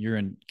 You're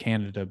in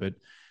Canada, but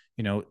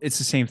it's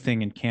the same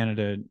thing in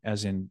Canada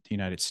as in the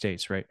United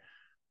States, right?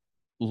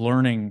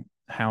 Learning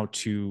how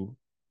to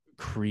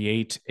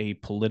create a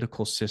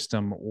political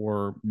system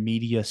or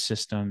media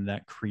system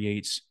that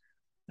creates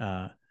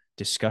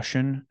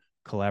discussion,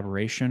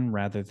 collaboration,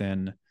 rather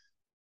than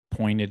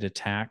pointed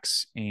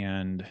attacks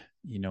and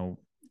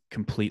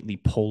completely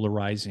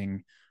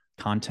polarizing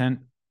content.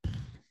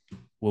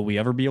 Will we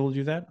ever be able to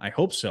do that? I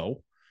hope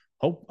so.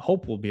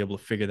 Hope we'll be able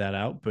to figure that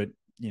out, but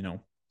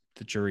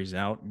the jury's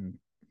out, and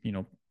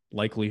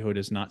likelihood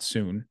is not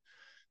soon.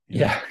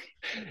 Yeah.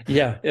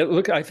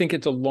 I think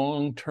it's a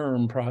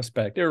long-term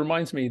prospect. It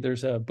reminds me,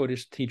 there's a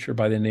Buddhist teacher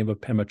by the name of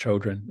Pema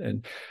Chodron,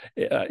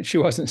 and she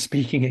wasn't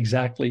speaking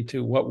exactly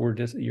to what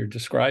you're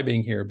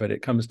describing here, but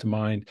it comes to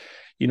mind.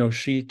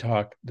 She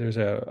talked, there's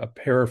a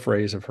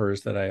paraphrase of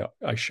hers that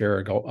I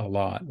share a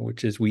lot,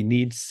 which is, we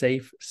need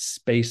safe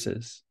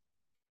spaces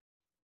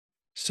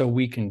so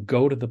we can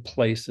go to the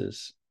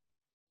places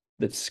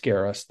that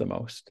scare us the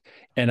most.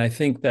 And I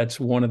think that's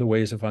one of the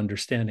ways of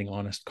understanding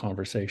honest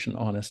conversation,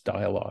 honest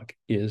dialogue,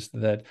 is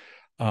that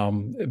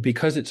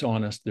because it's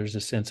honest, there's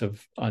a sense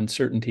of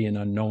uncertainty and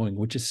unknowing,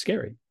 which is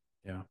scary.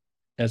 Yeah.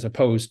 As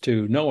opposed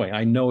to knowing,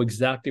 I know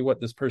exactly what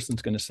this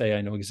person's going to say.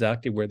 I know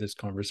exactly where this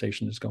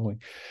conversation is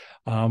going.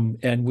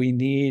 And we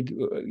need,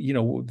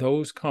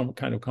 those kind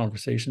of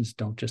conversations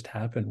don't just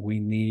happen. We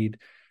need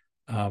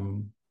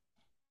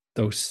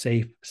those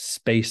safe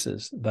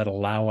spaces that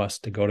allow us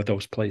to go to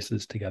those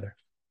places together.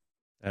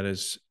 That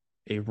is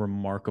a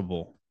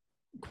remarkable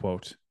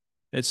quote.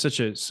 It's such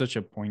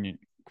a poignant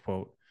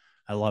quote.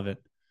 I love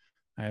it.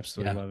 I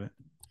absolutely love it.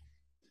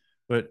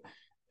 But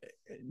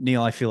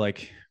Neil, I feel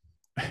like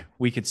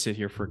we could sit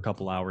here for a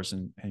couple hours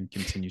and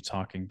continue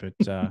talking, but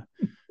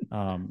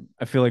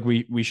I feel like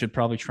we should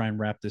probably try and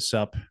wrap this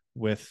up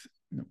with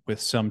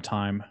some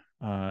time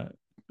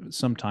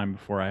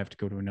before I have to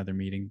go to another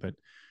meeting. But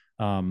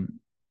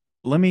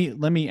let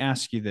me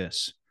ask you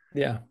this.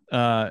 Yeah.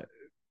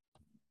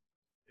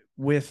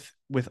 With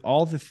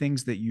all the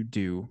things that you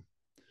do,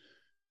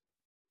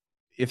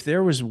 if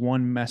there was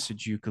one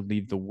message you could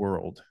leave the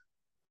world,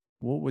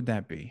 what would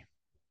that be?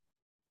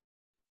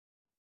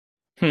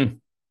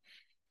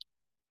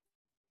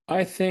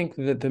 I think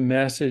that the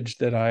message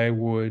that I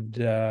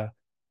would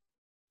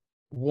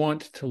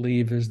want to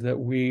leave is that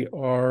we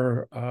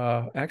are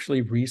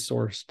actually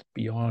resourced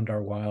beyond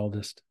our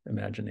wildest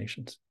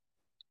imaginations.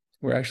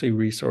 We're actually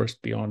resourced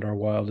beyond our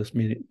wildest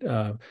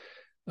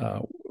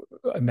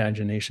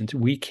imaginations.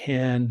 We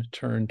can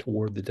turn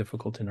toward the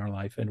difficult in our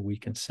life, and we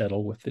can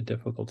settle with the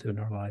difficult in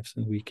our lives,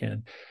 and we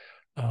can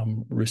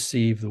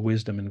receive the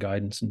wisdom and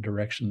guidance and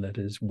direction that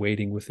is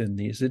waiting within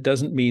these. It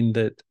doesn't mean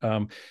that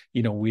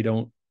we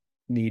don't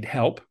need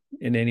help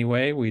in any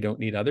way. We don't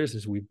need others,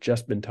 as we've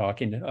just been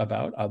talking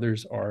about.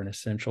 Others are an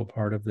essential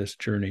part of this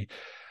journey.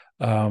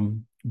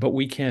 But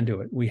we can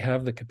do it. We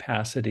have the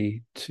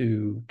capacity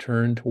to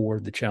turn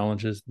toward the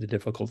challenges, the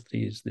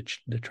difficulties,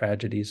 the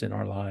tragedies in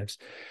our lives,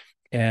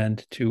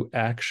 and to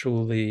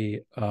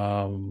actually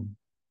learn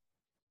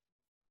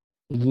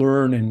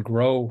and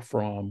grow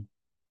from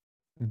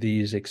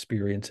these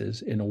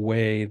experiences in a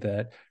way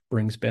that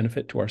brings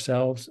benefit to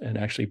ourselves and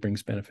actually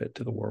brings benefit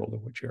to the world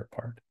of which you're a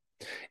part.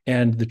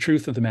 And the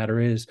truth of the matter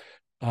is,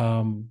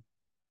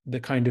 the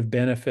kind of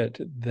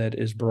benefit that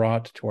is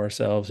brought to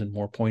ourselves and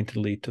more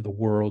pointedly to the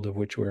world of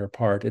which we're a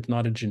part, it's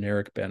not a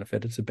generic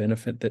benefit. It's a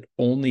benefit that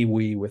only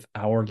we with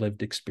our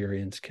lived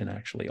experience can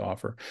actually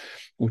offer,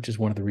 which is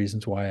one of the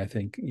reasons why I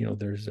think,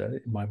 there's in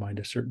my mind,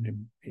 a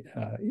certain,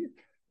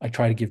 I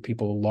try to give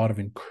people a lot of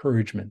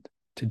encouragement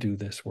to do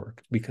this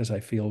work, because I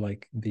feel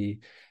like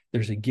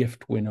there's a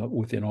gift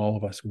within all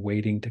of us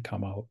waiting to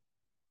come out.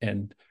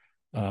 And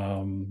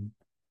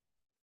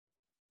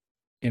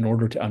in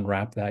order to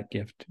unwrap that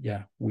gift,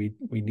 we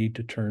need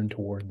to turn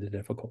toward the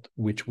difficult,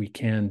 which we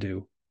can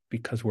do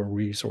because we're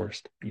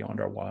resourced beyond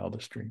our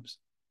wildest dreams.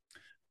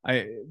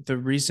 The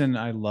reason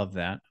I love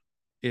that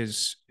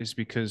is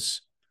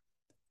because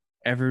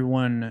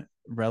everyone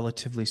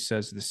relatively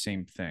says the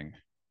same thing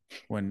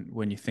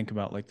when you think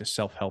about like the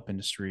self-help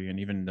industry and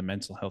even the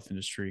mental health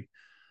industry.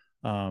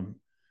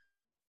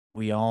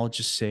 We all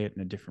just say it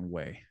in a different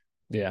way.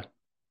 Yeah.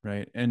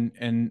 Right.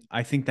 And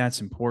I think that's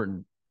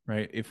important,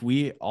 right? If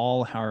we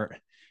all are,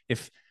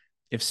 if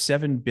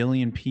 7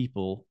 billion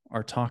people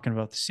are talking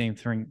about the same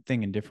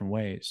thing in different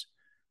ways,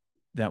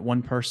 that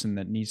one person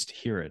that needs to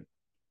hear it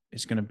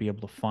is going to be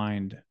able to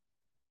find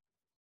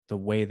the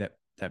way that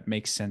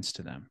makes sense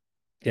to them.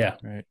 Yeah.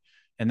 Right.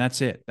 And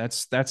that's it.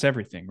 That's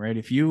everything, right?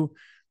 If you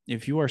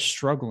are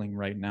struggling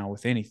right now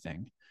with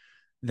anything,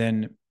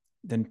 then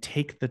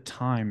take the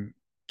time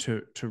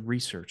to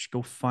research.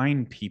 Go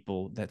find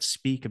people that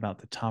speak about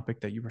the topic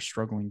that you are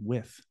struggling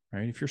with,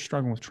 right? If you're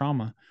struggling with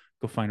trauma,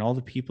 go find all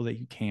the people that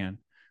you can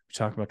who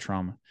talk about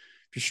trauma.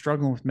 If you're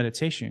struggling with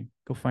meditation,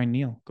 go find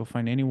Neil. Go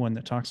find anyone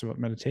that talks about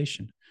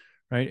meditation,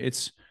 right?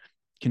 It's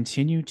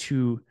continue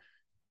to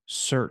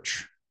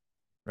search,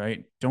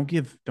 right? Don't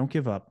give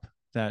up.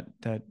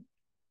 Don't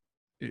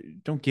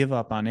give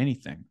up on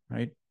anything,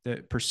 right?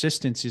 The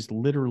persistence is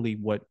literally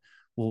what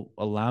will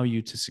allow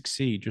you to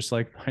succeed. Just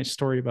like my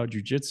story about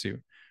jujitsu,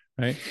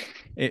 right?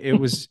 It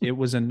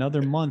was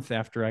another month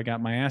after I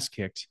got my ass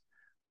kicked,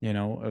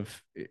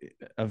 of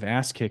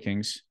ass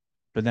kickings,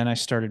 but then I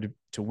started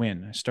to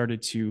win. I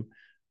started to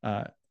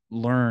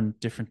learn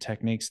different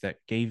techniques that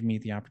gave me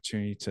the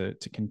opportunity to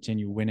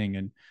continue winning.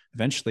 And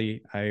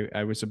eventually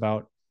I was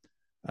about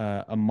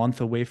a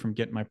month away from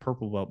getting my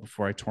purple belt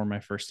before I tore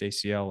my first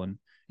ACL. And,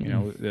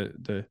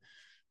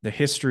 the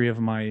history of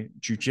my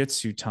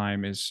jujitsu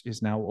time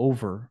is now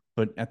over,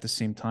 but at the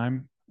same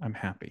time, I'm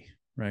happy.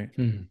 Right.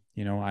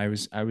 I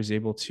was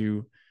able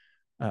to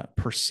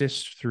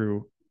persist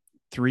through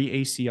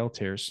 3 ACL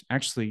tears,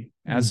 actually,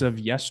 as of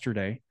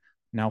yesterday,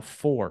 now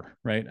 4,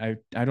 right?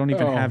 I don't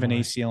even have an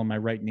ACL in my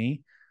right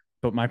knee,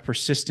 but my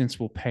persistence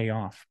will pay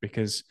off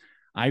because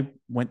I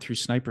went through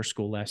sniper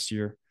school last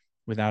year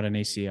without an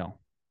ACL.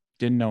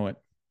 Didn't know it,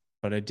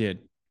 but I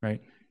did,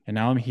 right? And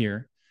now I'm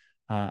here.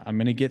 I'm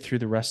going to get through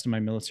the rest of my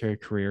military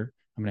career.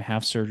 I'm going to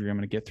have surgery. I'm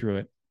going to get through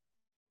it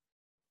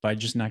by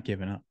just not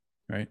giving up,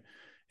 right?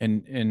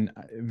 And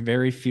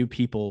very few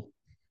people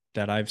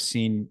that I've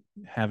seen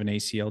have an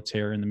ACL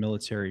tear in the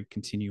military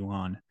continue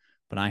on,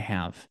 but I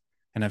have,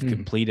 and I've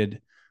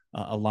completed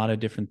a lot of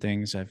different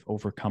things. I've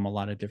overcome a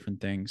lot of different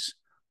things.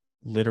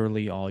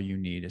 Literally all you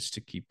need is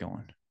to keep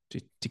going,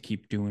 to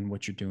keep doing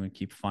what you're doing,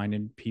 keep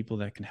finding people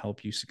that can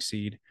help you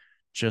succeed.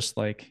 Just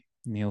like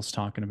Neil's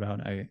talking about,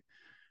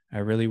 I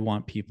really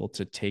want people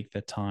to take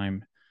the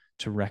time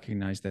to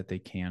recognize that they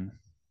can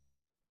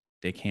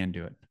do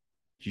it.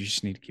 You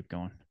just need to keep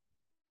going.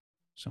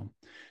 So,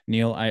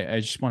 Neil, I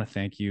just want to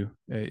thank you.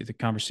 The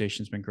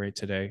conversation's been great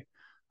today.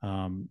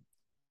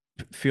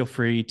 Feel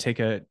free, take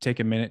a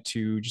minute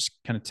to just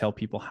kind of tell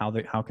people how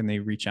can they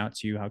reach out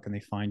to you, how can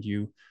they find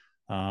you,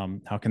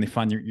 how can they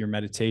find your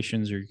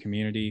meditations or your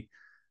community.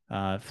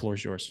 Floor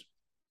is yours.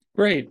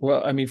 Great.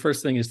 Well, I mean,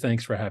 first thing is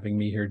thanks for having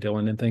me here,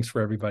 Dylan, and thanks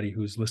for everybody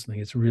who's listening.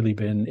 It's really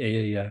been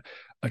a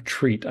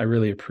treat. I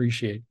really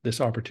appreciate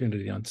this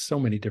opportunity on so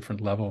many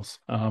different levels.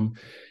 And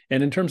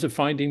in terms of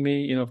finding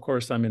me, of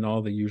course, I'm in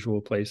all the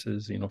usual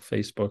places,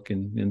 Facebook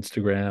and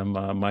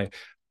Instagram. My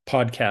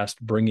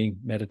podcast, Bringing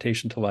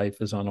Meditation to Life,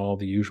 is on all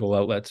the usual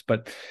outlets.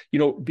 But,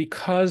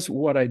 because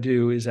what I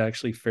do is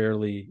actually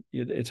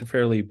it's a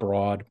fairly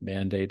broad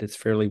mandate. It's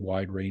fairly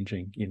wide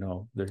ranging.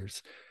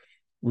 There's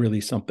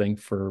really something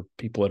for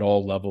people at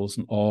all levels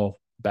and all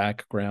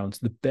backgrounds.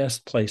 The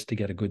best place to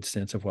get a good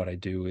sense of what I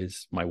do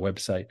is my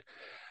website,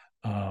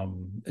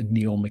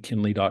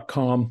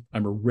 neilmckinlay.com.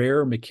 I'm a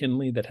rare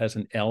McKinlay that has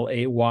an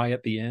L-A-Y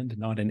at the end,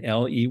 not an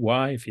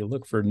L-E-Y. If you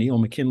look for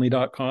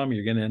neilmckinlay.com,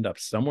 you're going to end up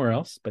somewhere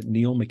else, but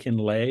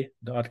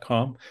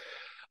neilmckinlay.com.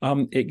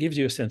 It gives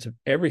you a sense of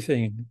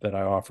everything that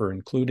I offer,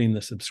 including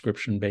the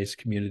subscription-based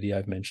community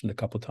I've mentioned a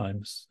couple of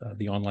times,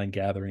 the online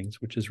gatherings,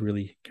 which is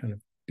really kind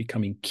of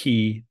becoming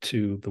key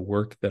to the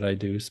work that I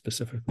do,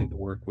 specifically the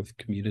work with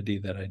community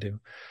that I do.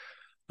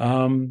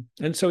 And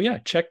so,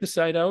 check the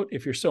site out.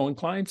 If you're so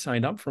inclined,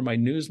 sign up for my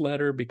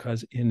newsletter,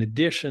 because in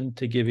addition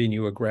to giving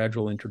you a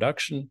gradual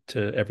introduction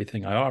to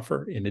everything I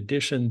offer, in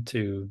addition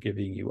to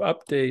giving you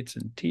updates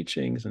and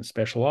teachings and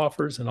special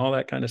offers and all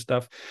that kind of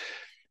stuff,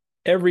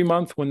 every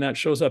month when that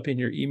shows up in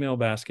your email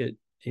basket,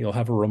 you'll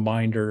have a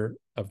reminder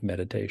of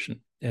meditation.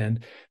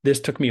 And this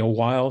took me a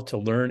while to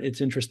learn.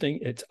 It's interesting.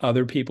 It's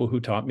other people who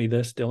taught me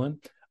this,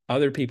 Dylan.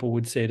 Other people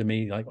would say to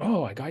me, like,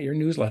 "Oh, I got your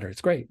newsletter.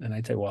 It's great." And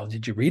I'd say, "Well,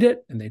 did you read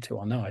it?" And they'd say,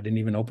 "Well, no, I didn't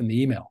even open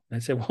the email." And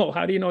I'd say, "Well,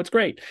 how do you know it's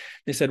great?"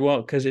 They said, "Well,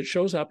 because it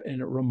shows up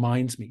and it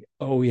reminds me,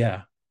 oh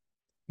yeah,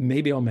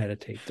 maybe I'll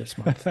meditate this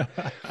month.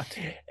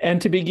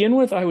 And to begin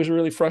with, I was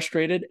really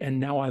frustrated. And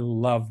now I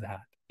love that.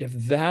 If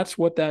that's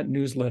what that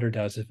newsletter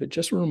does, if it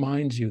just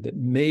reminds you that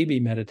maybe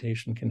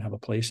meditation can have a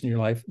place in your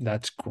life,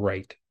 that's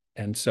great.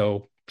 And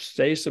so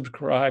stay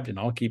subscribed and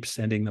I'll keep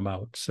sending them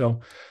out.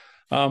 So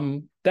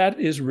that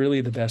is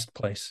really the best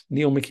place,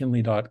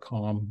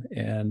 neilmckinlay.com,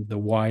 and the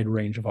wide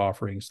range of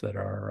offerings that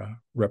are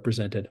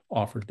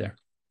offered there.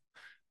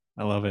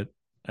 I love it.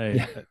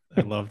 I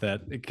love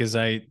that, because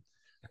the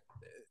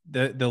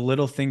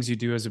little things you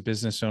do as a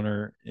business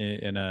owner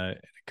and a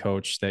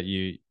coach, that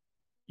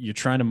you're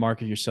trying to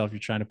market yourself, you're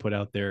trying to put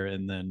out there,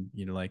 and then,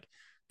 like,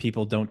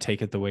 people don't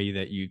take it the way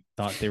that you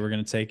thought they were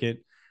going to take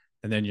it.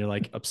 And then you're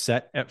like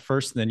upset at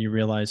first, and then you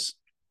realize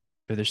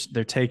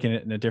they're taking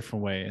it in a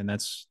different way. And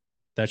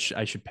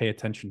I should pay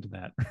attention to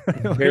that.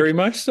 Very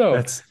much so.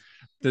 That's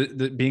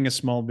the being a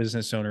small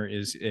business owner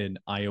is an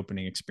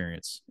eye-opening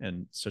experience,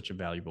 and such a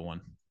valuable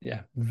one.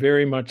 Yeah,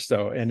 very much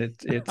so. And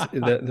it's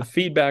the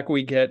feedback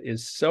we get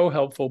is so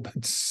helpful,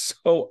 but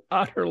so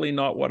utterly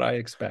not what I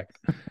expect.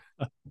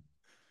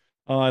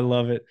 Oh, I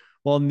love it.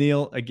 Well,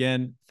 Neil,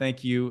 again,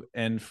 thank you.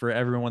 And for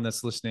everyone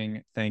that's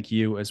listening, thank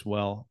you as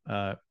well.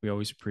 We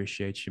always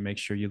appreciate you. Make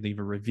sure you leave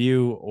a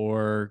review,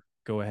 or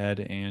go ahead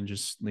and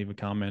just leave a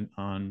comment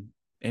on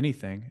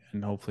anything,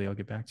 and hopefully I'll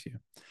get back to you.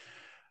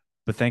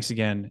 But thanks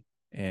again,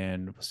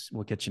 and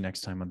we'll get you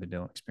next time on the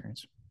Dylan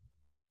Experience.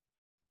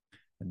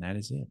 And that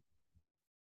is it.